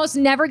format you're almost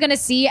never going to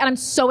see, and I'm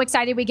so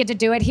excited we get to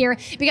do it here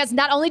because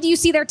not only do you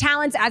see their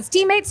talents as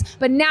teammates,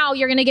 but now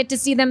you're going to get to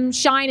see them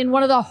shine in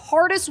one of the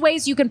hardest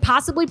ways you can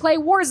possibly play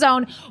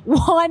Warzone,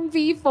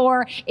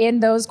 1v4 in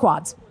those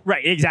quads.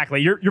 Right,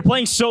 exactly. You're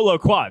playing solo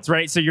quads,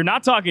 right? So you're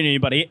not talking to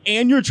anybody,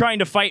 and you're trying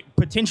to fight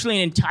potentially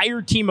an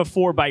entire team of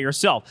 4 by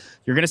yourself.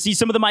 You're going to see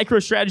some of the micro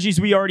strategies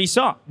we already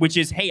saw, which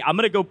is, hey, I'm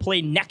going to go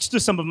play next to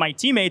some of my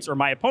teammates, or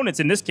my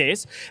opponents in this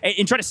case,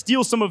 and try to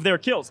steal some of their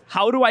kills.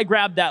 How do I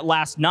grab that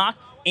last knock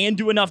and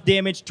do enough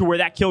damage to where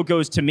that kill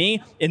goes to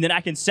me, and then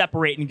I can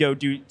separate and go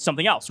do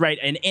something else, right?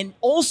 And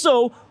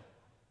also,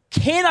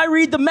 can I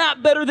read the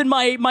map better than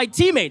my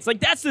teammates? Like,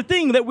 that's the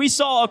thing that we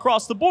saw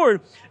across the board.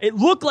 It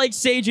looked like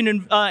Sage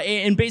and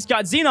Base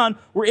God Xenon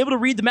were able to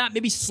read the map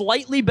maybe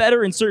slightly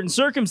better in certain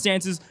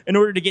circumstances in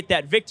order to get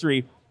that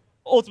victory.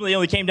 Ultimately, it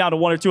only came down to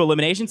 1 or 2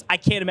 eliminations. I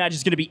can't imagine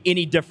it's going to be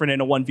any different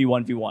in a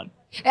 1v1v1.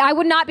 I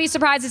would not be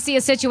surprised to see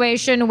a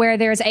situation where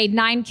there's a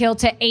 9 kill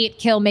to 8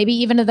 kill, maybe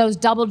even to those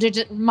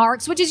double-digit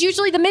marks, which is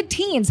usually the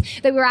mid-teens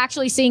that we're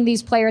actually seeing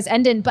these players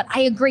end in. But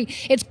I agree,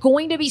 it's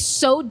going to be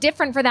so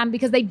different for them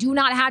because they do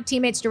not have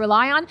teammates to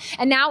rely on.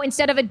 And now,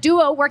 instead of a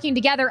duo working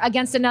together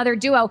against another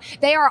duo,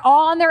 they are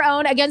all on their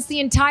own against the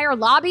entire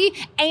lobby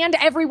and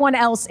everyone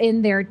else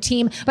in their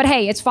team. But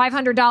hey, it's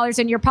 $500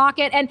 in your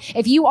pocket. And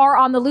if you are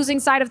on the losing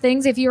side of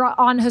things, if you're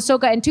on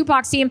Hisoka and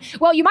Tupac's team,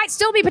 well, you might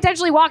still be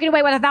potentially walking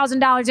away with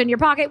 $1,000 in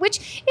your pocket,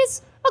 which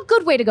is a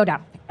good way to go down.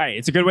 All right,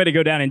 it's a good way to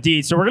go down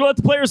indeed. So we're going to let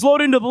the players load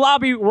into the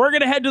lobby. We're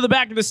going to head to the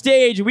back of the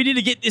stage. We need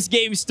to get this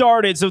game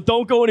started, so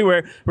don't go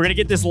anywhere. We're going to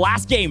get this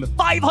last game,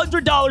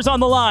 $500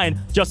 on the line,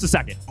 just a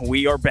second.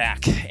 We are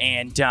back,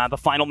 and the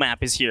final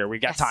map is here.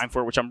 We've got time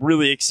for it, which I'm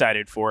really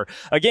excited for.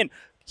 Again,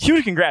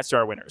 huge congrats to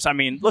our winners. I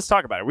mean, let's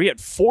talk about it. We had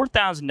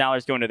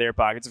 $4,000 going to their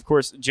pockets. Of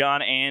course,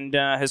 John and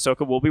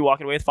Hisoka will be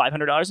walking away with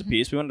 $500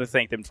 apiece. We wanted to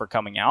thank them for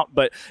coming out.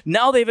 But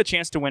now they have a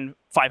chance to win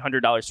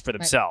 $500 for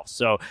themselves.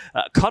 Right.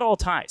 So cut all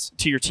ties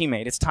to your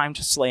teammate. It's time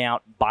to slay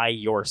out by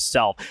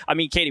yourself. I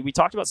mean, Katie, we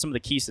talked about some of the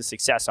keys to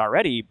success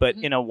already, but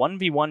in a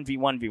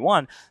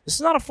 1v1v1v1, this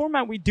is not a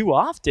format we do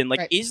often.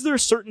 Like, is there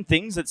certain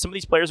things that some of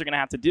these players are going to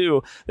have to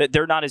do that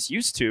they're not as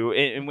used to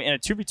in a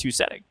 2v2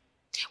 setting?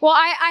 Well,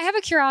 I have a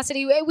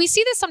curiosity. We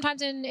see this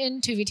sometimes in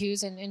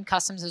 2v2s and in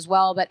customs as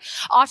well, but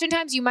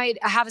oftentimes you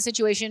might have a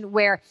situation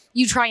where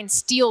you try and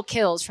steal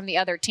kills from the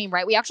other team,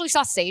 right? We actually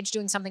saw Sage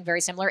doing something very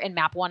similar in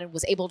map 1 and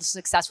was able to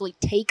successfully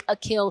take a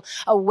kill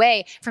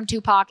away from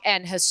Tupac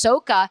and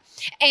Hisoka.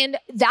 And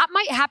that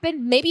might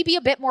happen, maybe be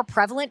a bit more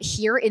prevalent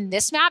here in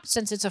this map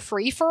since it's a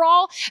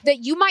free-for-all, that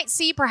you might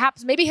see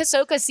perhaps maybe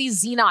Hisoka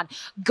sees Xenon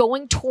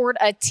going toward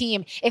a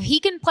team. If he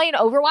can play an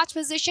Overwatch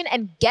position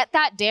and get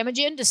that damage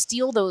in to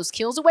steal those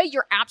kills away,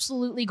 you're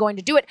absolutely going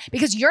to do it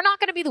because you're not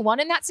going to be the one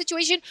in that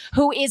situation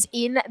who is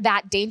in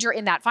that danger,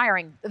 in that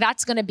firing.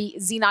 That's going to be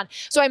Xenon.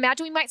 So I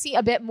imagine we might see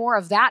a bit more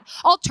of that.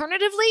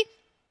 Alternatively,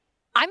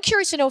 I'm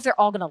curious to know if they're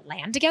all going to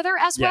land together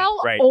as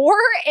well, or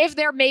if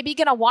they're maybe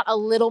going to want a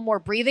little more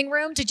breathing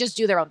room to just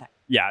do their own thing.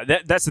 Yeah,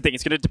 that's the thing.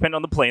 It's going to depend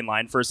on the plane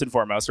line first and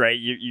foremost, right?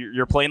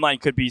 Your plane line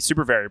could be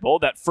super variable.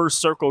 That first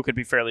circle could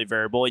be fairly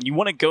variable, and you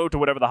want to go to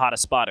whatever the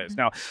hottest spot is.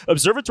 Now,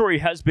 Observatory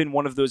has been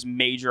one of those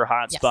major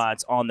hot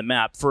spots on the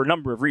map for a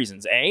number of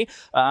reasons.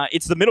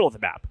 It's the middle of the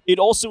map. It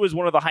also is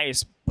one of the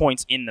highest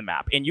points in the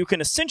map, and you can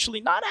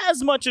essentially, not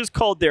as much as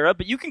Caldera,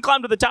 but you can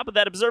climb to the top of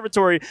that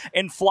observatory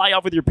and fly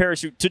off with your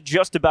parachute to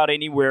just about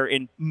anywhere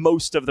in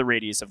most of the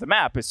radius of the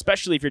map,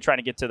 especially if you're trying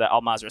to get to the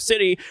Al Mazrah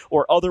City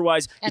or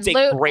otherwise. And it's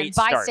a great and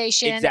buy start.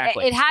 station.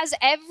 Exactly. It has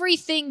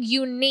everything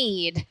you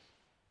need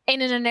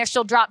in an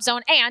initial drop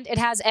zone, and it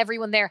has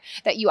everyone there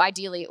that you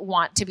ideally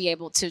want to be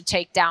able to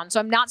take down. So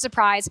I'm not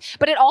surprised,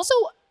 but it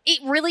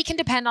really can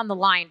depend on the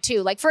line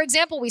too. Like, for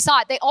example, we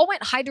saw it. They all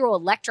went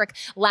hydroelectric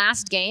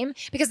last game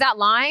because that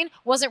line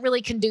wasn't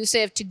really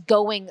conducive to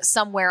going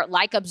somewhere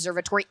like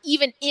Observatory,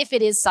 even if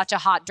it is such a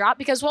hot drop,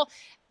 because, well,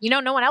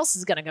 no one else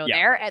is going to go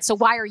there. So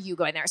why are you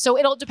going there? So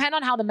it'll depend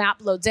on how the map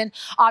loads in.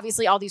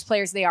 Obviously, all these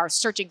players, they are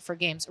searching for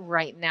games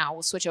right now.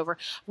 We'll switch over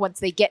once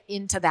they get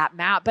into that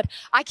map. But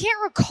I can't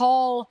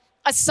recall,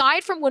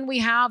 aside from when we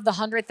have the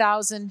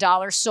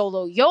 $100,000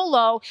 solo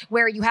YOLO,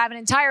 where you have an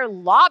entire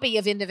lobby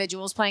of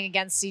individuals playing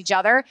against each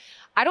other,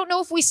 I don't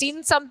know if we've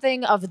seen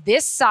something of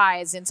this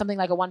size in something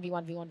like a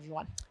 1v1, v1,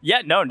 v1.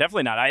 Yeah, no,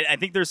 definitely not. I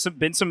think there's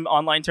been some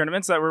online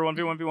tournaments that were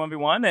 1v1, v1,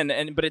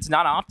 v1, but it's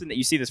not often that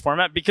you see this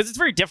format because it's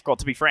very difficult,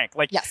 to be frank.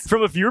 Like,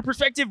 from a viewer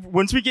perspective,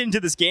 once we get into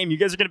this game, you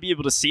guys are going to be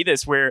able to see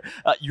this where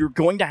you're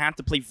going to have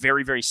to play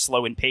very, very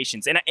slow in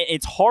patience. And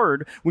it's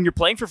hard when you're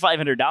playing for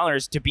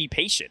 $500 to be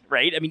patient,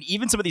 right? I mean,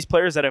 even some of these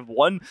players that have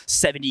won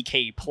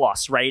 $70K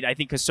plus, right? I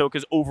think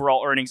Hisoka's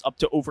overall earnings up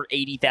to over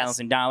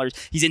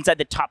 $80,000. He's inside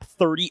the top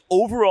 30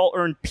 overall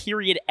earned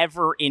period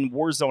ever in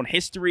Warzone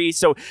history.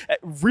 So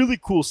really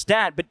cool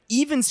stat, but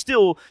even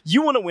still,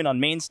 you want to win on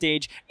main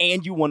stage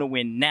and you want to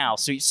win now.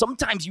 So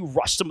sometimes you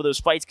rush some of those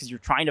fights because you're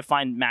trying to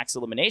find max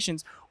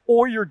eliminations,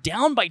 or you're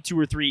down by 2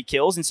 or 3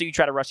 kills, and so you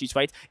try to rush these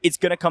fights. It's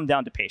going to come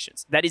down to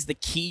patience. That is the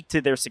key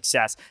to their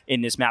success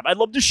in this map. I'd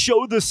love to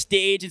show the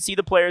stage and see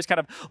the players kind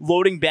of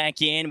loading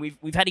back in.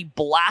 We've had a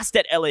blast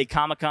at LA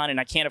Comic-Con, and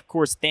I can't, of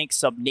course, thank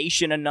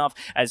SubNation enough,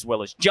 as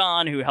well as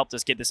John, who helped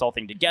us get this whole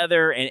thing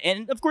together,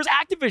 and of course,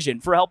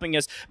 Activision for helping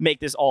us make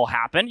this all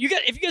happen.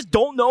 If you guys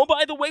don't know,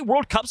 by the way,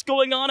 World Cup's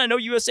going on. I know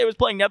USA was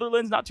playing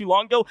Netherlands not too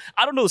long ago.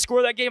 I don't know the score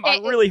of that game. I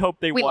really hope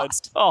they won.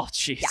 Lost. Oh,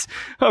 jeez.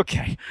 Yeah.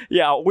 Okay.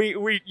 Yeah,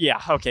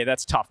 okay,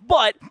 that's tough.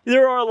 But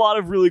there are a lot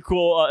of really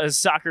cool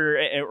soccer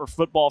or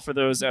football for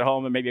those at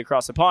home and maybe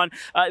across the pond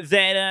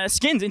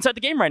skins inside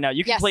the game right now.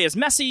 You can play as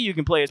Messi, you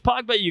can play as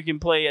Pogba, you can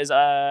play as,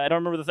 I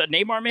don't remember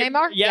Neymar maybe?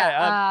 Neymar?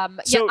 Yeah.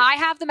 I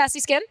have the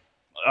Messi skin.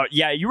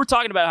 You were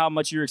talking about how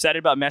much you were excited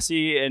about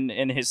Messi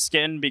and his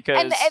skin because...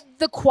 And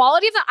the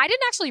quality of that, I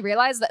didn't actually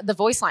realize that the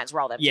voice lines were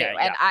all them too.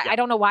 And I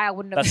don't know why I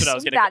wouldn't have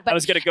assumed that. But I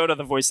was going to go to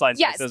the voice lines.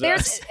 Yes,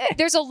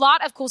 there's a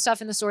lot of cool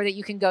stuff in the store that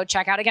you can go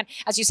check out. Again,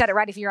 as you said it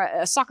right, if you're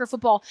a soccer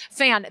football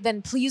fan,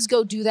 then please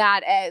go do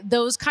that.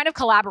 Those kind of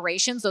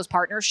collaborations, those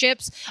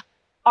partnerships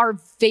are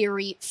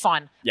very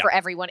fun for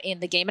everyone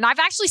in the game. And I've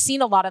actually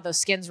seen a lot of those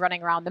skins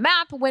running around the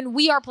map when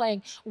we are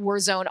playing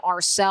Warzone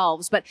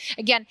ourselves. But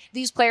again,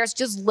 these players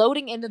just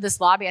loading into this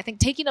lobby, I think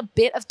taking a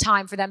bit of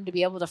time for them to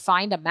be able to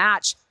find a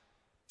match.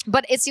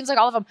 But it seems like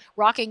all of them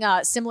rocking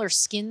similar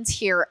skins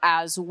here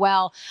as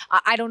well.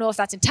 I don't know if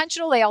that's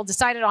intentional. They all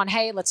decided on,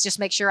 hey, let's just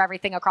make sure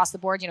everything across the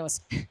board, is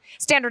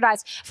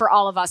standardized for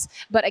all of us.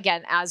 But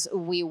again, as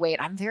we wait,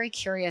 I'm very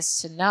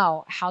curious to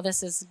know how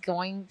this is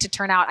going to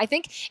turn out. I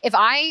think if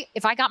I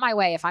got my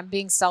way, if I'm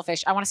being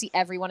selfish, I want to see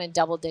everyone in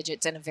double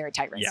digits in a very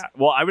tight race. Yeah,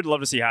 well, I would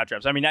love to see hot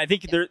traps. I mean, I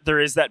think there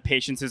is that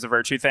patience is a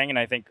virtue thing, and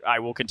I think I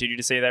will continue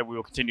to say that. We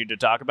will continue to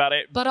talk about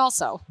it. But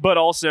also,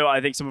 I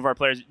think some of our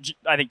players,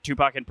 I think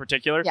Tupac in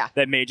particular,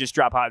 that may just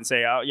drop hot and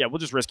say, we'll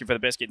just risk it for the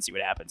biscuit and see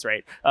what happens,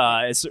 right?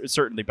 It's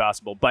certainly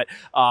possible. But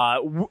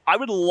I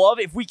would love,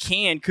 if we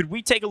can, could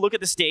we take a look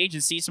at the stage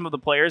and see some of the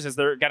players as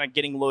they're kind of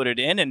getting loaded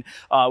in, and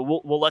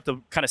we'll let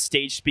the kind of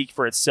stage speak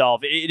for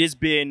itself. It has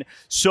been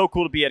so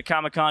cool to be at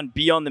Comic-Con,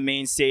 be on the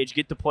main stage,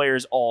 get the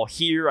players all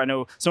here. I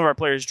know some of our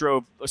players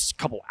drove a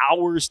couple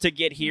hours to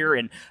get here,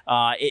 and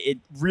it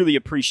really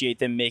appreciate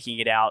them making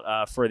it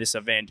out for this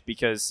event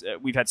because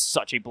we've had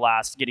such a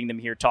blast getting them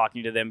here,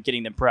 talking to them,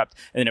 getting them prepped,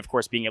 and then, of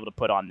course, being able to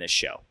put on this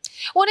show.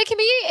 Well, and it can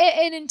be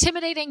an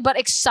intimidating but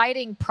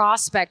exciting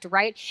prospect,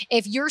 right?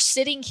 If you're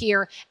sitting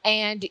here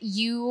and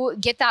you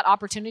get that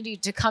opportunity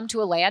to come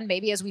to a LAN,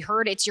 maybe as we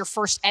heard, it's your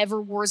first ever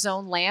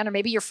Warzone LAN, or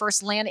maybe your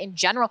first LAN in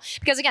general.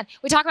 Because again,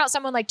 we talk about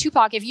someone like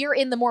Tupac. If you're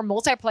in the more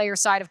multiplayer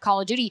side of Call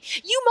of Duty,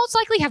 you most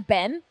likely have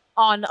been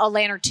on a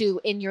LAN or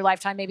two in your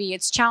lifetime. Maybe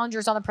it's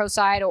challengers on the pro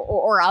side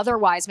or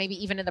otherwise,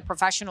 maybe even in the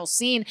professional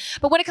scene.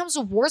 But when it comes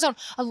to Warzone,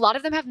 a lot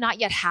of them have not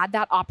yet had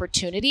that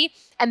opportunity.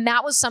 And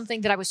that was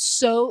something that I was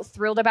so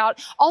thrilled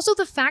about. Also,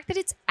 the fact that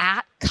it's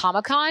at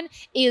Comic-Con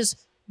is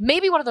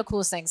maybe one of the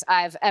coolest things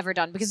I've ever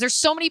done, because there's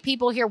so many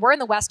people here. We're in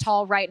the West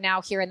Hall right now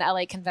here in the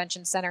LA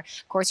Convention Center.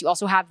 Of course, you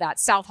also have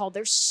that South Hall.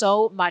 There's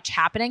so much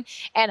happening.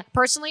 And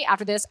personally,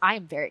 after this, I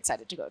am very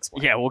excited to go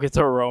explore. Yeah, we'll get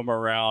to roam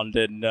around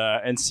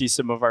and see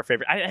some of our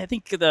favorite. I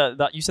think you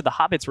said the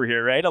Hobbits were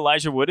here, right?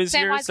 Elijah Wood is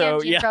here. So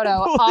and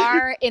Frodo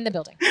are in the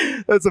building.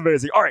 That's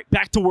amazing. All right,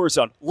 back to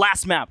Warzone.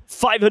 Last map,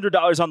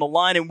 $500 on the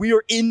line, and we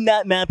are in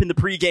that map in the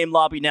pregame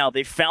lobby now.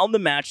 They found the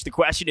match. The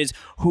question is,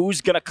 who's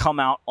going to come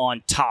out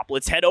on top?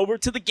 Let's head over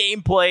to the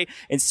gameplay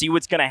and see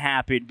what's going to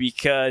happen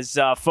because,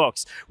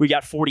 folks, we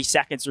got 40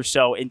 seconds or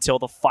so until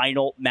the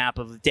final map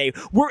of the day.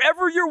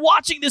 Wherever you're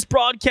watching this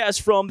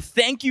broadcast from,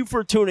 thank you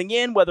for tuning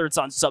in, whether it's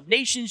on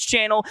Subnation's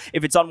channel,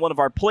 if it's on one of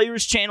our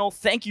players' channel.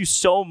 Thank you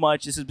so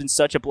much. This has been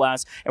such a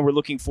blast, and we're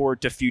looking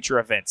forward to future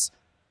events.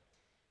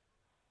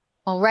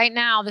 Well, right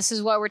now, this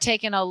is what we're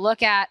taking a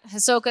look at.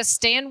 Hisoka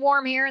staying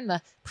warm here in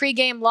the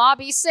pregame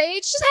lobby.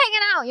 Sage just hanging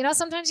out. You know,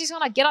 sometimes you just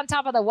want to get on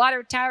top of the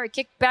water tower,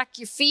 kick back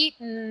your feet,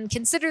 and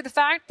consider the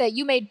fact that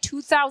you made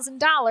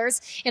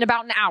 $2,000 in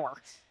about an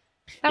hour.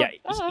 Yeah,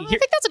 I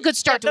think that's a good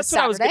start to a Saturday. That's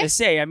what I was going to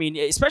say. I mean,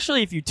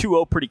 especially if you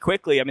 2-0 pretty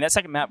quickly. I mean, that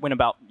second map went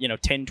about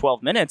 10,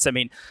 12 minutes. I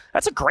mean,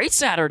 that's a great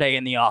Saturday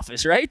in the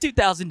office, right?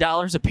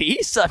 $2,000 a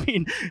piece. I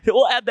mean,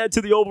 we'll add that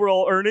to the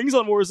overall earnings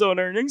on Warzone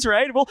earnings,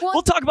 right?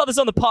 We'll talk about this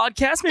on the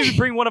podcast. Maybe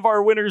bring one of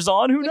our winners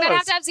on. Who knows? We might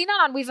have to have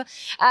Xenon on. We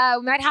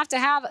might have to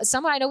have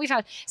someone. I know we've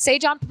had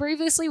Sage on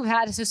previously. We've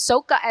had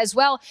Hisoka as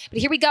well. But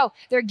here we go.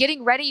 They're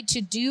getting ready to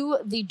do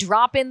the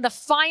drop in the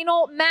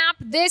final map.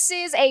 This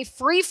is a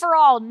free for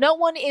all. No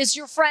one is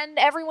your friend,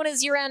 everyone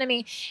is your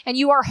enemy, and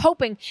you are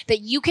hoping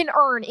that you can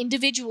earn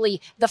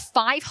individually the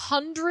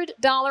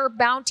 $500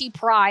 bounty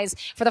prize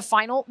for the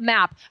final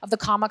map of the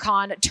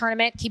Comic-Con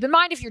tournament. Keep in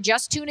mind, if you're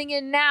just tuning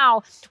in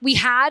now, we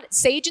had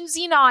Sage and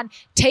Xenon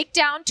take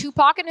down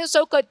Tupac and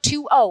Hisoka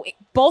 2-0.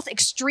 Both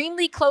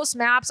extremely close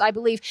maps, I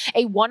believe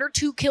a 1 or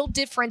 2 kill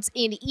difference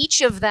in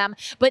each of them,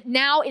 but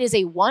now it is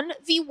a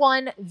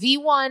 1v1,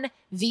 V1,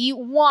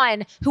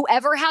 V1.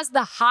 Whoever has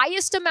the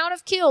highest amount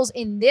of kills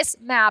in this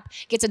map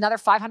gets another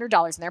 $500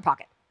 in their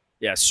pocket.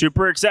 Yeah,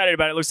 super excited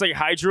about it. Looks like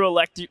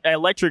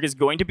Hydroelectric is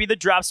going to be the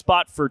drop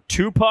spot for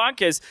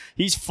Tupac as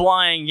he's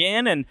flying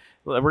in, and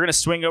we're going to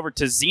swing over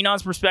to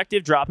Xenon's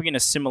perspective, dropping in a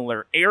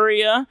similar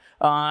area.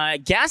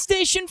 Gas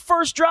station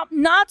first drop,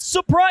 not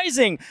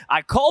surprising.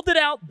 I called it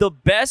out. The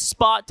best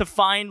spot to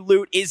find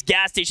loot is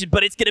gas station,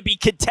 but it's going to be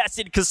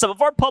contested because some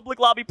of our public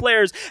lobby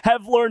players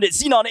have learned it.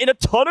 Xenon, in a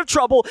ton of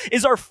trouble,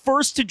 is our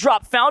first to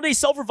drop. Found a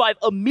self-revive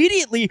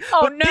immediately.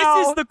 Oh, but no.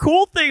 This is the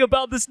cool thing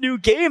about this new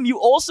game. You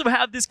also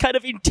have this kind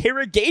of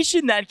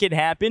interrogation that can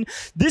happen.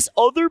 This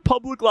other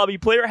public lobby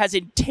player has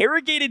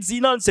interrogated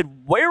Xenon and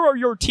said, where are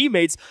your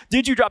teammates?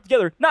 Did you drop together?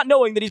 Not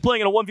knowing that he's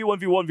playing in a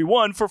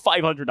 1v1v1v1 for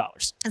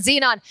 $500.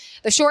 Xenon,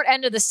 the short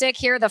end of the stick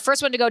here, the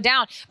first one to go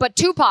down, but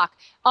Tupac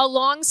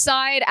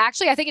alongside,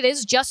 actually, I think it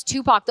is just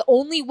Tupac, the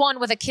only one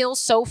with a kill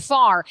so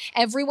far.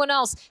 Everyone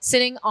else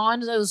sitting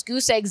on those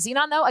goose eggs.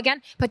 Xenon, though,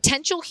 again,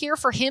 potential here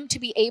for him to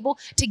be able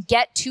to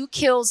get 2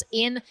 kills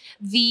in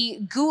the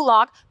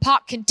gulag.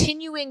 Pac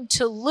continuing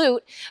to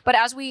loot, but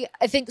as we,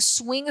 I think,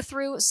 swing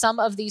through some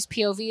of these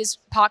POVs,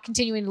 Pac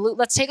continuing to loot,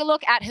 let's take a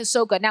look at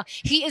Hisoka. Now,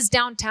 he is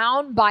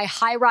downtown by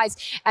High Rise.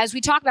 As we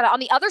talk about it, on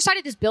the other side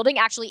of this building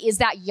actually is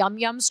that Yum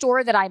Yum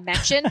store that I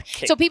mentioned.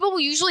 Okay. So people will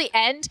usually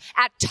end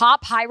at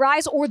top High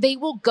Rise, or they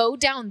will go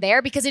down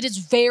there because it is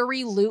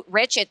very loot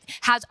rich. It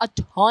has a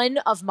ton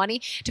of money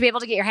to be able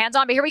to get your hands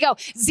on. But here we go.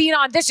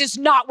 Xenon, this is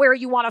not where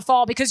you want to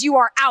fall because you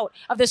are out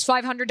of this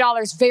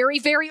 $500 very,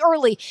 very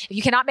early. If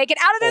you cannot make it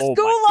out of this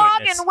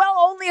gulag, and well,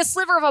 only a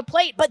sliver of a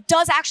plate, but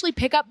does actually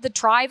pick up the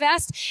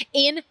tri-vest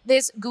in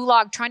this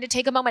gulag, trying to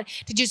take a moment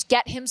to just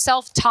get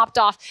himself topped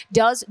off.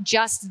 Does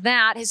just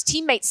that. His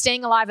teammate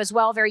staying alive as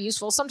well, very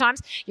useful.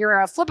 Sometimes you're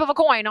a flip of a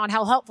coin on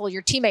how helpful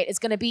your teammate is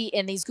going to be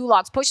in these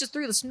gulags. Pushes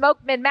through the smoke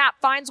mid-map,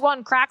 finds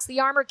one, cracks the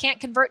armor, can't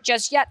convert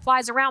just yet,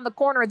 flies around the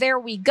corner. There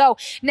we go.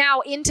 Now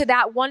into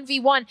that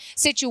 1v1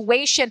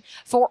 situation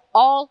for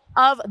all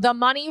of the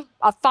money,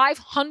 a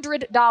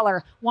 $500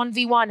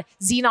 1v1.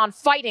 Xenon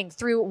fighting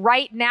through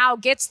right now,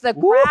 gets the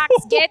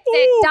cracks, gets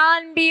it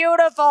done,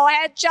 beautiful.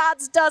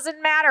 Headshots,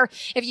 doesn't matter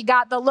if you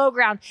got the low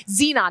ground.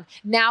 Xenon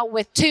now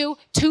with 2,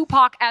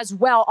 Tupac as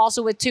well,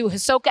 also with 2,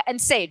 Hisoka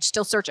and Sage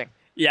still searching.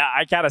 Yeah,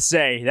 I gotta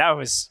say,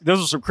 those were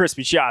some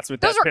crispy shots with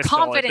those that are pistol.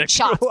 Confident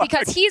shots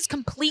because he's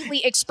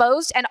completely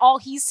exposed and all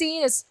he's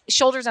seeing is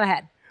shoulders and a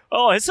head.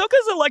 Oh,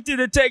 Hisoka's elected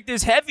to take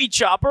this heavy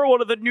chopper, one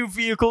of the new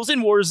vehicles in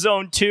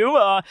Warzone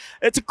 2.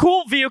 It's a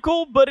cool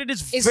vehicle, but it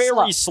is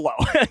very slow.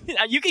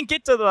 You can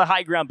get to the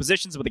high ground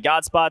positions with the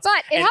god spots.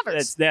 But it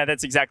hovers.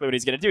 That's exactly what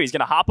he's going to do. He's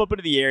going to hop up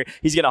into the air.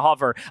 He's going to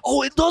hover.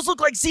 Oh, it does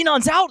look like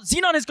Xenon's out.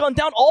 Xenon has gone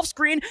down off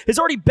screen, has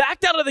already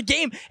backed out of the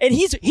game, and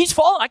he's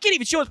fallen. I can't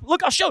even show it.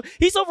 Look, I'll show.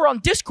 He's over on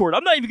Discord.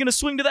 I'm not even going to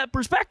swing to that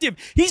perspective.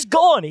 He's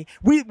gone.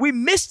 We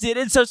missed it,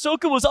 and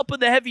Hisoka was up in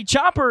the heavy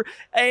chopper,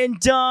 and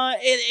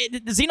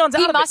Xenon's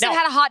out of it. He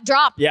had a hot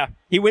drop. Yeah,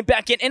 he went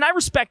back in, and I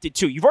respect it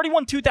too. You've already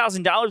won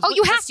 $2,000. Oh,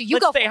 you have to.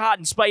 Let's stay hot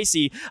and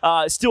spicy.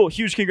 Still,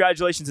 huge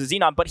congratulations to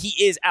Xenon, but he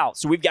is out.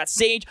 So we've got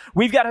Sage,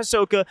 we've got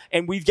Hisoka,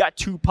 and we've got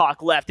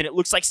Tupac left, and it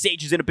looks like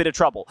Sage is in a bit of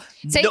trouble.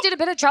 Sage did a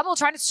bit of trouble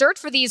trying to search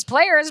for these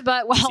players,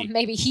 but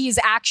maybe he's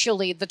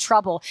actually the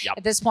trouble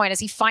at this point as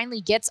he finally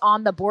gets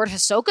on the board.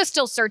 Hisoka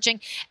still searching,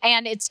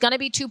 and it's going to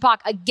be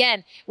Tupac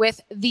again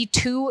with the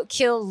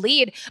 2-kill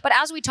lead. But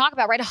as we talk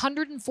about, right,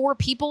 104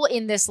 people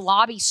in this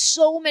lobby,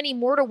 so many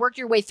more to work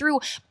your way through,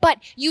 but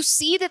you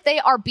see that they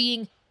are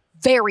being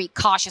very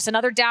cautious.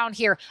 Another down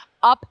here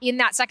up in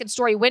that second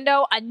story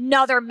window.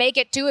 Another make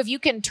it too. If you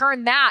can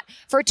turn that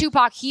for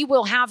Tupac, he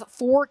will have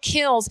 4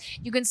 kills.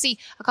 You can see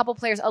a couple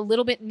players a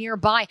little bit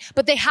nearby,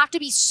 but they have to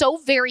be so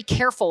very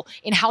careful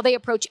in how they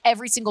approach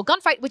every single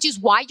gunfight, which is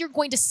why you're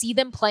going to see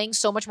them playing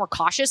so much more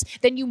cautious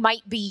than you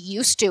might be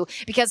used to,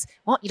 because,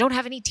 well, you don't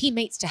have any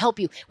teammates to help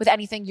you with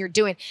anything you're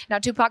doing. Now,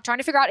 Tupac trying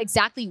to figure out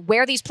exactly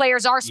where these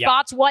players are.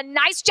 Spots one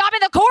nice job in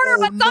the corner,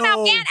 but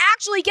somehow can't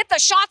actually get the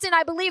shots in.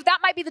 I believe that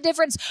might be the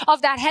difference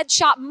of that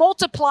headshot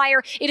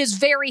multiplier. It is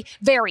very,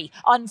 very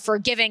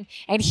unforgiving.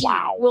 And he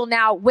will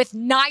now, with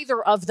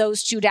neither of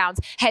those 2 downs,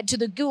 head to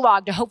the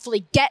gulag to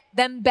hopefully get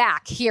them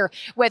back here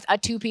with a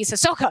 2-piece.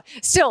 Hisoka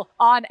still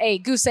on a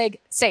goose egg.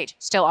 Sage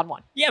still on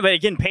 1. Yeah, but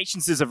again,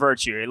 patience is a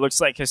virtue. It looks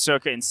like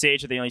Hisoka and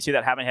Sage are the only 2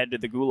 that haven't headed to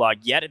the gulag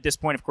yet. At this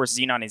point, of course,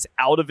 Xenon is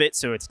out of it,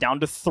 so it's down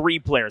to 3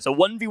 players. A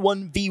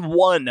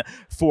 1v1v1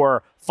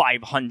 for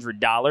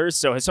 $500.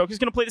 So Hisoka's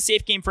going to play the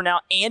safe game for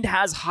now and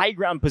has high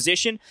ground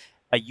position.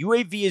 A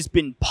UAV has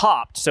been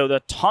popped, so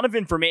a ton of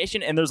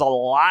information, and there's a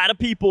lot of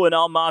people in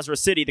Al Mazrah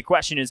City. The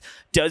question is,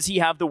 does he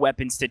have the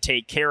weapons to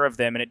take care of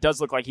them? And it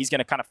does look like he's going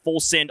to kind of full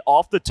send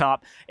off the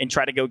top and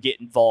try to go get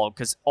involved,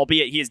 because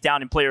albeit he is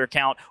down in player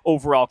count,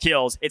 overall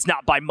kills, it's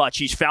not by much.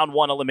 He's found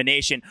 1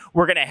 elimination.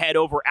 We're going to head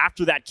over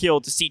after that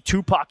kill to see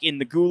Tupac in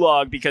the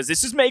gulag, because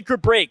this is make or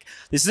break.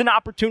 This is an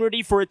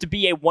opportunity for it to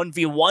be a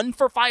 1v1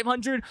 for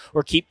 500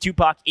 or keep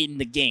Tupac in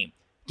the game.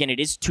 Again,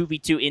 it is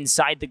 2v2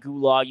 inside the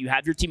gulag. You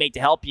have your teammate to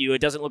help you. It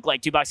doesn't look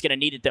like Tupac's going to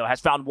need it, though.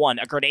 Has found 1.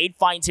 A grenade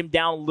finds him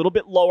down a little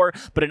bit lower,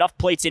 but enough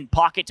plates in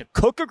pocket to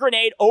cook a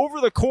grenade over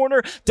the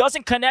corner.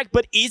 Doesn't connect,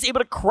 but is able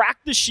to crack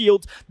the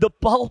shields. The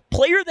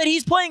player that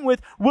he's playing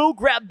with will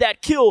grab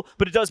that kill,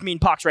 but it does mean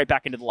Pac's right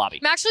back into the lobby.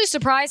 I'm actually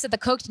surprised at the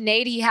cooked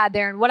nade he had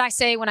there. And what I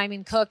say when I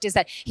mean cooked is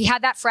that he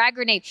had that frag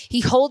grenade.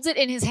 He holds it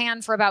in his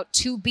hand for about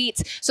 2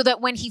 beats so that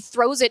when he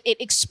throws it, it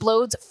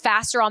explodes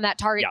faster on that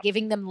target,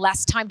 giving them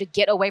less time to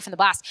get away from the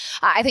blast.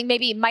 I think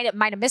maybe he might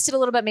have missed it a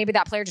little bit. Maybe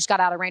that player just got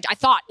out of range. I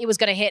thought it was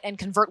going to hit and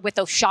convert with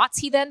those shots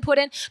he then put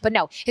in, but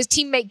no, his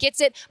teammate gets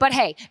it. But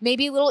hey,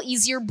 maybe a little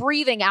easier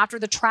breathing after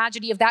the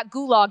tragedy of that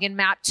gulag in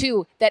map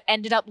 2 that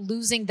ended up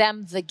losing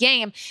them the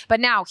game.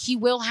 But now he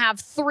will have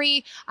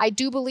 3. I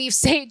do believe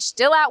Sage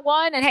still at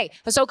 1, and hey,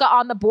 Hisoka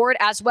on the board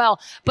as well.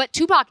 But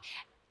Tupac,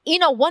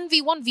 in a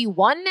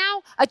 1v1v1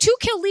 now, a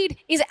 2-kill lead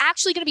is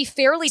actually going to be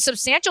fairly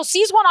substantial.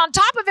 Sees one on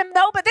top of him,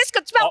 though, but this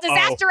could spell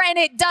disaster, and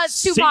it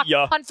does. Tupac,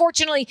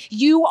 unfortunately,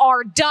 you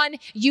are done.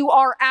 You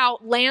are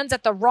out. Lands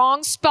at the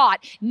wrong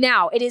spot.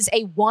 Now, it is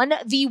a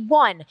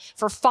 1v1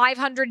 for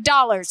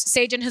 $500.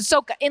 Sage and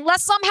Hisoka,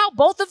 unless somehow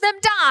both of them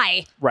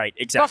die. Right,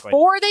 exactly.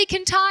 Before they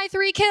can tie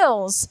 3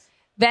 kills,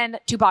 then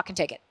Tupac can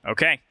take it.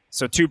 Okay.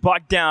 So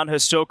Tupac down,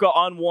 Hisoka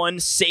on 1,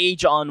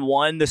 Sage on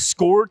 1. The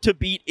score to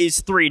beat is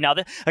 3. Now,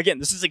 again,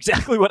 this is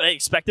exactly what I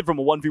expected from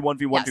a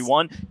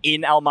 1v1v1v1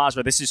 in Al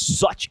Mazrah. This is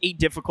such a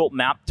difficult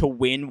map to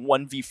win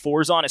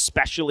 1v4s on,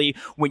 especially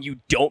when you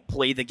don't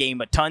play the game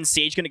a ton.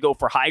 Sage going to go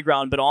for high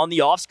ground, but on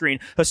the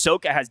off-screen,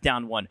 Hisoka has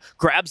down 1.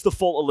 Grabs the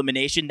full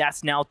elimination.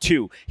 That's now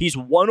 2. He's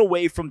 1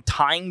 away from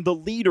tying the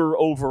leader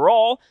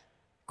overall.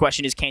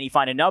 Question is, can he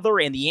find another?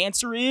 And the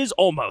answer is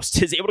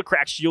almost. Is able to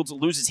crack shields,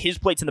 loses his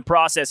plates in the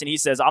process, and he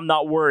says, I'm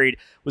not worried.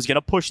 Was going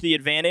to push the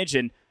advantage,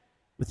 and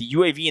with the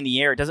UAV in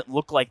the air, it doesn't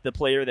look like the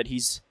player that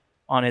he's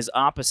on his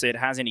opposite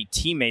has any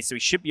teammates, so he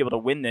should be able to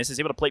win this. He's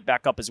able to plate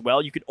back up as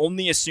well. You could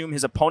only assume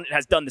his opponent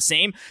has done the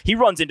same. He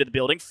runs into the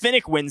building.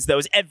 Finnick wins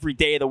those every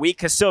day of the week.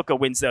 Hisoka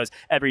wins those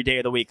every day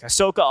of the week.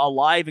 Hisoka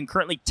alive and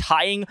currently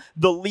tying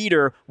the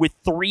leader with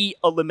 3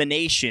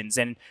 eliminations.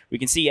 And we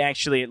can see,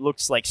 actually, it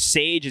looks like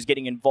Sage is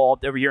getting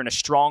involved over here in a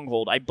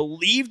stronghold. I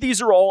believe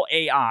these are all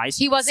AIs.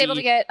 He was able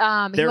to get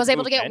 1,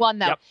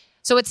 though. Yep.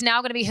 So it's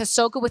now going to be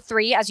Hisoka with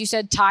 3, as you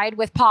said, tied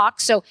with Pac.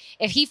 So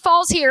if he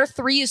falls here,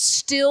 3 is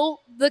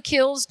still the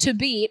kills to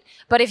beat.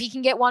 But if he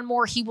can get 1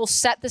 more, he will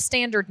set the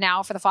standard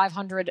now for the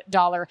 $500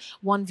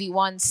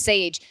 1v1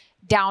 Sage.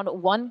 Down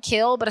 1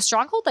 kill, but a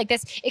stronghold like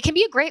this, it can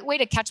be a great way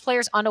to catch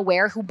players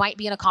unaware who might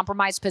be in a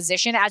compromised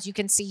position, as you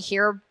can see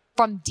here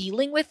from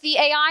dealing with the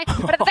AI.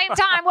 But at the same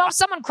time, well, if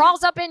someone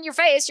crawls up in your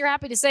face, you're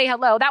happy to say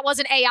hello. That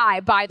wasn't AI,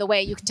 by the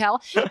way, you can tell,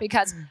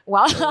 because,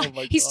 well,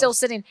 he's still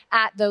sitting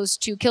at those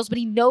 2 kills, but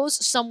he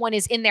knows someone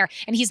is in there,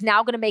 and he's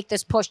now going to make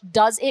this push.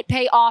 Does it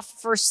pay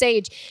off for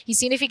Sage? He's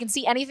seeing if he can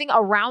see anything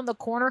around the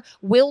corner.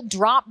 Will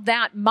drop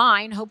that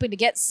mine, hoping to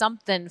get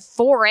something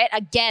for it.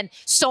 Again,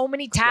 so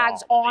many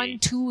tags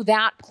onto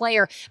that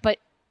player, but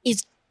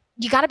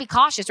you got to be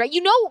cautious, right?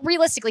 You know,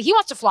 realistically, he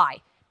wants to fly.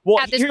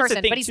 At this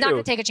person, but he's not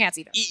going to take a chance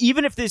either.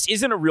 Even if this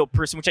isn't a real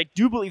person, which I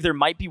do believe there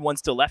might be one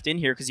still left in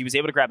here because he was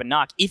able to grab a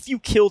knock. If you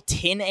kill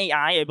 10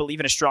 AI, I believe,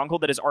 in a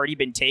stronghold that has already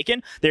been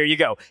taken, there you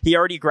go. He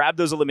already grabbed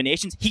those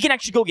eliminations. He can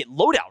actually go get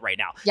loadout right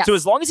now. Yes. So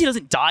as long as he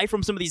doesn't die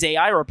from some of these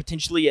AI or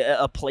potentially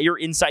a player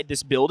inside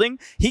this building,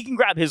 he can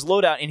grab his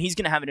loadout and he's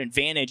going to have an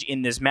advantage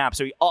in this map.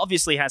 So he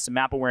obviously has some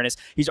map awareness.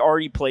 He's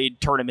already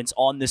played tournaments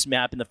on this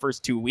map in the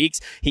first 2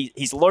 weeks.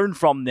 He's learned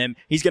from them.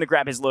 He's going to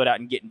grab his loadout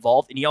and get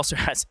involved. And he also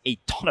has a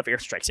ton of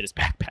airstrikes strikes in his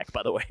backpack,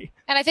 by the way.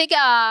 And I think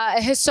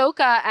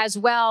Hisoka as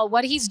well,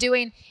 what he's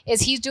doing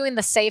is he's doing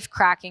the safe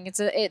cracking.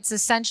 It's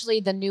essentially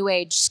the new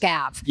age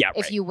scav,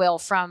 if you will,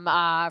 from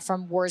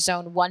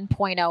Warzone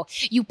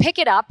 1.0. You pick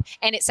it up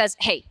and it says,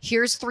 hey,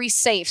 here's 3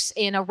 safes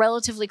in a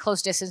relatively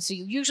close distance. So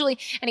you usually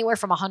anywhere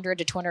from 100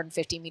 to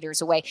 250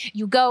 meters away.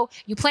 You go,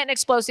 you plant an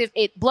explosive,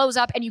 it blows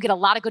up, and you get a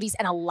lot of goodies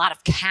and a lot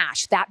of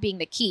cash, that being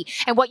the key.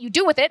 And what you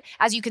do with it,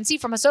 as you can see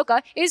from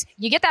Hisoka, is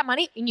you get that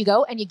money and you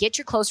go and you get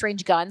your close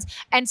range guns.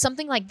 And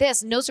something like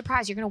this, no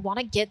surprise, you're going to want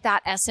to get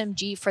that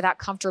SMG for that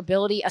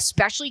comfortability,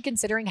 especially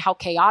considering how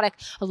chaotic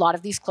a lot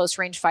of these close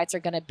range fights are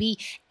going to be.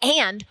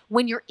 And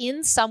when you're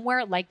in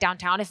somewhere like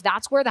downtown, if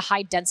that's where the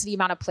high density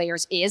amount of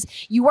players is,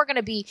 you are going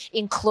to be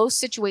in close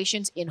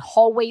situations, in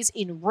hallways,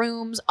 in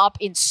rooms, up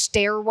in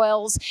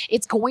stairwells.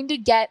 It's going to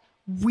get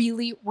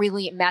really,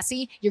 really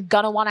messy. You're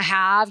going to want to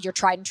have your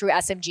tried and true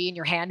SMG in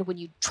your hand when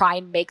you try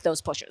and make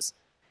those pushes.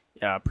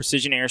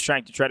 Precision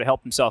airstrike to try to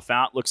help himself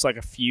out. Looks like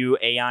a few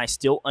AI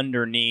still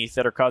underneath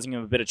that are causing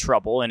him a bit of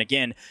trouble. And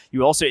again,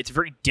 it's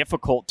very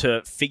difficult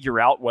to figure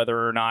out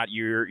whether or not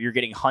you're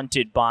getting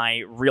hunted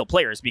by real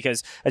players,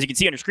 because as you can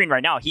see on your screen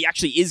right now, he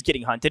actually is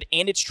getting hunted,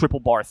 and it's triple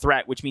bar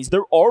threat, which means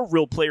there are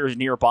real players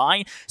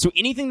nearby. So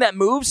anything that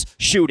moves,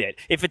 shoot it.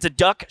 If it's a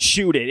duck,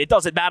 shoot it. It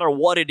doesn't matter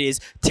what it is.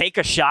 Take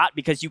a shot,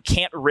 because you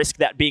can't risk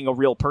that being a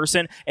real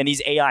person, and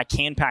these AI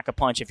can pack a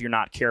punch if you're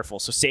not careful.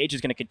 So Sage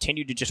is going to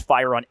continue to just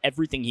fire on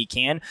everything he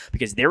can,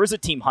 because there is a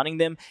team hunting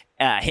them,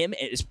 him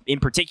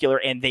in particular,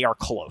 and they are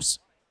close.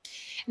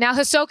 Now,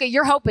 Hisoka,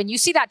 you're hoping. You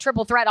see that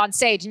triple threat on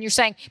Sage, and you're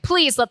saying,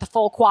 please let the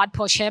full quad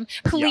push him.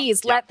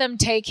 Please let them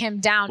take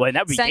him down. Well, and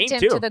that would be Send game him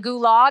too. to the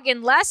gulag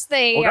unless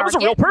they are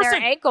getting their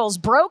ankles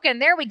broken.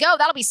 There we go.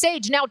 That'll be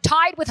Sage now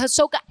tied with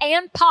Hisoka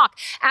and Pac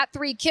at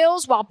 3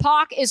 kills, while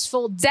Pac is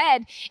full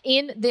dead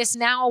in this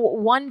now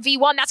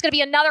 1v1. That's going to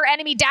be another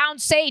enemy down.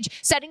 Sage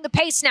setting the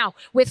pace now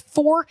with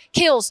 4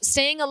 kills,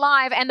 staying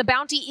alive, and the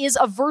bounty is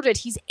averted.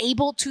 He's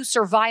able to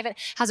survive it,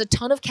 has a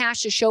ton of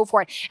cash to show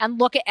for it. And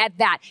look at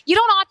that. You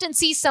don't often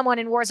see someone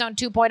in Warzone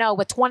 2.0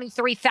 with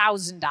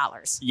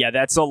 $23,000. Yeah,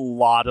 that's a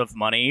lot of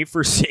money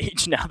for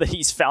Sage. Now that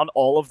he's found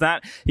all of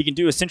that, he can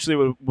do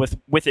essentially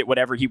with it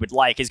whatever he would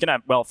like. He's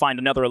going to, find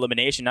another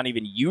elimination, not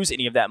even use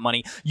any of that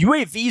money.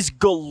 UAVs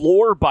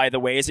galore, by the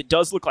way, as it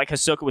does look like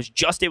Hisoka was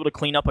just able to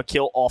clean up a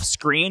kill off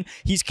screen.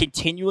 He's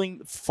continuing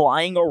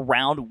flying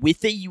around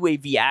with a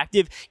UAV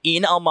active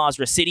in Al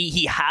Mazrah City.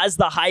 He has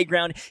the high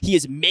ground. He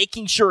is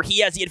making sure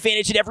he has the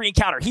advantage in every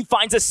encounter. He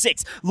finds a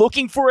 6,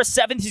 looking for a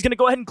 7th. He's going to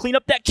go ahead and clean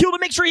up that kill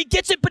to make sure he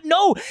gets it, but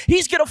no,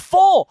 he's going to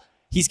fall.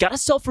 He's got to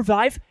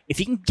self-revive. If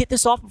he can get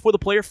this off before the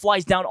player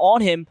flies down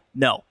on him,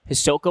 no,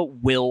 Hisoka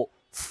will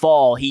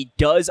fall. He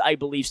does, I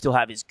believe, still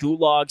have his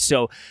gulag,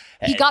 so...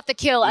 He got the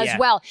kill as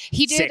well.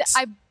 He did, 6.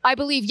 I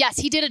believe, yes,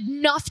 he did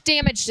enough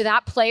damage to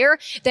that player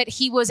that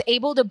he was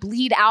able to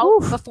bleed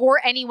out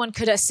before anyone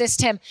could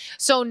assist him.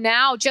 So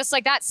now, just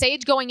like that,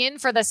 Sage going in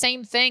for the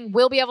same thing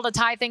will be able to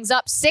tie things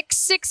up.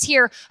 6-6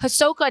 here.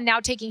 Hisoka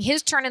now taking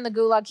his turn in the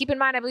gulag. Keep in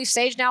mind, I believe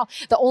Sage now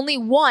the only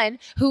one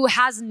who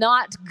has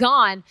not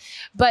gone,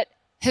 but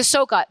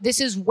Hisoka,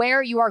 this is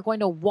where you are going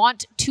to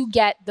want to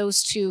get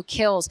those 2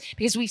 kills,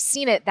 because we've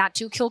seen it. That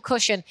 2-kill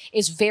cushion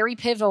is very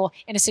pivotal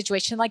in a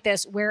situation like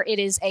this where it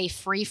is a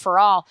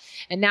free-for-all.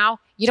 And now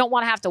you don't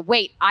want to have to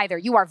wait either.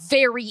 You are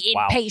very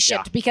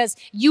impatient because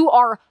you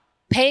are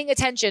paying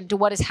attention to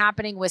what is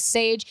happening with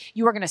Sage.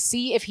 You are going to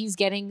see if he's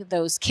getting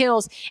those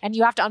kills, and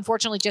you have to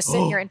unfortunately just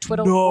sit here and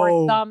twiddle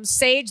your thumbs.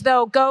 Sage,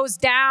 though, goes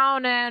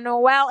down, and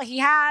he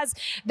has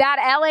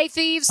that LA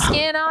Thieves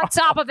skin on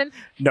top of him.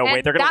 No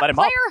way, they're going to let him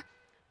up.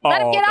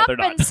 Let him get up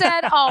and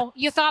said,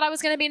 you thought I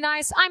was going to be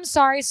nice? I'm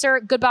sorry, sir.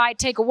 Goodbye.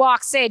 Take a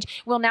walk.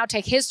 Sage will now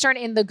take his turn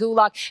in the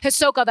gulag.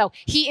 Hisoka, though,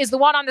 he is the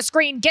one on the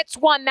screen, gets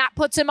 1. That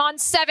puts him on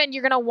 7.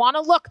 You're going to want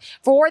to look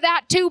for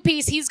that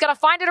 2-piece. He's going to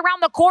find it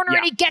around the corner,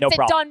 and he gets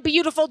it done.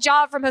 Beautiful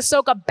job from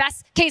Hisoka.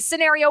 Best case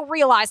scenario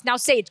realized. Now,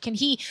 Sage, can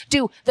he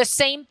do the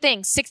same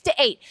thing?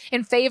 6-8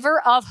 in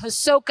favor of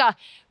Hisoka.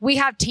 We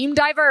have Team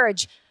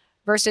Diverge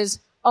versus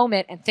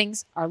Omid, and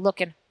things are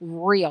looking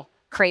real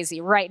crazy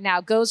right now.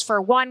 Goes for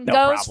 1,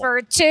 goes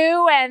for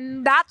 2,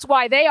 and that's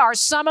why they are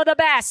some of the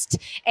best.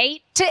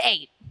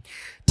 8-8.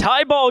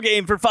 Tie ball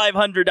game for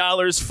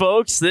 $500,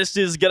 folks. This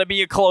is going to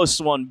be a close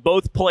one.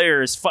 Both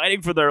players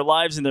fighting for their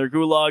lives in their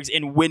gulags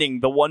and winning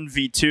the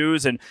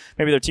 1v2s, and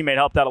maybe their teammate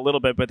helped out a little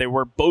bit, but they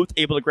were both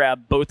able to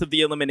grab both of the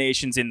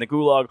eliminations in the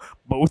gulag,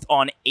 both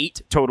on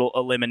 8 total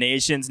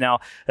eliminations. Now,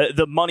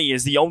 the money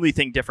is the only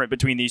thing different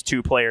between these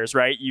 2 players,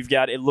 right? You've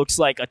got, it looks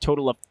like, a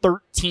total of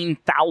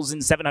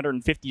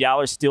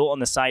 $13,750 still on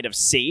the side of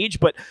Sage,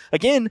 but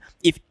again,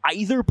 if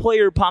either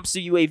player pops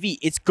the UAV,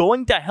 it's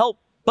going to help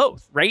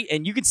both, right?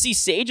 And you can see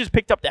Sage has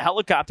picked up the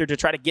helicopter to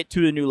try to get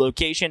to the new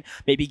location,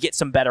 maybe get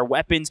some better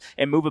weapons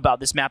and move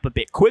about this map a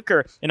bit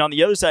quicker. And on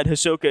the other side,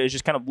 Hisoka is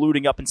just kind of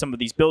looting up in some of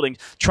these buildings,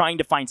 trying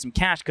to find some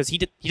cash because he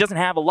doesn't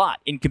have a lot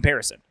in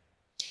comparison.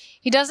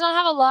 He does not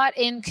have a lot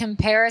in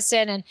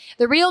comparison. And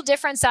the real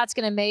difference that's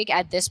going to make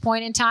at this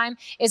point in time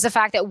is the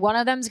fact that one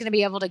of them is going to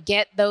be able to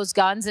get those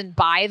guns and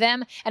buy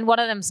them, and one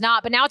of them's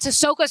not. But now it's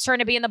Hisoka's turn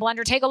to be in the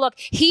blender. Take a look.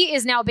 He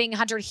is now being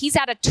hunted. He's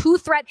at a 2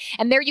 threat,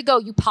 and there you go.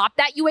 You pop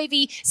that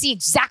UAV, see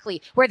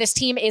exactly where this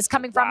team is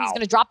coming from. Wow. He's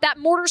going to drop that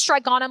mortar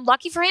strike on him.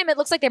 Lucky for him, it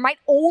looks like there might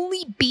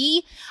only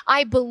be,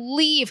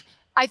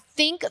 I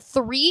think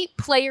 3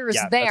 players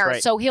there.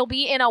 Right. So he'll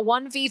be in a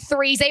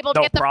 1v3. He's able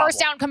to get the first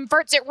down,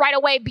 converts it right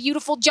away.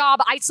 Beautiful job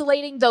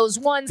isolating those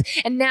ones.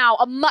 And now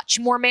a much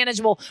more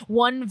manageable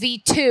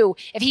 1v2.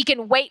 If he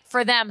can wait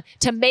for them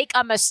to make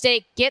a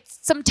mistake, get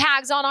some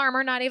tags on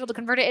armor, not able to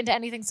convert it into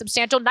anything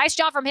substantial. Nice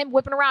job from him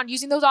whipping around,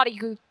 using those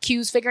audio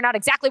cues, figuring out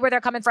exactly where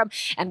they're coming from.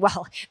 And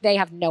well, they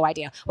have no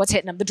idea what's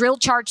hitting them. The drill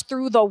charge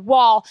through the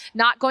wall,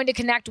 not going to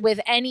connect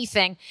with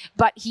anything,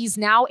 but he's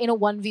now in a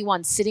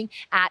 1v1, sitting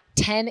at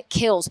 10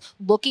 kills,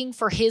 looking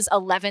for his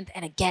 11th,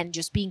 and again,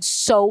 just being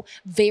so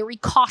very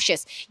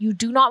cautious. You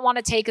do not want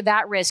to take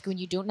that risk when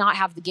you do not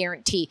have the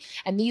guarantee.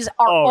 And these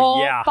are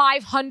all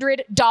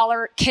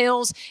 $500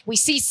 kills. We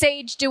see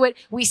Sage do it.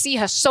 We see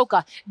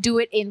Hisoka do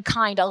it in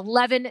kind.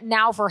 11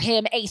 now for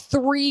him, a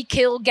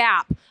 3-kill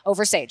gap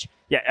over Sage.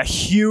 Yeah, a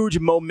huge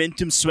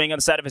momentum swing on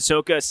the side of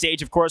Hisoka.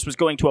 Sage, of course, was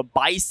going to a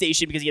buy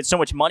station because he had so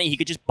much money. He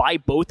could just buy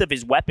both of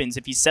his weapons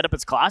if he set up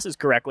his classes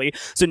correctly.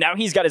 So now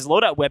he's got his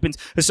loadout weapons.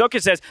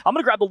 Hisoka says, I'm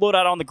going to grab the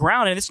loadout on the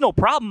ground, and it's no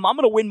problem. I'm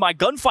going to win my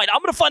gunfight.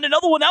 I'm going to find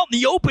another one out in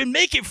the open,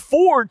 make it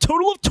 4.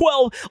 Total of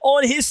 12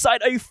 on his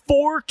side. A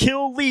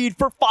 4-kill lead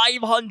for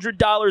 $500.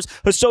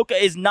 Hisoka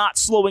is not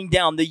slowing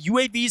down. The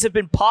UAVs have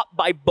been popped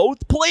by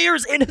both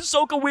players, and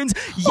Hisoka wins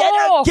yet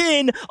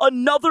again.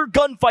 Another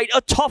gunfight,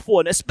 a tough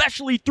one,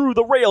 especially through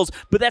the rails,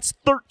 but that's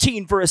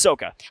 13 for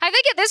Hisoka. I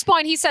think at this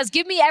point he says,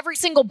 give me every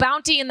single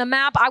bounty in the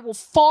map. I will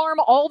farm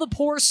all the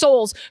poor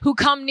souls who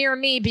come near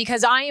me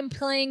because I am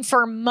playing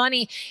for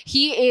money.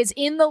 He is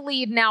in the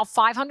lead now,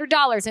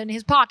 $500 in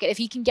his pocket if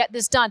he can get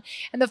this done.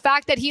 And the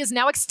fact that he has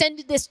now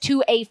extended this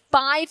to a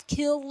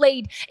 5-kill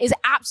lead is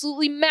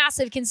absolutely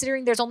massive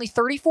considering there's only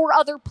 34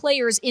 other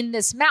players in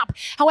this map.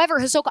 However,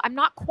 Hisoka, I'm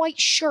not quite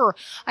sure.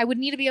 I would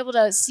need to be able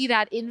to see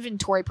that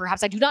inventory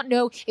perhaps. I do not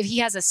know if he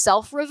has a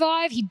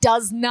self-revive. He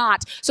does not.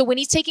 So when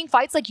he's taking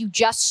fights like you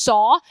just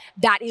saw,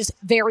 that is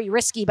very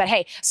risky. But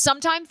hey,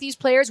 sometimes these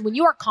players, when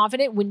you are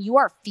confident, when you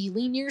are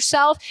feeling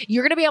yourself,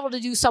 you're going to be able to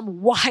do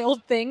some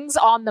wild things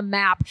on the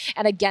map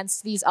and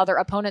against these other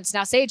opponents.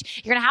 Now,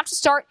 Sage, you're going to have to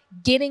start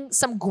getting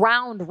some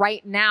ground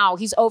right now.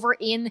 He's over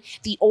in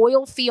the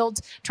oil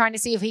fields trying to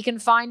see if he can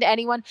find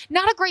anyone.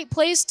 Not a great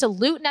place to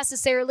loot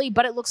necessarily,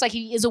 but it looks like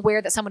he is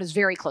aware that someone is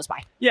very close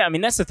by. Yeah, I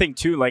mean, that's the thing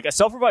too. Like, a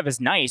self-revive is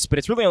nice, but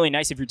it's really only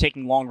nice if you're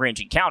taking long-range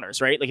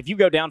encounters, right? Like, if you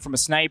go down from a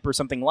snipe or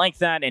something like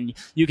that and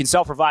you can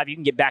self-revive, you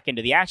can get back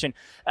into the action.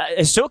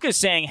 Hisoka is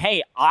saying,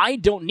 hey, I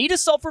don't need a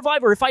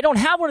self-revive, or if I don't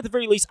have one at the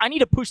very least, I need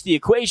to push the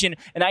equation,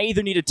 and I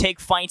either need to take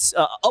fights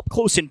up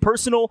close and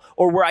personal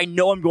or where I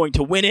know I'm going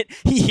to win it.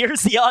 He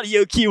hears the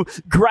audio cue,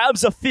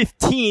 grabs a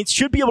 15th,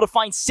 should be able to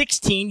find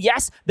 16.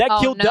 Yes, that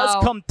kill does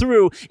come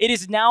through. It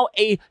is now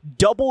a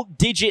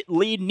double-digit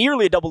lead,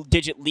 nearly a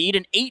double-digit lead,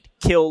 an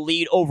 8-kill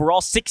lead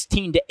overall,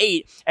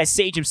 16-8, as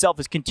Sage himself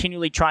is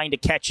continually trying to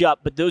catch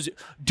up. But those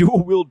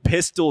dual-wield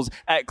pistols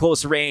at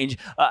close range,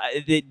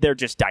 they're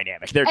just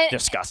dynamic. They're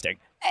disgusting.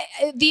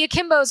 The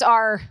Akimbos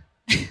are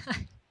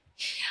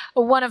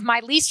one of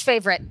my least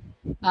favorite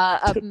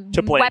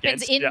to play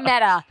weapons against. in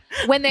meta,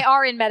 when they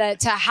are in meta,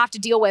 to have to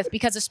deal with,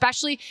 because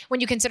especially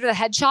when you consider the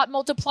headshot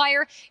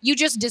multiplier, you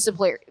just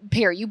disappear.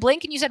 You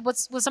blink and you said,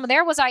 was someone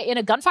there? Was I in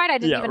a gunfight? I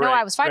didn't even know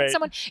I was fighting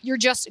someone. You're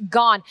just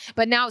gone.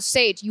 But now,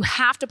 Sage, you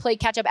have to play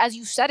catch up. As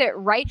you said it,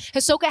 right?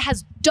 Hisoka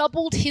has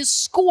doubled his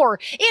score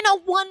in a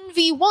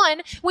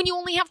 1v1 when you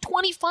only have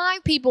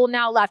 25 people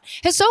now left.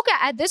 Hisoka,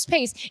 at this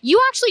pace,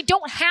 you actually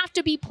don't have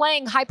to be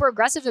playing hyper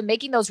aggressive and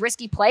making those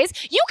risky plays.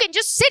 You can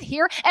just sit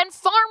here and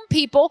farm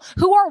people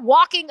who are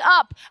walking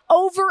up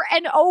over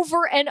and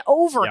over and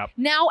over. Yep.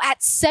 Now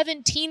at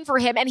 17 for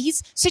him, and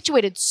he's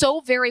situated so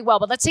very well.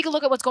 But let's take a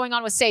look at what's going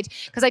on with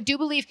Sage, because I do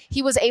believe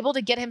he was able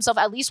to get himself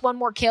at least one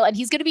more kill, and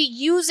he's going to be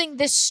using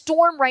this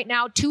storm right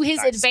now to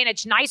his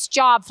advantage. Nice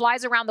job.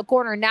 Flies around the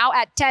corner. Now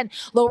at 10,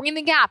 lowering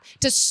the gap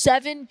to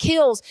 7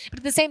 kills. But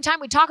at the same time,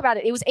 we talk about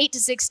it. It was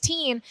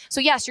 8-16. So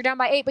yes, you're down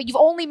by 8, but you've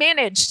only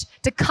managed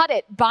to cut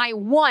it by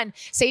 1.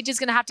 Sage is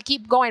going to have to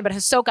keep going, but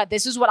Hisoka,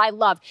 this is what I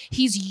love.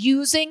 He's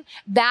using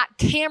that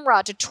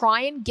camera to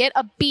try and get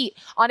a beat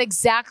on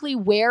exactly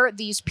where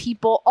these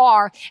people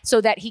are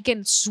so that he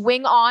can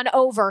swing on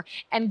over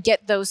and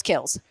get those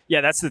kills.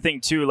 Yeah, that's the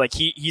thing too. Like,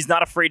 he's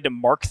not afraid to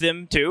mark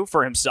them too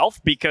for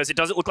himself, because it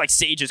doesn't look like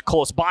Sage is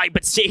close by,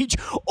 but Sage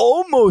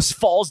almost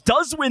falls,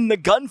 does win the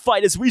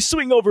gunfight. As we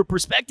swing over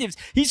perspectives,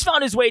 he's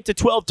found his way to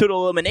 12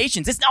 total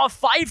eliminations. It's now a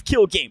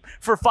 5-kill game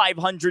for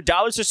 $500.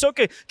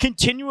 Hisoka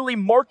continually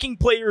marking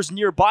players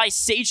nearby.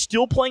 Sage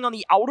still playing on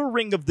the outer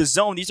ring of the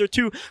zone. These are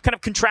two kind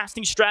of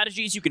contrasting strategies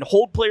strategies. You can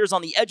hold players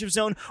on the edge of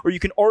zone, or you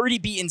can already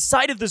be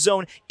inside of the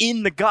zone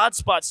in the god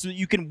spots so that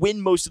you can win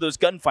most of those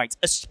gunfights,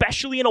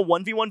 especially in a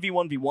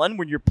 1v1v1v1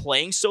 when you're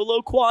playing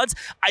solo quads.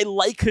 I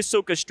like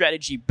Hisoka's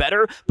strategy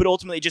better, but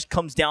ultimately it just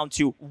comes down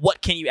to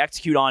what can you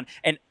execute on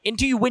and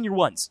do you win your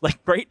ones, like,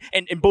 right?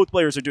 And both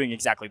players are doing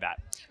exactly that.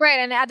 Right,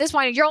 and at this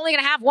point, you're only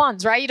going to have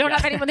ones, right? You don't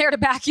have anyone there to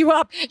back you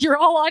up. You're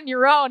all on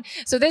your own.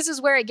 So this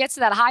is where it gets to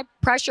that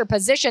high-pressure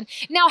position.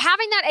 Now,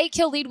 having that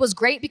 8-kill lead was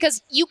great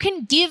because you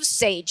can give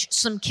Sage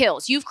some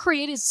kills. You've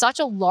created such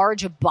a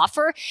large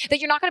buffer that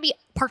you're not going to be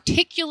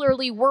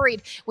particularly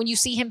worried when you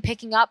see him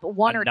picking up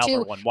one or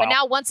two. Wow. But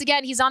now, once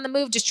again, he's on the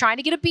move, just trying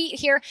to get a beat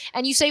here.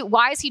 And you say,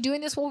 why is he doing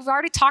this? Well, we've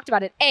already talked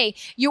about it. A,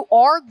 you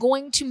are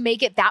going to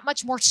make it that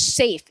much more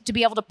safe to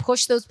be able to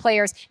push those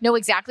players, know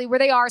exactly where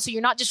they are, so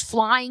you're not just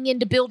flying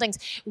into buildings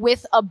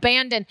with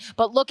abandon.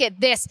 But look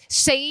at this.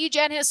 Sage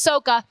and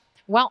Hisoka,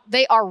 well,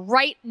 they are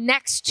right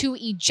next to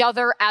each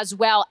other as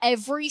well.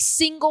 Every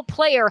single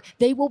player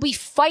they will be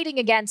fighting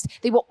against,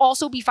 they will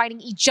also be fighting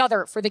each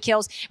other for the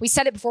kills. We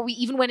said it before we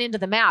even went into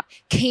the map.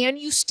 Can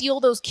you steal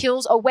those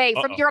kills away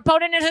from your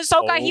opponent in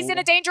Hisoka? He's in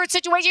a dangerous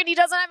situation. He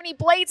doesn't have any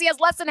blades. He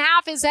has less than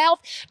half his health.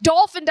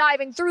 Dolphin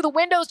diving through the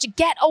windows to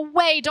get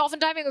away. Dolphin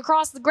diving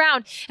across the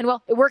ground. And,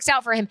 well, it works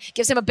out for him.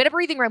 Gives him a bit of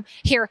breathing room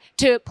here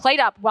to plate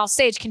up while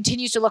Sage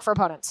continues to look for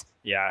opponents.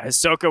 Yeah,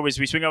 Hisoka, as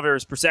we swing over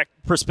his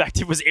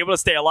perspective, was able to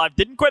stay alive.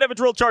 Didn't quite have a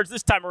drill charge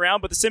this time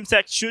around, but the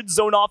Simtech should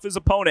zone off his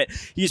opponent.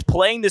 He's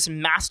playing this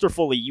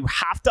masterfully. You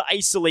have to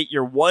isolate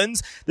your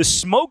ones. The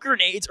smoke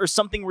grenades are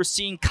something we're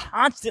seeing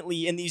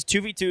constantly in these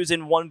 2v2s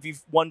and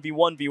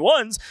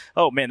 1v1v1s.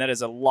 Oh, man, that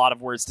is a lot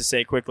of words to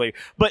say quickly.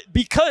 But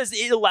because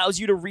it allows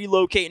you to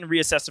relocate and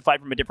reassess the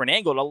fight from a different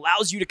angle, it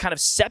allows you to kind of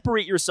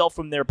separate yourself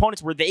from their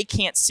opponents where they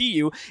can't see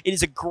you. It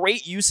is a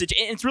great usage,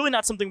 and it's really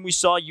not something we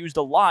saw used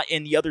a lot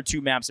in the other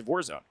two maps of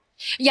Warzone.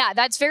 Yeah,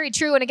 that's very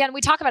true. And again, we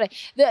talk about it.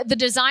 The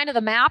design of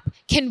the map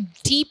can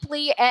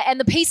deeply, and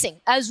the pacing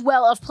as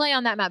well of play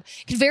on that map,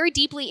 can very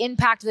deeply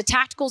impact the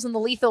tacticals and the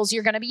lethals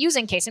you're going to be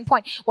using. Case in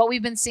point, what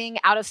we've been seeing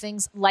out of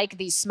things like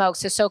these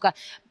smokes. Hisoka,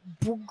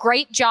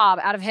 great job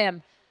out of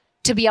him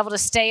to be able to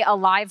stay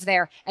alive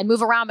there and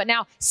move around. But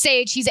now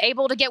Sage, he's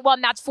able to get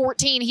one. That's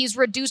 14. He's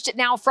reduced it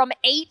now from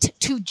 8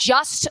 to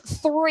just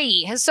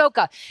 3.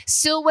 Hisoka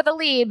still with a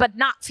lead, but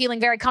not feeling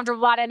very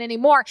comfortable about it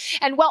anymore.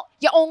 And, well,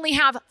 you only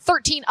have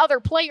 13 other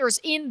players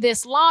in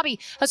this lobby.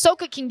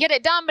 Hisoka can get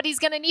it done, but he's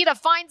going to need to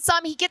find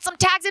some. He gets some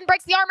tags in,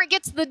 breaks the armor,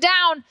 gets the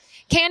down.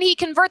 Can he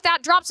convert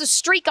that? Drops a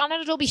streak on it.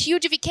 It'll be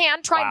huge if he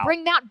can. Try and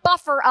bring that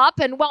buffer up.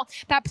 And, well,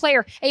 that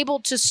player able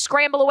to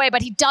scramble away,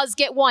 but he does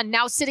get one.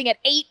 Now sitting at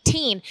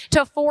 18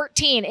 to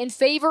 14 in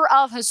favor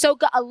of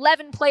Hisoka.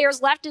 11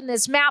 players left in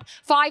this map.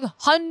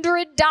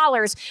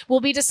 $500 will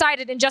be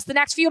decided in just the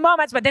next few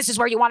moments, but this is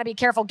where you want to be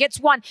careful.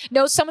 Gets one,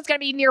 knows someone's going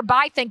to be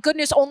nearby. Thank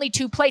goodness only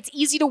 2 plates.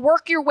 Easy to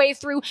work your way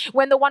through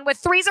when the one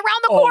with 3's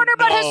around the corner,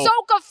 but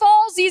Hisoka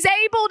falls. He's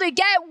able to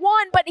get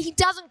one, but he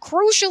doesn't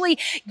crucially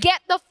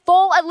get the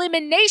full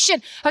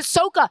elimination.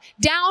 Hisoka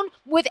down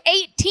with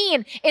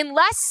 18,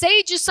 unless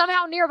Sage is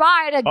somehow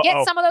nearby to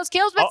get some of those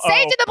kills, but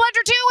Sage in the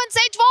blender too, and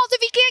Sage falls.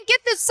 If he can't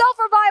get this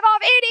self-revive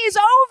off, it is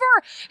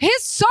over.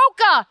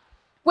 Hisoka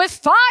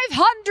with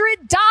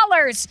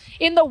 $500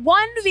 in the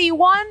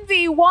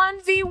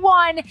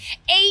 1v1v1v1,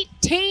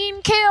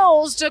 18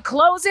 kills to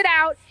close it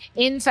out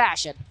in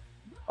fashion.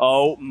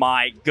 Oh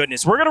my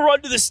goodness. We're going to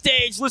run to the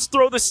stage. Let's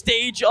throw the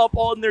stage up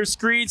on their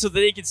screen so that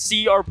they can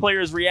see our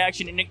players'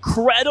 reaction. An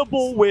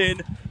incredible win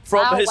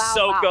from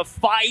Hisoka.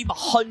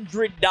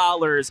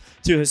 $500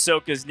 to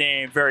Hisoka's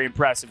name. Very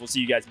impressive. We'll see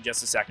you guys in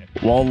just a second.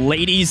 Well,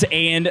 ladies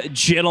and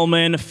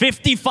gentlemen,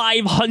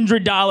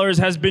 $5,500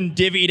 has been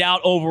divvied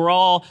out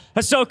overall.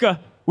 Hisoka,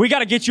 we got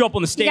to get you up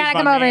on the stage,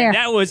 my man.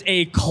 That was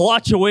a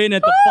clutch win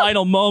at the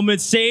final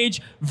moment.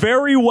 Sage,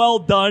 very well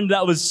done.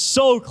 That was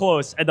so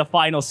close at the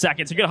final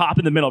seconds. You're going to hop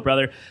in the middle,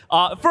 brother.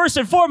 First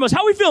and foremost,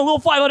 how we feeling? A little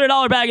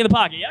 $500 bag in the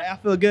pocket, yeah? I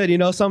feel good. You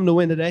know, something to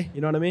win today.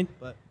 You know what I mean?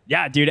 But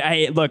yeah, dude.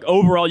 Hey, look,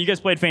 overall, you guys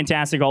played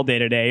fantastic all day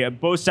today.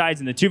 Both sides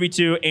in the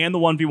 2v2 and the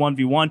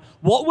 1v1v1.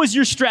 What was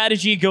your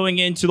strategy going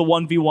into the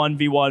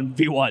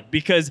 1v1v1v1?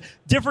 Because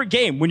different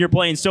game when you're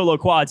playing solo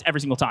quads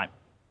every single time.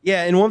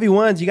 yeah, in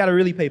 1v1s, you got to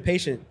really play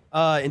patient.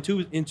 In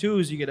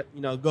twos, you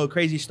get go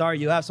crazy start.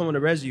 You have someone to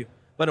res you.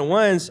 But in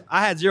ones,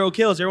 I had 0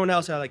 kills. Everyone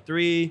else had like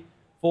 3,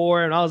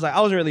 4, and I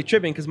wasn't really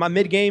tripping because my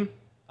mid game,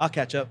 I'll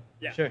catch up.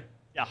 Yeah. Sure.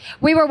 Yeah.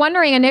 We were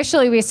wondering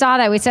initially, we saw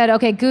that. We said,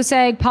 okay, Goose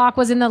Egg, Pac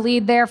was in the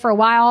lead there for a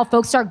while.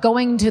 Folks start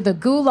going to the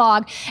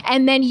gulag.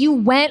 And then you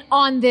went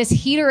on this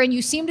heater and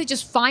you seemed to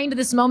just find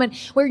this moment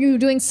where you were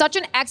doing such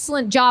an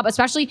excellent job,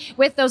 especially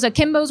with those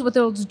akimbos, with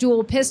those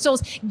dual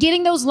pistols,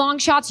 getting those long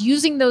shots,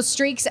 using those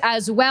streaks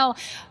as well.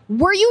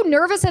 Were you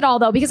nervous at all,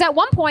 though? Because at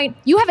one point,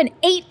 you have an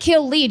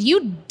 8-kill lead.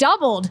 You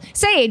doubled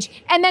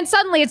Sage, and then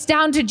suddenly it's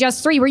down to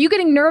just 3. Were you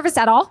getting nervous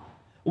at all?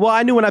 Well,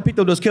 I knew when I picked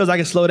up those kills, I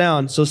could slow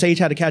down. So Sage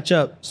had to catch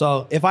up.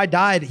 So if I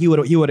died, he would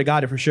have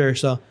got it for sure.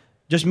 So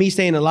just me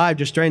staying alive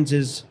just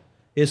strengthens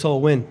his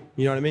whole win.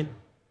 You know what I mean?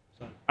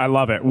 I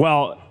love it.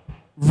 Well,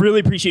 Really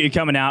appreciate you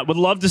coming out. Would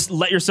love to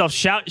let yourself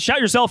shout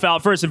yourself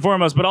out first and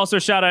foremost, but also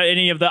shout out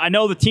any of I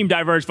know the Team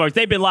Diverge folks.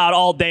 They've been loud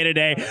all day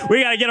today.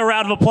 We got to get a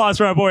round of applause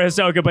for our boy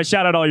Hisoka, but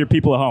shout out all your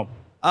people at home.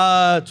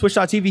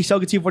 Twitch.tv,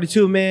 Hisoka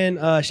T42,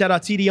 man. Shout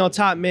out TD on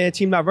top, man.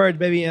 Team Diverge,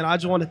 baby. And I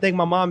just want to thank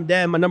my mom and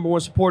dad, my number one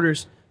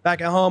supporters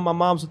back at home. My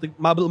mom's with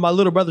my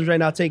little brothers right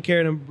now, taking care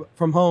of them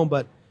from home,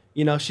 but,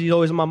 you know, she's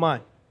always in my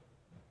mind.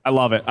 I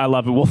love it.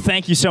 Well,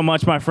 thank you so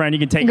much, my friend. You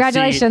can take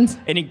Congratulations. a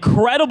seat. An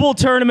incredible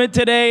tournament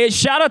today.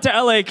 Shout out to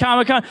LA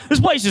Comic-Con.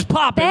 This place is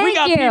popping. We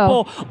got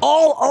people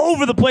all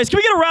over the place. Can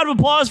we get a round of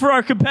applause for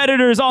our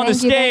competitors on the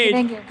stage?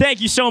 Thank you.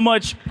 Thank you so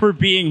much for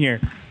being here.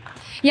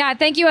 Yeah,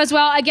 thank you as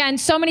well. Again,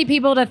 so many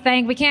people to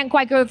thank. We can't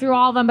quite go through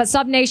all of them, but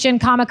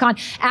SubNation, Comic-Con,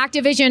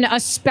 Activision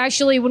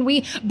especially, when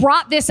we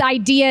brought this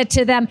idea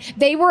to them,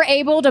 they were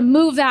able to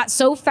move that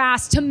so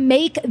fast to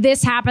make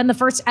this happen, the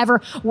first ever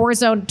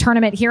Warzone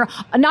tournament here.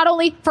 Not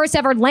only first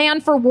ever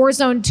LAN for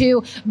Warzone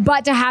 2,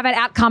 but to have it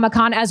at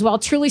Comic-Con as well.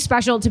 Truly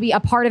special to be a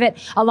part of it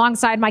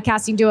alongside my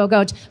casting duo,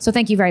 Goat. So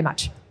thank you very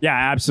much. Yeah,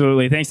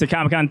 absolutely. Thanks to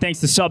Comic-Con. Thanks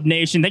to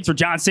SubNation. Thanks for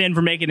Johnson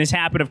for making this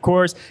happen, of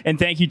course. And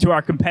thank you to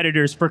our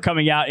competitors for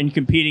coming out and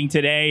competing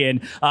today. And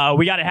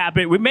we got it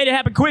happen. We made it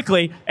happen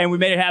quickly, and we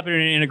made it happen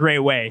in a great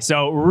way.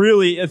 So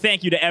really,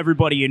 thank you to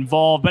everybody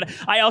involved. But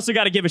I also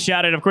got to give a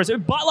shout out, of course,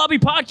 Bot Lobby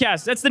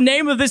Podcast. That's the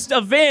name of this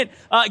event.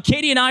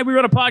 Katie and I, we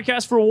run a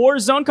podcast for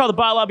Warzone called the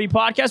Bot Lobby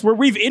Podcast, where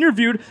we've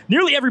interviewed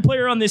nearly every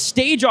player on this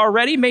stage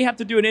already. May have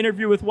to do an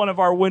interview with one of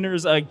our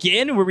winners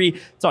again.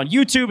 It's on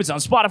YouTube, it's on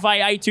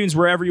Spotify, iTunes,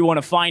 wherever you want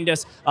to find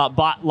us.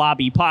 Bot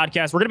Lobby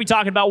Podcast. We're going to be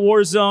talking about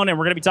Warzone, and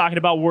we're going to be talking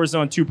about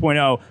Warzone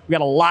 2.0. We got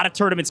a lot of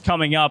tournaments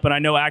coming up, and I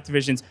know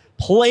Activision's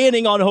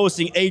planning on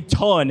hosting a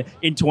ton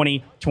in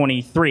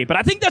 2023. But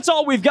I think that's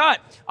all we've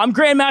got. I'm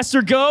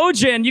Grandmaster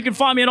Goj, and you can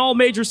find me on all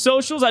major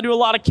socials. I do a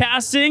lot of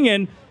casting,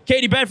 and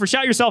Katie Bedford,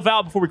 shout yourself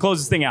out before we close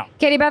this thing out.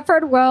 Katie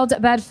Bedford, World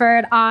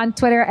Bedford on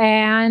Twitter,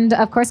 and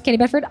of course, Katie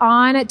Bedford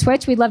on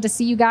Twitch. We'd love to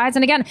see you guys.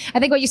 And again, I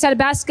think what you said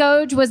best,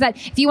 Goj, was that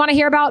if you want to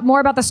hear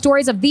more about the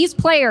stories of these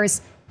players,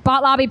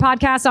 Bot Lobby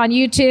Podcast on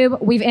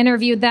YouTube. We've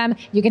interviewed them.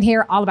 You can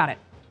hear all about it.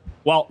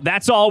 Well,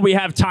 that's all we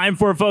have time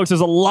for, folks.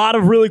 There's a lot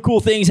of really cool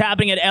things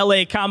happening at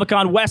LA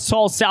Comic-Con, West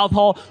Hall, South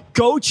Hall.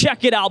 Go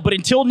check it out. But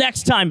until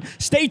next time,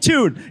 stay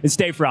tuned and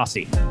stay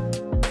frosty.